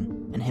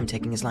 resulting in him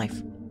taking his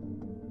life.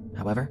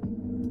 However,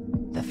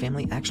 the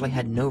family actually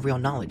had no real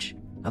knowledge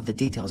of the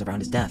details around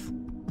his death.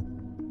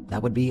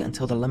 That would be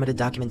until the limited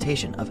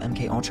documentation of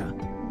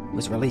MKUltra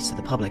was released to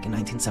the public in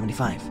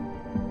 1975.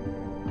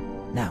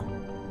 Now,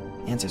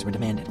 answers were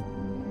demanded.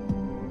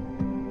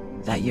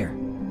 That year,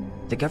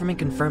 the government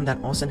confirmed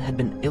that Olson had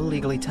been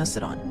illegally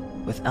tested on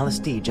with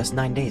LSD just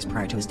 9 days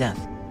prior to his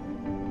death.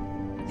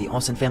 The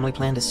Olson family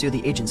planned to sue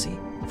the agency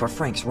for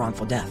Frank's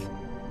wrongful death,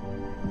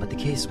 but the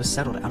case was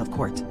settled out of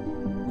court,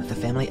 with the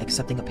family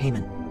accepting a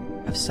payment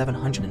of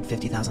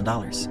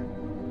 $750,000.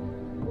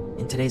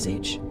 In today's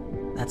age,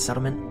 that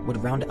settlement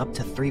would round up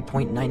to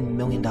 $3.9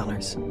 million.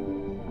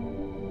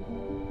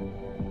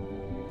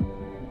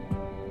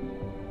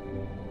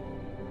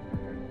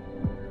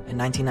 In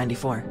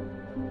 1994,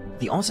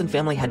 the Olson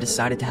family had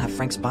decided to have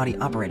Frank's body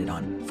operated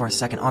on for a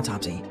second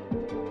autopsy,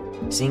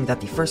 seeing that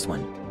the first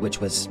one,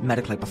 which was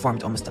medically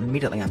performed almost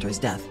immediately after his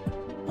death,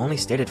 only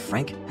stated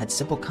Frank had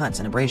simple cuts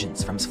and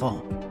abrasions from his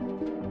fall.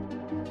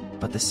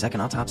 But the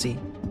second autopsy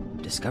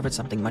discovered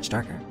something much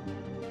darker: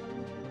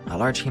 a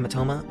large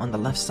hematoma on the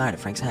left side of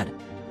Frank's head,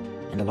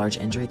 and a large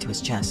injury to his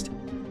chest.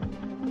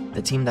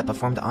 The team that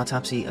performed the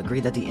autopsy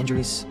agreed that the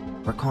injuries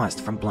were caused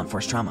from blunt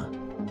force trauma.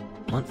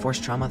 Blunt force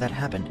trauma that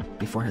happened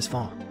before his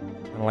fall.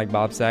 Like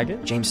Bob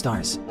Saget? James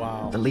Stars,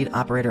 the lead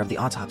operator of the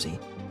autopsy,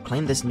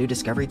 claimed this new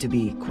discovery to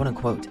be,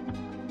 quote-unquote,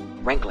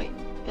 rankly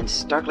and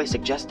starkly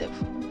suggestive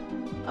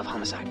of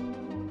homicide.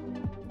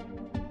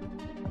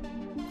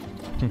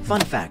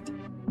 Fun fact: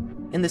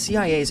 in the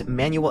CIA's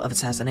Manual of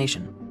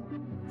Assassination,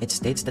 it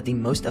states that the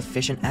most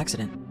efficient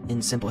accident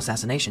in simple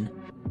assassination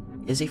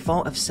is a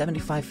fall of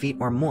 75 feet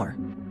or more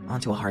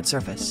onto a hard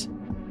surface.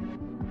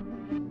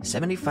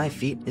 75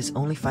 feet is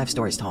only 5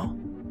 stories tall,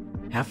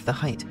 half the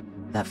height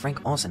that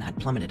Frank Olson had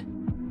plummeted.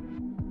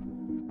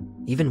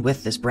 Even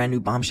with this brand new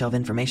bombshell of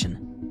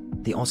information,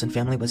 the Olson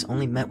family was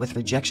only met with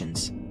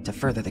rejections to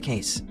further the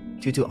case,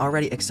 due to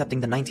already accepting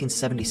the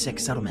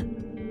 1976 settlement.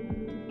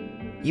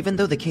 Even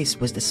though the case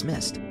was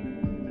dismissed,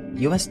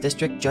 U.S.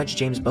 District Judge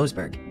James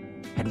Boasberg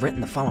had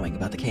written the following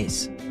about the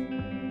case.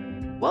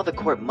 While the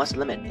court must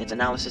limit its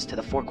analysis to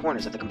the 4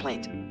 corners of the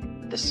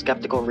complaint, the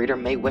skeptical reader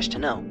may wish to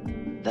know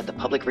that the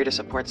public reader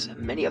supports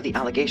many of the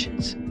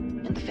allegations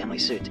in the family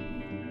suit,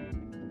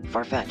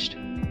 far-fetched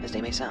as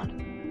they may sound.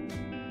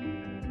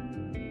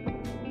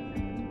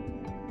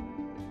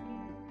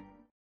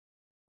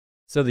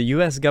 So the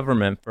U.S.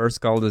 government first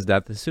called his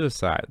death a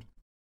suicide.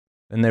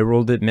 Then they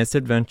ruled it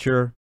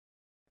misadventure.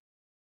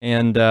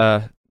 And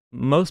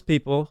most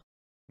people,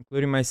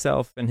 including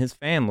myself and his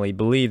family,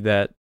 believe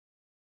that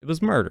it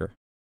was murder.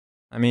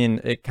 I mean,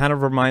 it kind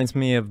of reminds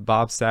me of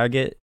Bob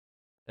Saget,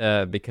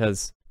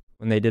 because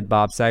when they did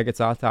Bob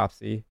Saget's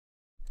autopsy,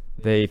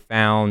 they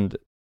found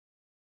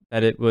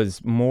that it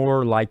was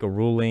more like a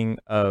ruling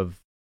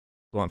of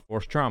blunt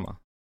force trauma.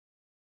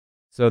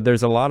 So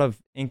there's a lot of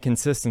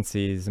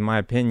inconsistencies, in my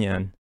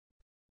opinion,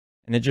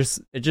 and it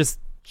just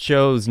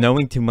shows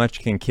knowing too much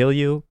can kill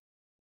you.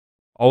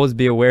 Always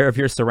be aware of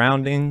your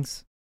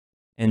surroundings,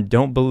 and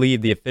don't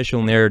believe the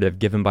official narrative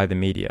given by the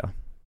media.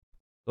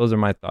 Those are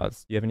my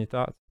thoughts. Do you have any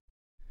thoughts?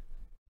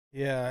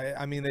 Yeah,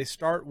 I mean, they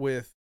start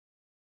with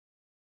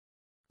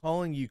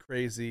calling you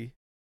crazy,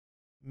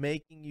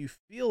 making you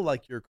feel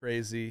like you're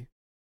crazy,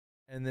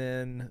 and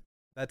then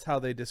that's how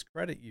they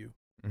discredit you.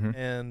 Mm-hmm.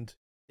 And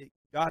it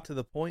got to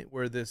the point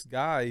where this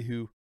guy,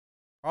 who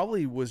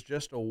probably was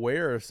just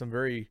aware of some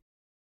very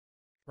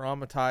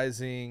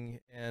traumatizing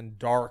and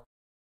dark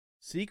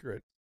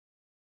secrets,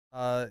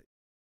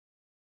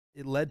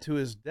 it led to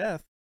his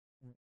death,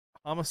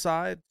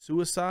 homicide,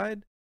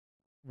 suicide,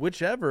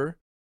 whichever.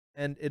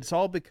 And it's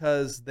all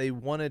because they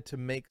wanted to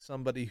make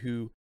somebody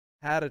who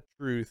had a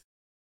truth,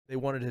 they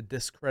wanted to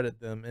discredit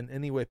them in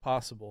any way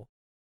possible.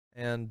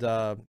 And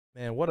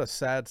man, what a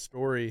sad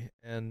story.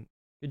 And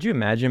could you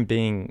imagine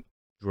being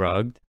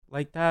drugged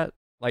like that?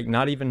 Like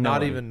not even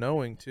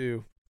knowing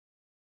too.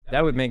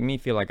 That would make me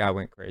feel like I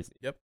went crazy.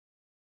 Yep.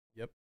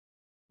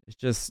 It's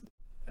just,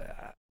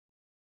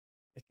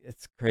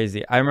 it's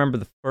crazy. I remember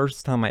the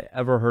first time I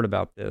ever heard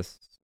about this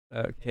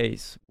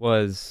case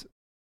was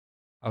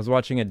I was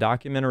watching a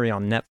documentary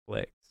on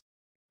Netflix,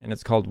 and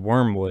it's called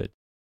Wormwood,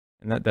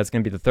 and that's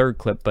going to be the 3rd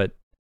clip. But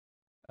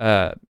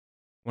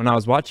when I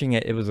was watching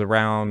it, it was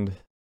around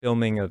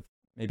filming of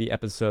maybe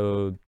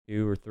episode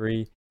 2 or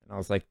 3, and I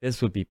was like,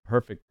 this would be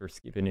perfect for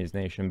Skiba News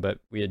Nation, but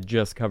we had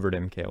just covered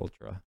MK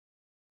Ultra,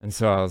 and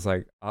so I was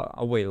like,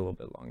 I'll wait a little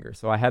bit longer.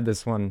 So I had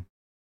this one,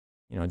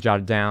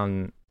 jotted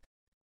down,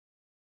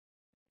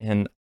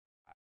 and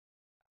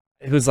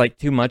it was like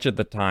too much at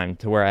the time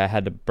to where I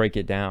had to break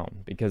it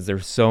down because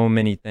there's so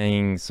many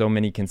things, so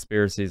many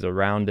conspiracies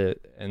around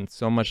it, and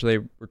so much they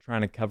were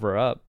trying to cover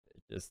up.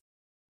 It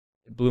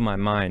blew my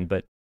mind.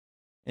 But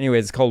anyway,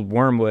 it's called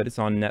Wormwood. It's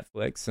on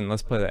Netflix, and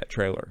let's play that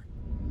trailer.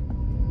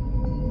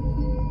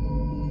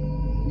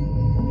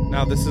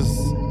 Now this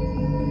is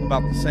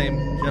about the same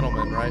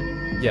gentleman,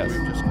 right? Yes.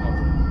 We've just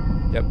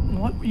covered. Yep.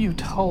 What were you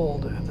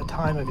told at the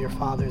time of your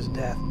father's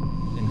death?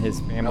 And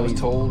his family. I was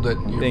told that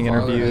your being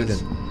father interviewed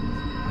has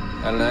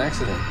had an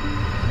accident.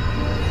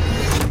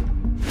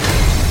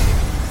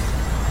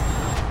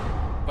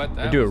 But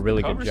they do a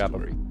really good job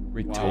of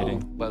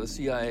retweeting. By the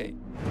CIA.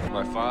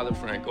 My father,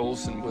 Frank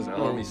Olson, was an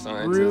army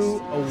scientist. Through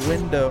a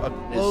window, a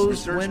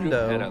closed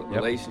window. Had a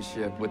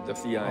relationship with the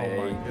CIA.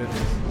 Oh my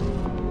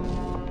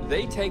goodness.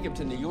 They take him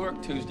to New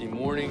York Tuesday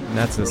morning. And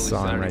that's his early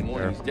son Saturday right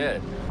morning, there.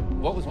 He's dead.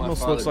 What was my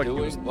Almost father looks like doing?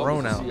 he was What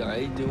thrown was the out.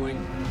 CIA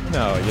doing?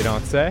 No, you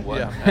don't say? What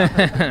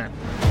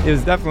It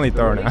was definitely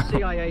thrown out.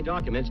 CIA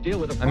documents deal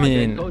with a I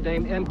mean, project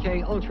codenamed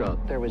MK Ultra.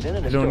 There was in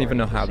it a I don't even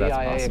know how story,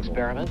 that's CIA possible.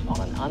 experiment on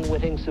an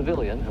unwitting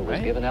civilian who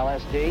was given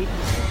LSD.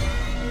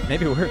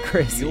 Maybe we're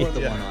crazy. You're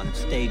the one on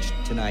stage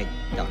tonight,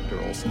 Dr.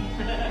 Olson.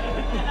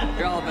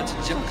 You're all a bunch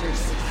of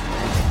junkers.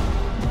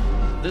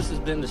 This has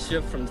been the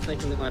shift from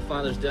thinking that my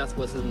father's death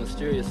was a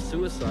mysterious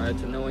suicide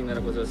to knowing that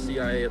it was a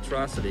CIA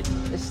atrocity.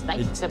 This is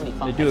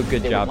 1975. They do a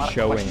good There were a job lot of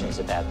showing questions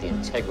about the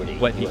integrity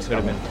what of he US could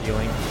have been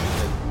government.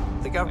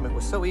 feeling. The government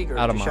was so eager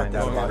Out to of shut mind,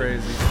 down out of body.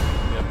 Crazy.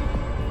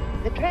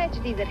 The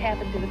tragedy that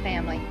happened to the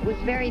family was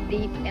very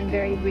deep and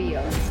very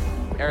real.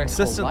 Eric's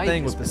consistent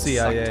thing with the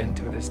CIA.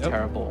 Into this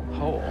terrible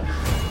hole.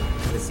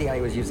 The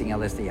CIA was using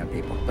LSD on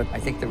people, but I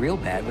think the real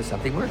bad was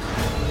something worse.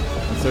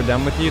 I'm so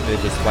done with you, they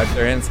just wipe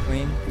their hands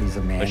clean, He's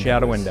a man push you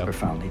out a who was window.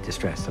 profoundly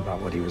distressed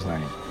about what he was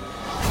learning.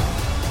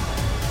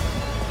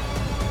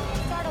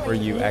 Or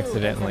you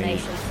accidentally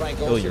Frank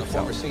kill Olson, a yourself.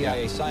 former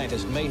CIA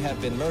scientist, may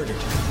have been murdered.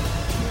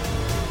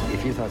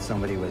 If you thought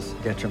somebody was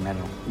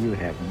detrimental, you would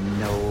have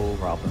no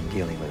problem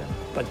dealing with him.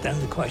 But then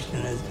the question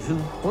is, who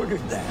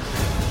ordered that?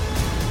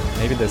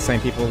 Maybe the same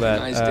people that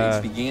The United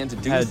States began to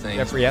do had things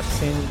Jeffrey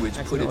Epstein which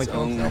put accidentally its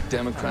killed own himself.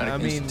 democratic I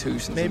mean,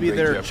 institutions maybe in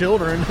great they're jeopardy.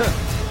 children.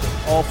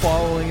 all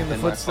following in the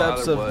And my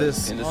footsteps father of was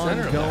this in the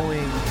center of that. ongoing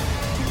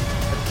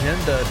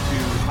agenda to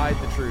hide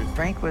the truth.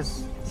 Frank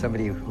was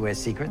somebody who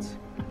has secrets,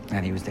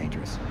 and he was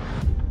dangerous.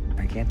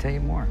 I can't tell you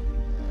more.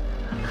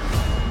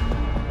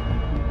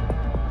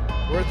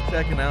 Worth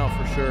checking out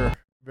for sure.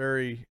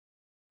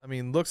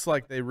 Looks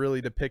like they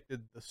really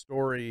depicted the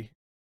story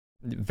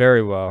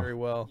Very well. very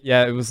well.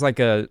 Yeah, it was like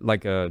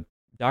a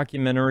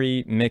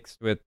documentary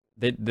mixed with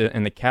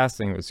and the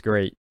casting was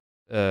great.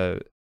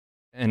 And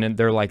then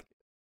they're like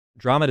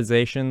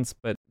dramatizations,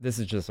 but this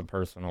is just a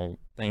personal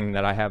thing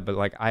that I have. But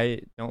like,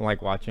 I don't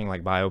like watching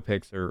like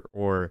biopics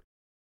or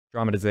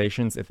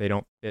dramatizations if they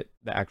don't fit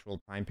the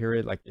actual time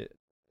period. Like,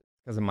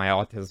 because of my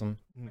autism,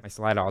 my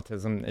slight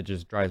autism, it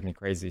just drives me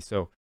crazy.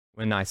 So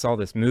when I saw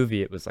this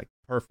movie, it was like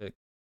perfect.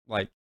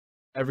 Like,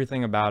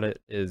 everything about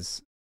it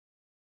is,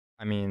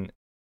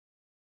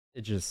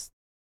 it just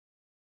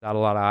dot a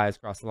lot of I's,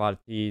 crossed a lot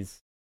of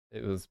T's.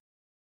 It was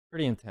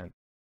pretty intense.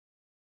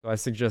 So I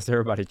suggest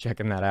everybody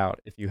checking that out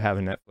if you have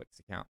a Netflix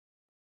account.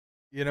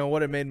 You know,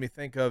 what it made me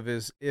think of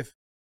is if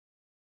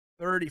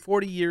 30,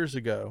 40 years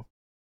ago,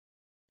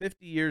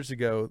 50 years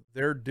ago,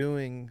 they're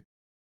doing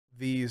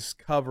these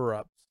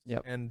cover-ups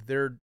and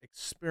they're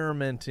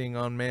experimenting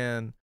on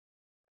man,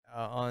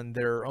 on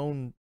their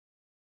own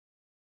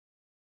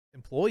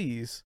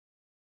employees.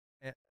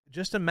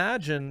 Just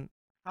imagine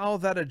how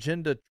that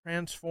agenda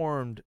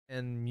transformed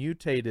and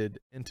mutated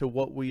into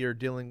what we are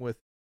dealing with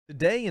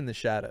today in the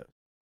shadows.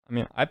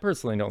 I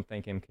personally don't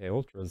think MK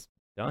Ultra is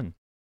done.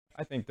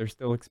 I think they're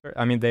still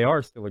they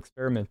are still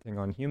experimenting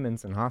on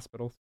humans in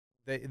hospitals.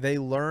 They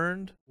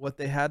learned what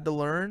they had to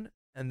learn,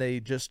 and they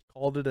just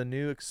called it a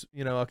new, a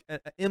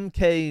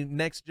MK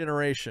next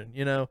generation.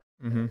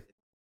 Mm-hmm.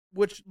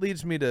 Which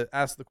leads me to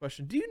ask the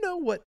question: do you know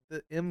what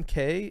the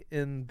MK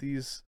in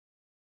these?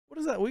 What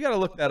is that? We got to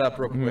look that up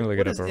real quick.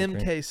 What does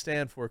MK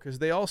stand for? Because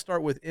they all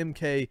start with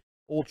MK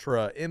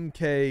Ultra,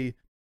 MK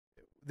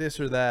this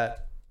or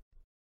that.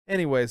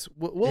 Anyways,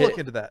 we'll look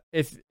into that.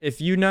 If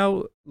you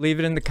know, leave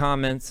it in the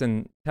comments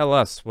and tell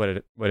us what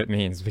it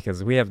means,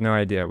 because we have no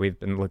idea. We've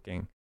been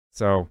looking.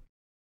 So,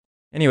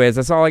 anyways,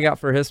 that's all I got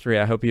for history.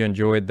 I hope you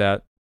enjoyed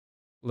that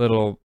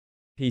little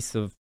piece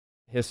of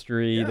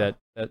history that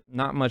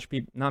not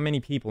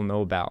many people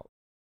know about.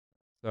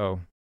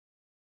 So,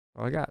 that's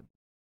all I got.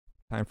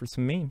 Time for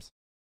some memes.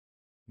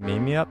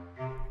 Meme me up.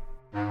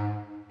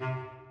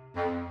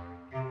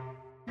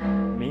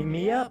 Meme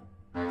me up.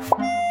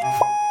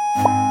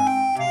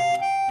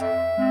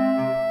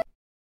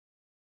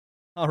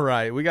 All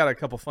right, we got a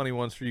couple funny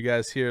ones for you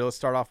guys here. Let's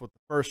start off with the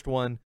first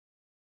one.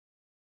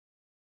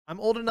 I'm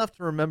old enough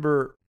to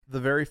remember the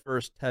very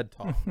first TED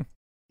Talk.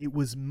 It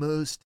was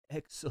most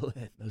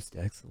excellent. Most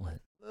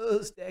excellent.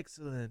 Most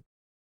excellent.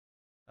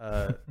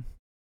 All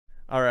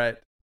right.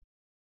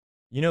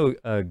 You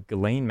know,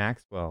 Ghislaine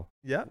Maxwell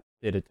Yeah.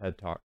 did a TED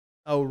Talk.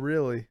 Oh,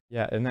 really?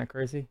 Yeah, isn't that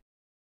crazy?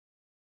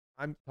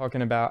 I'm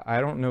talking about,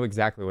 I don't know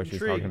exactly what she's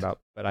talking about,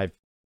 but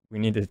we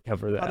need to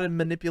cover that. How to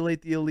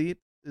manipulate the elite?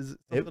 Is it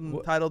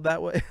something titled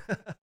that way?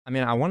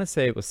 I want to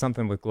say it was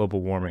something with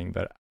global warming,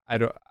 but I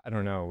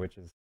don't know, which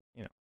is,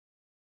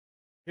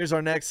 Here's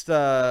our next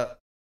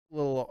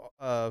little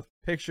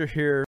picture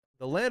here.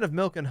 The land of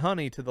milk and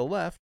honey to the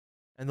left,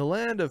 and the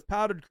land of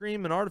powdered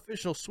cream and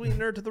artificial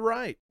sweetener to the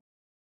right.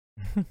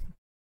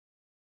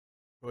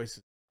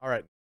 Choices. All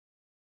right.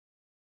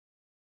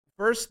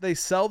 First, they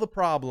sell the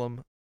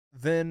problem,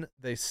 then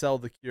they sell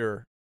the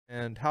cure.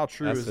 And how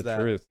true That's is the that?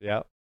 truth,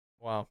 yeah.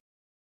 Wow.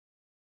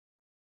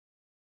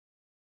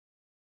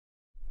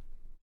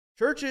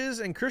 Churches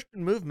and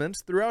Christian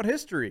movements throughout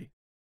history.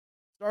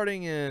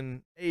 Starting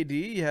in AD,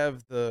 you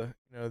have the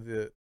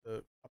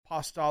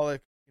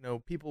apostolic,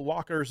 people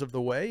walkers of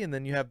the way, and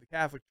then you have the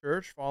Catholic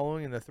Church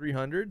following in the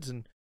 300s.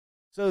 And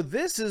so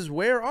this is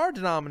where our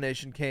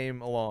denomination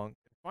came along.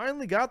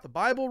 Finally got the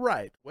Bible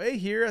right, way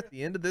here at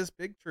the end of this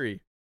big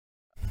tree.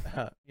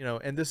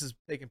 And this is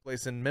taking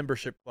place in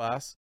membership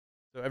class.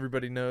 So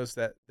everybody knows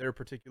that their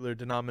particular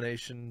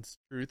denomination's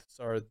truths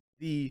are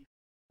the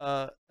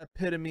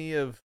epitome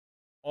of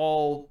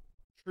all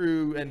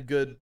true and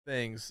good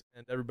things,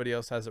 and everybody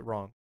else has it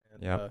wrong.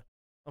 And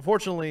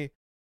unfortunately,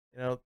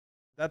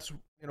 that's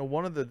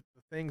one of the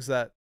things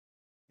that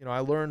I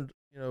learned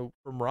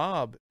from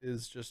Rob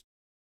is just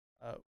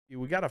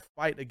we got to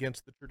fight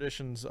against the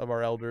traditions of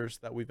our elders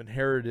that we've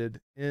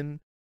inherited in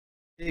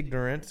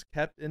ignorance,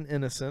 kept in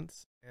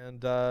innocence.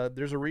 And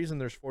there's a reason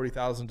there's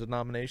 40,000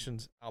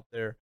 denominations out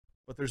there,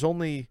 but there's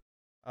only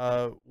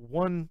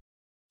one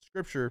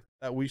scripture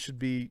that we should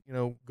be,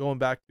 going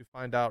back to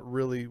find out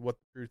really what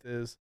the truth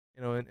is,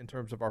 in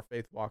terms of our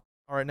faith walk.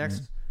 All right,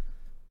 next.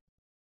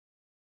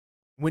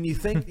 When you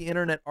think the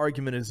internet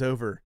argument is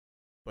over,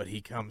 but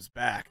he comes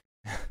back,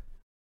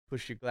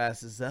 push your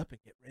glasses up and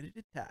get ready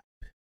to type.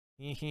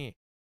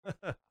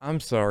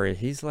 I'm sorry.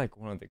 He's like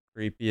one of the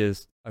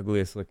creepiest,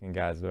 ugliest looking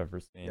guys I've ever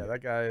seen. Yeah,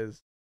 that guy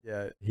is,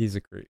 He's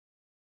a creep.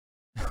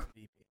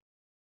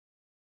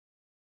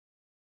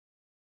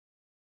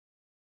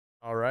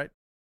 All right.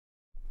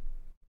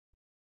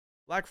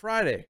 Black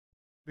Friday.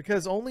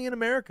 Because only in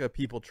America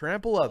people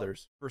trample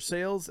others for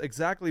sales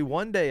exactly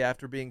one day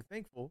after being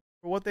thankful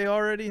for what they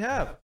already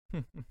have.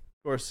 Of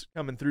course,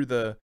 coming through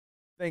the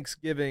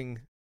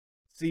Thanksgiving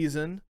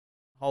season,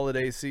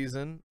 holiday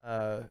season,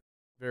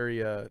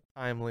 very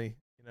timely,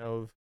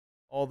 of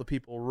all the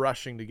people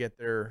rushing to get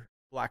their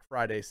Black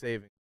Friday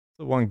savings.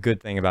 The one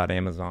good thing about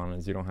Amazon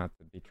is you don't have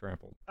to be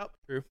trampled. Oh,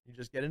 true. You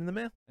just get it in the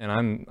mail. And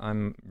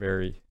I'm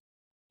very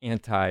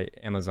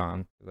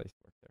anti-Amazon because I used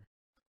to work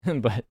there.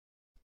 But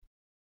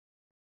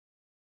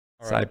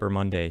All right. Cyber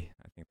Monday,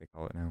 I think they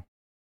call it now.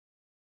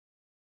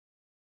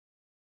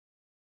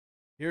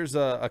 Here's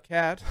a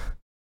cat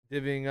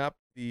divvying up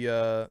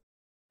the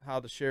how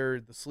to share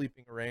the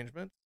sleeping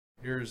arrangements.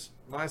 Here's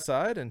my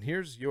side, and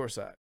here's your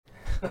side.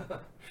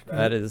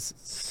 That is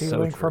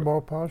Stealing so from true.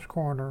 Opa's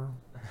corner.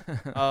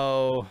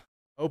 Oh,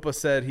 Opa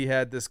said he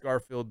had this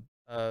Garfield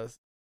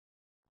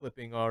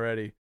clipping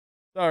already.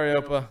 Sorry,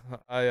 Opa.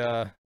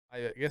 I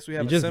guess we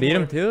have You a just beat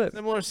him to it.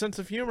 similar sense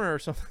of humor or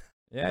something.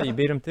 Yeah, you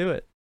beat him to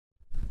it.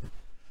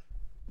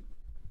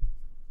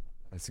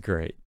 That's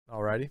great.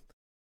 Alrighty.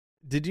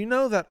 Did you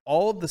know that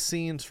all of the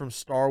scenes from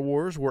Star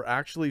Wars were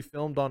actually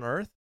filmed on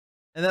Earth?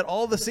 And that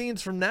all the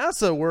scenes from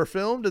NASA were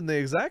filmed in the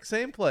exact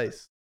same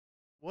place?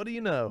 What do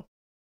you know?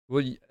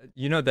 Well,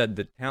 you know that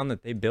the town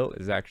that they built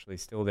is actually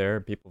still there.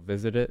 People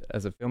visit it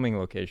as a filming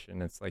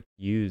location. It's like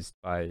used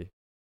by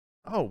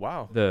Oh,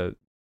 wow.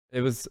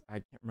 It was, I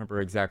can't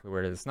remember exactly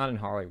where it is. It's not in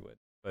Hollywood,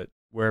 but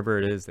wherever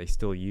it is, they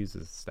still use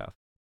this stuff.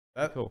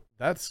 Cool.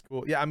 That's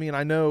cool. Yeah, I mean,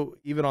 I know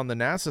even on the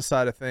NASA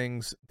side of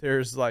things,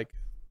 there's like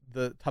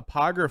the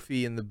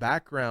topography in the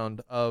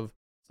background of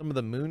some of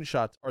the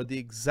moonshots are the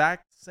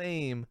exact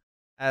same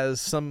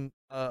as some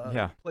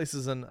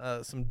places in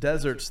some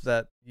deserts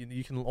that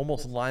you can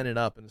almost line it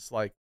up, and it's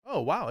like, oh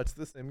wow, it's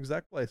the same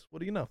exact place. What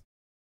do you know?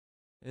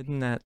 Isn't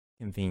that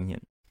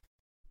convenient?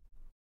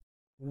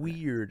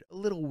 Weird, a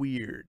little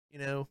weird,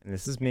 And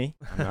this is me.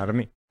 I'm not a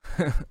me.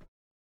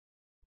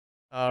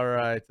 All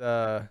right.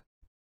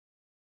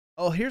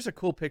 Oh, here's a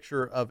cool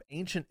picture of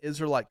ancient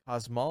Israelite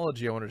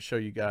cosmology I wanted to show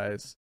you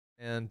guys,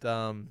 and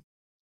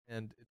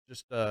it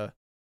just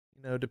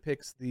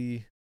depicts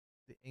the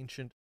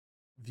ancient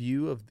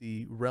view of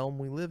the realm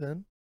we live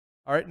in.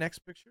 All right, next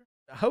picture.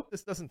 I hope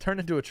this doesn't turn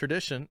into a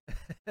tradition.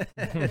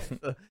 It's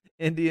the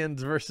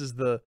Indians versus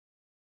the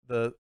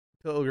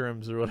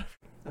Pilgrims or whatever.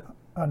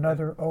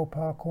 Another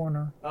Opa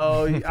corner.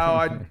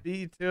 I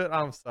beat to it.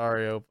 I'm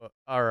sorry, Opa.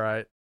 All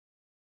right.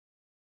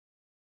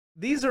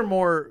 These are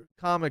more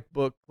comic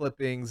book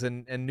clippings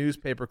and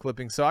newspaper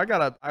clippings, so I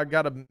gotta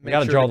make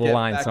sure draw to the get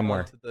line back somewhere.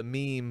 onto the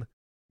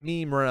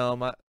meme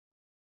realm.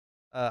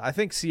 I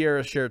think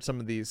Sierra shared some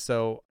of these,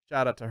 so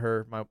shout out to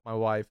her, my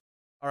wife.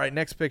 All right,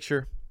 next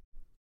picture.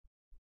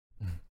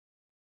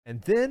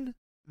 And then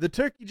the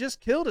turkey just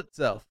killed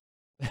itself.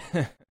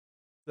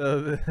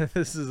 So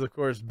this is, of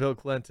course, Bill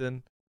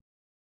Clinton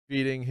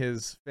feeding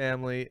his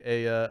family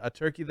a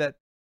turkey that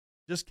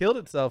just killed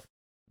itself.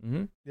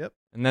 Mm-hmm. Yep.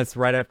 And that's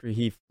right after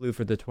he flew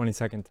for the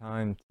 22nd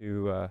time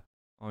to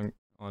on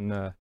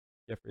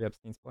Jeffrey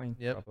Epstein's plane.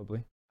 Yep.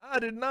 Probably. I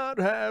did not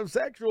have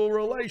sexual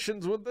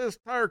relations with this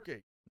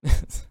turkey.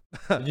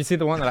 Did you see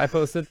the one that I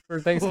posted for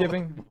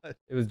Thanksgiving? What?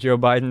 It was Joe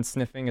Biden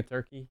sniffing a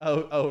turkey.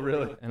 Oh,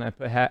 really? And I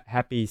put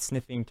happy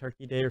sniffing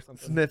turkey day or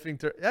something. Sniffing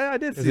turkey. Yeah, I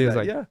did 'Cause see he was that.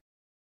 like- Yeah.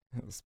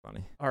 It was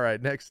funny. All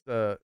right, next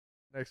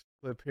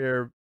clip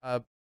here.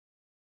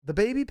 The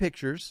baby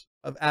pictures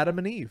of Adam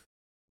and Eve.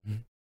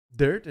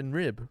 Dirt and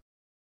rib.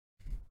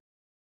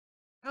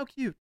 How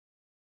cute.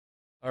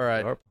 All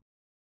right. Yep.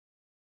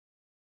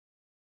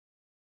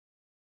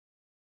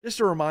 Just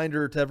a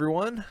reminder to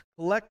everyone,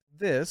 collect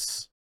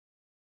this: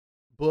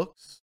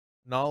 books,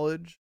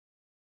 knowledge,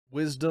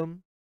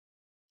 wisdom,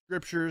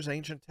 scriptures,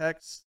 ancient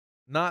texts,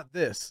 not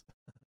this.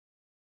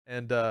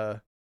 And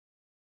What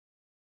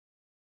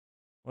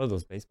are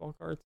those baseball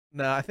cards?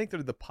 no, I think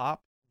they're the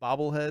pop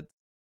bobbleheads.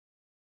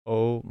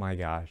 Oh my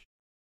gosh.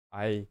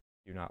 I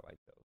do not like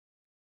those.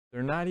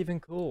 They're not even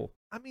cool.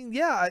 I mean,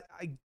 yeah,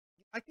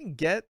 I can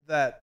get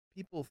that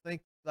people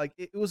think like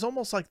it was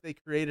almost like they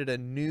created a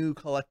new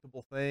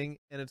collectible thing,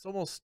 and it's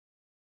almost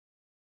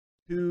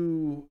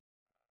too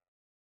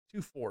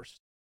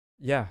forced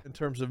Yeah. in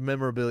terms of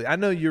memorabilia. I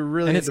know you're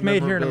really And it's into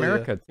made here in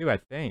memorabilia, America too, I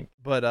think.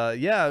 but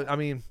yeah, I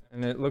mean,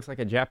 And it looks like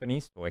a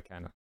Japanese toy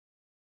kind of.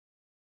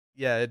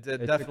 yeah, it took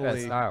that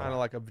definitely style. kind of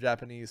like a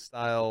Japanese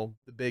style,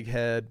 the big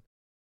head.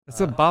 It's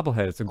a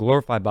bobblehead. It's a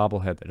glorified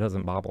bobblehead that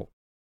doesn't bobble.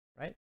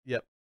 Right?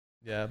 Yep.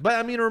 Yeah. But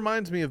I mean, it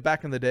reminds me of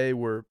back in the day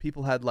where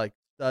people had like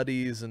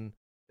studies and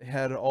they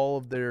had all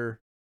of their,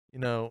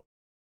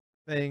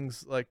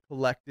 things like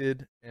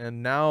collected.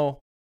 And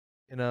now,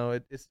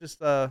 it's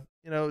just,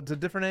 it's a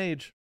different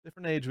age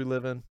we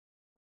live in.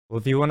 Well,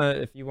 if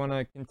you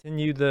wanna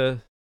continue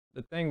the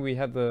thing, we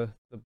have the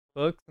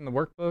books and the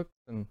workbooks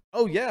and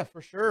Oh yeah,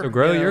 for sure. so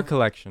grow you your know.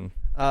 collection.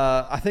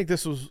 I think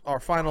this was our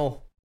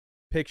final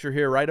picture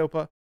here, right,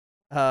 Opa?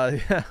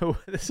 Yeah,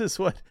 this is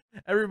what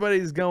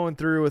everybody's going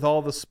through with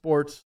all the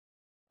sports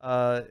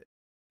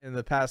in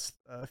the past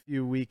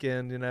few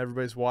weekends.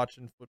 Everybody's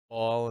watching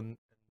football and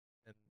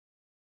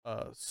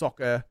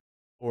soccer,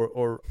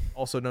 or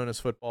also known as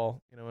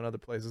football, in other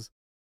places.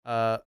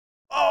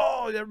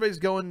 Everybody's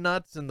going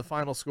nuts, and the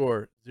final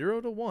score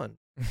 0-1.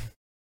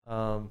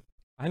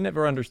 I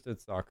never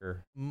understood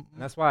soccer.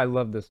 That's why I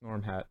love this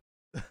Norm hat.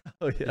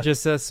 Oh yeah, it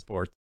just says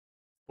sports.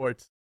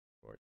 Sports.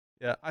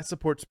 Yeah, I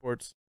support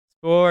sports.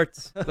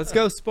 Sports. Let's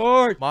go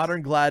sports.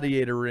 Modern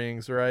gladiator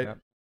rings, right? Yep.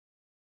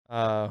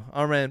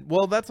 All right.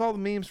 Well, that's all the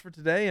memes for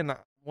today, and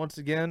once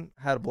again,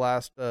 had a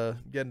blast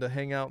getting to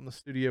hang out in the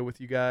studio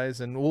with you guys,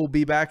 and we'll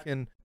be back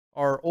in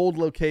our old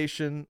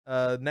location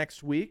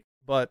next week.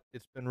 But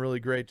it's been really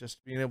great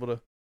just being able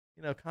to,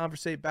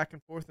 conversate back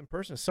and forth in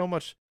person. It's so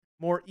much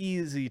more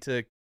easy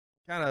to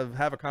kind of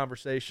have a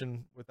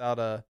conversation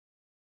without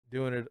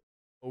doing it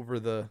over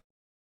the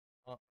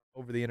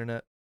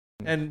internet.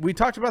 And we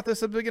talked about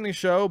this at the beginning of the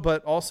show,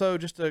 but also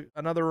just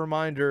another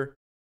reminder,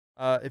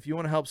 if you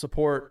want to help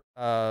support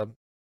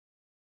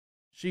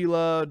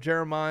Sheila,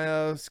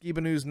 Jeremiah,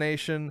 Skiba News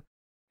Nation,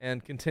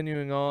 and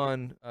continuing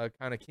on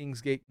kind of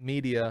Kingsgate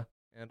Media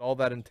and all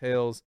that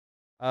entails,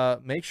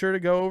 make sure to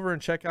go over and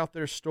check out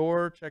their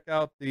store. Check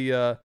out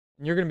the...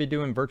 You're going to be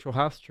doing virtual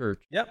house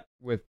church. Yep.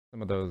 With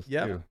some of those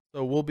too.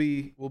 So we'll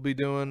be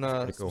doing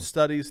cool. some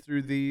studies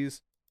through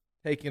these,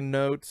 taking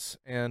notes,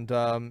 and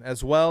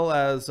as well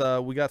as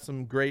we got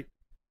some great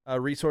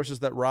resources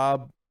that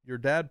Rob, your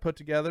dad, put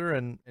together,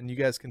 and you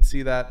guys can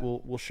see that.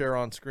 We'll share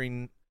on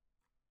screen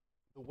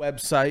the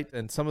website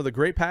and some of the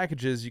great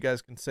packages. You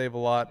guys can save a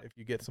lot if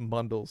you get some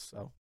bundles.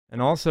 So.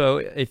 And also,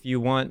 if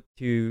you want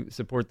to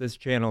support this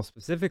channel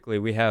specifically,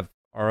 we have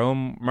our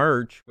own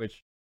merch,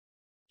 which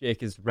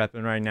Jake is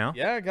repping right now.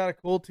 Yeah, I got a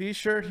cool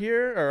T-shirt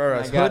here, or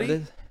a I got hoodie.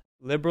 this.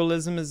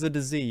 Liberalism is a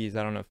disease.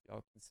 I don't know if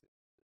y'all can see.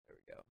 There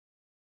we go.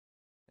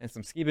 And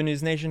some Skiba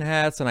News Nation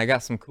hats, and I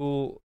got some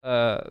cool,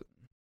 what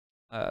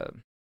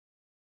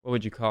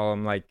would you call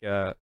them? Like,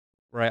 where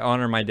I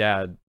honor my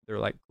dad. They're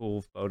like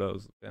cool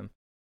photos of him.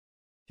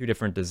 2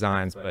 different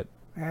designs, but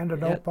and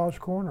an Opa's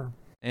Corner.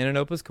 And an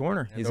Opa's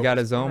Corner. And He's Opa's got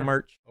his own Corner.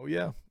 merch. Oh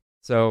yeah.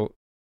 So,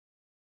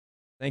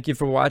 thank you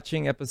for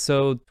watching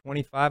episode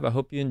 25. I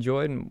hope you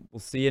enjoyed, and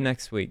we'll see you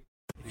next week.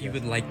 If you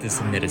would like to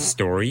submit a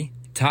story,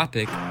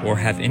 topic, or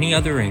have any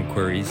other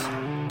inquiries,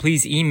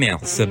 please email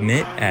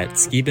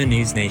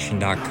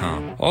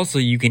submit@skibanewsnation.com. Also,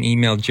 you can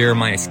email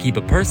Jeremiah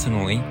Skiba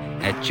personally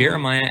at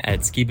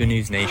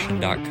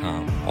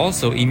jeremiah@skibanewsnation.com.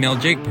 Also, email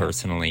Jake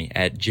personally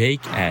at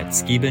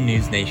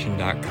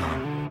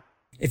jake@skibanewsnation.com.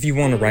 If you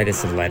want to write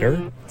us a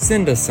letter,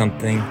 send us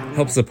something,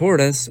 help support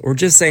us, or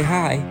just say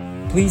hi,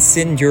 please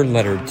send your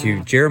letter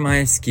to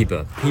Jeremiah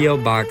Skiba, P.O.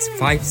 Box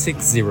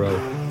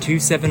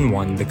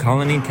 560-271, The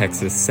Colony,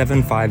 Texas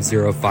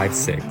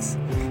 75056.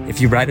 If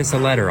you write us a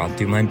letter, I'll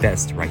do my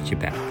best to write you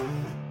back.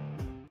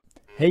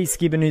 Hey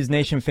Skiba News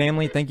Nation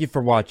family, thank you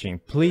for watching.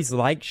 Please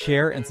like,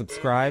 share, and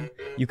subscribe.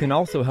 You can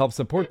also help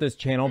support this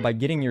channel by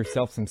getting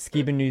yourself some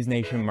Skiba News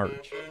Nation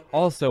merch.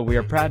 Also, we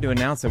are proud to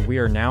announce that we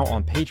are now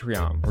on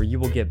Patreon, where you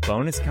will get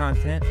bonus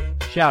content,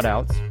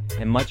 shoutouts,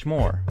 and much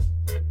more.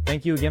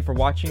 Thank you again for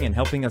watching and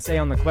helping us stay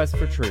on the quest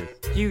for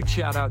truth. Huge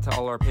shout out to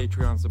all our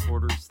Patreon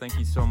supporters. Thank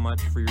you so much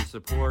for your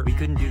support. We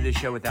couldn't do this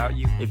show without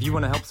you. If you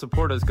want to help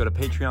support us, go to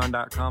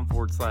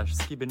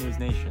patreon.com/Skiba News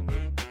Nation.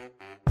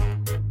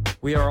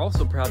 We are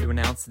also proud to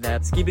announce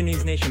that Skiba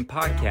News Nation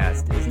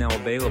podcast is now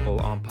available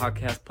on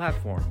podcast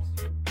platforms.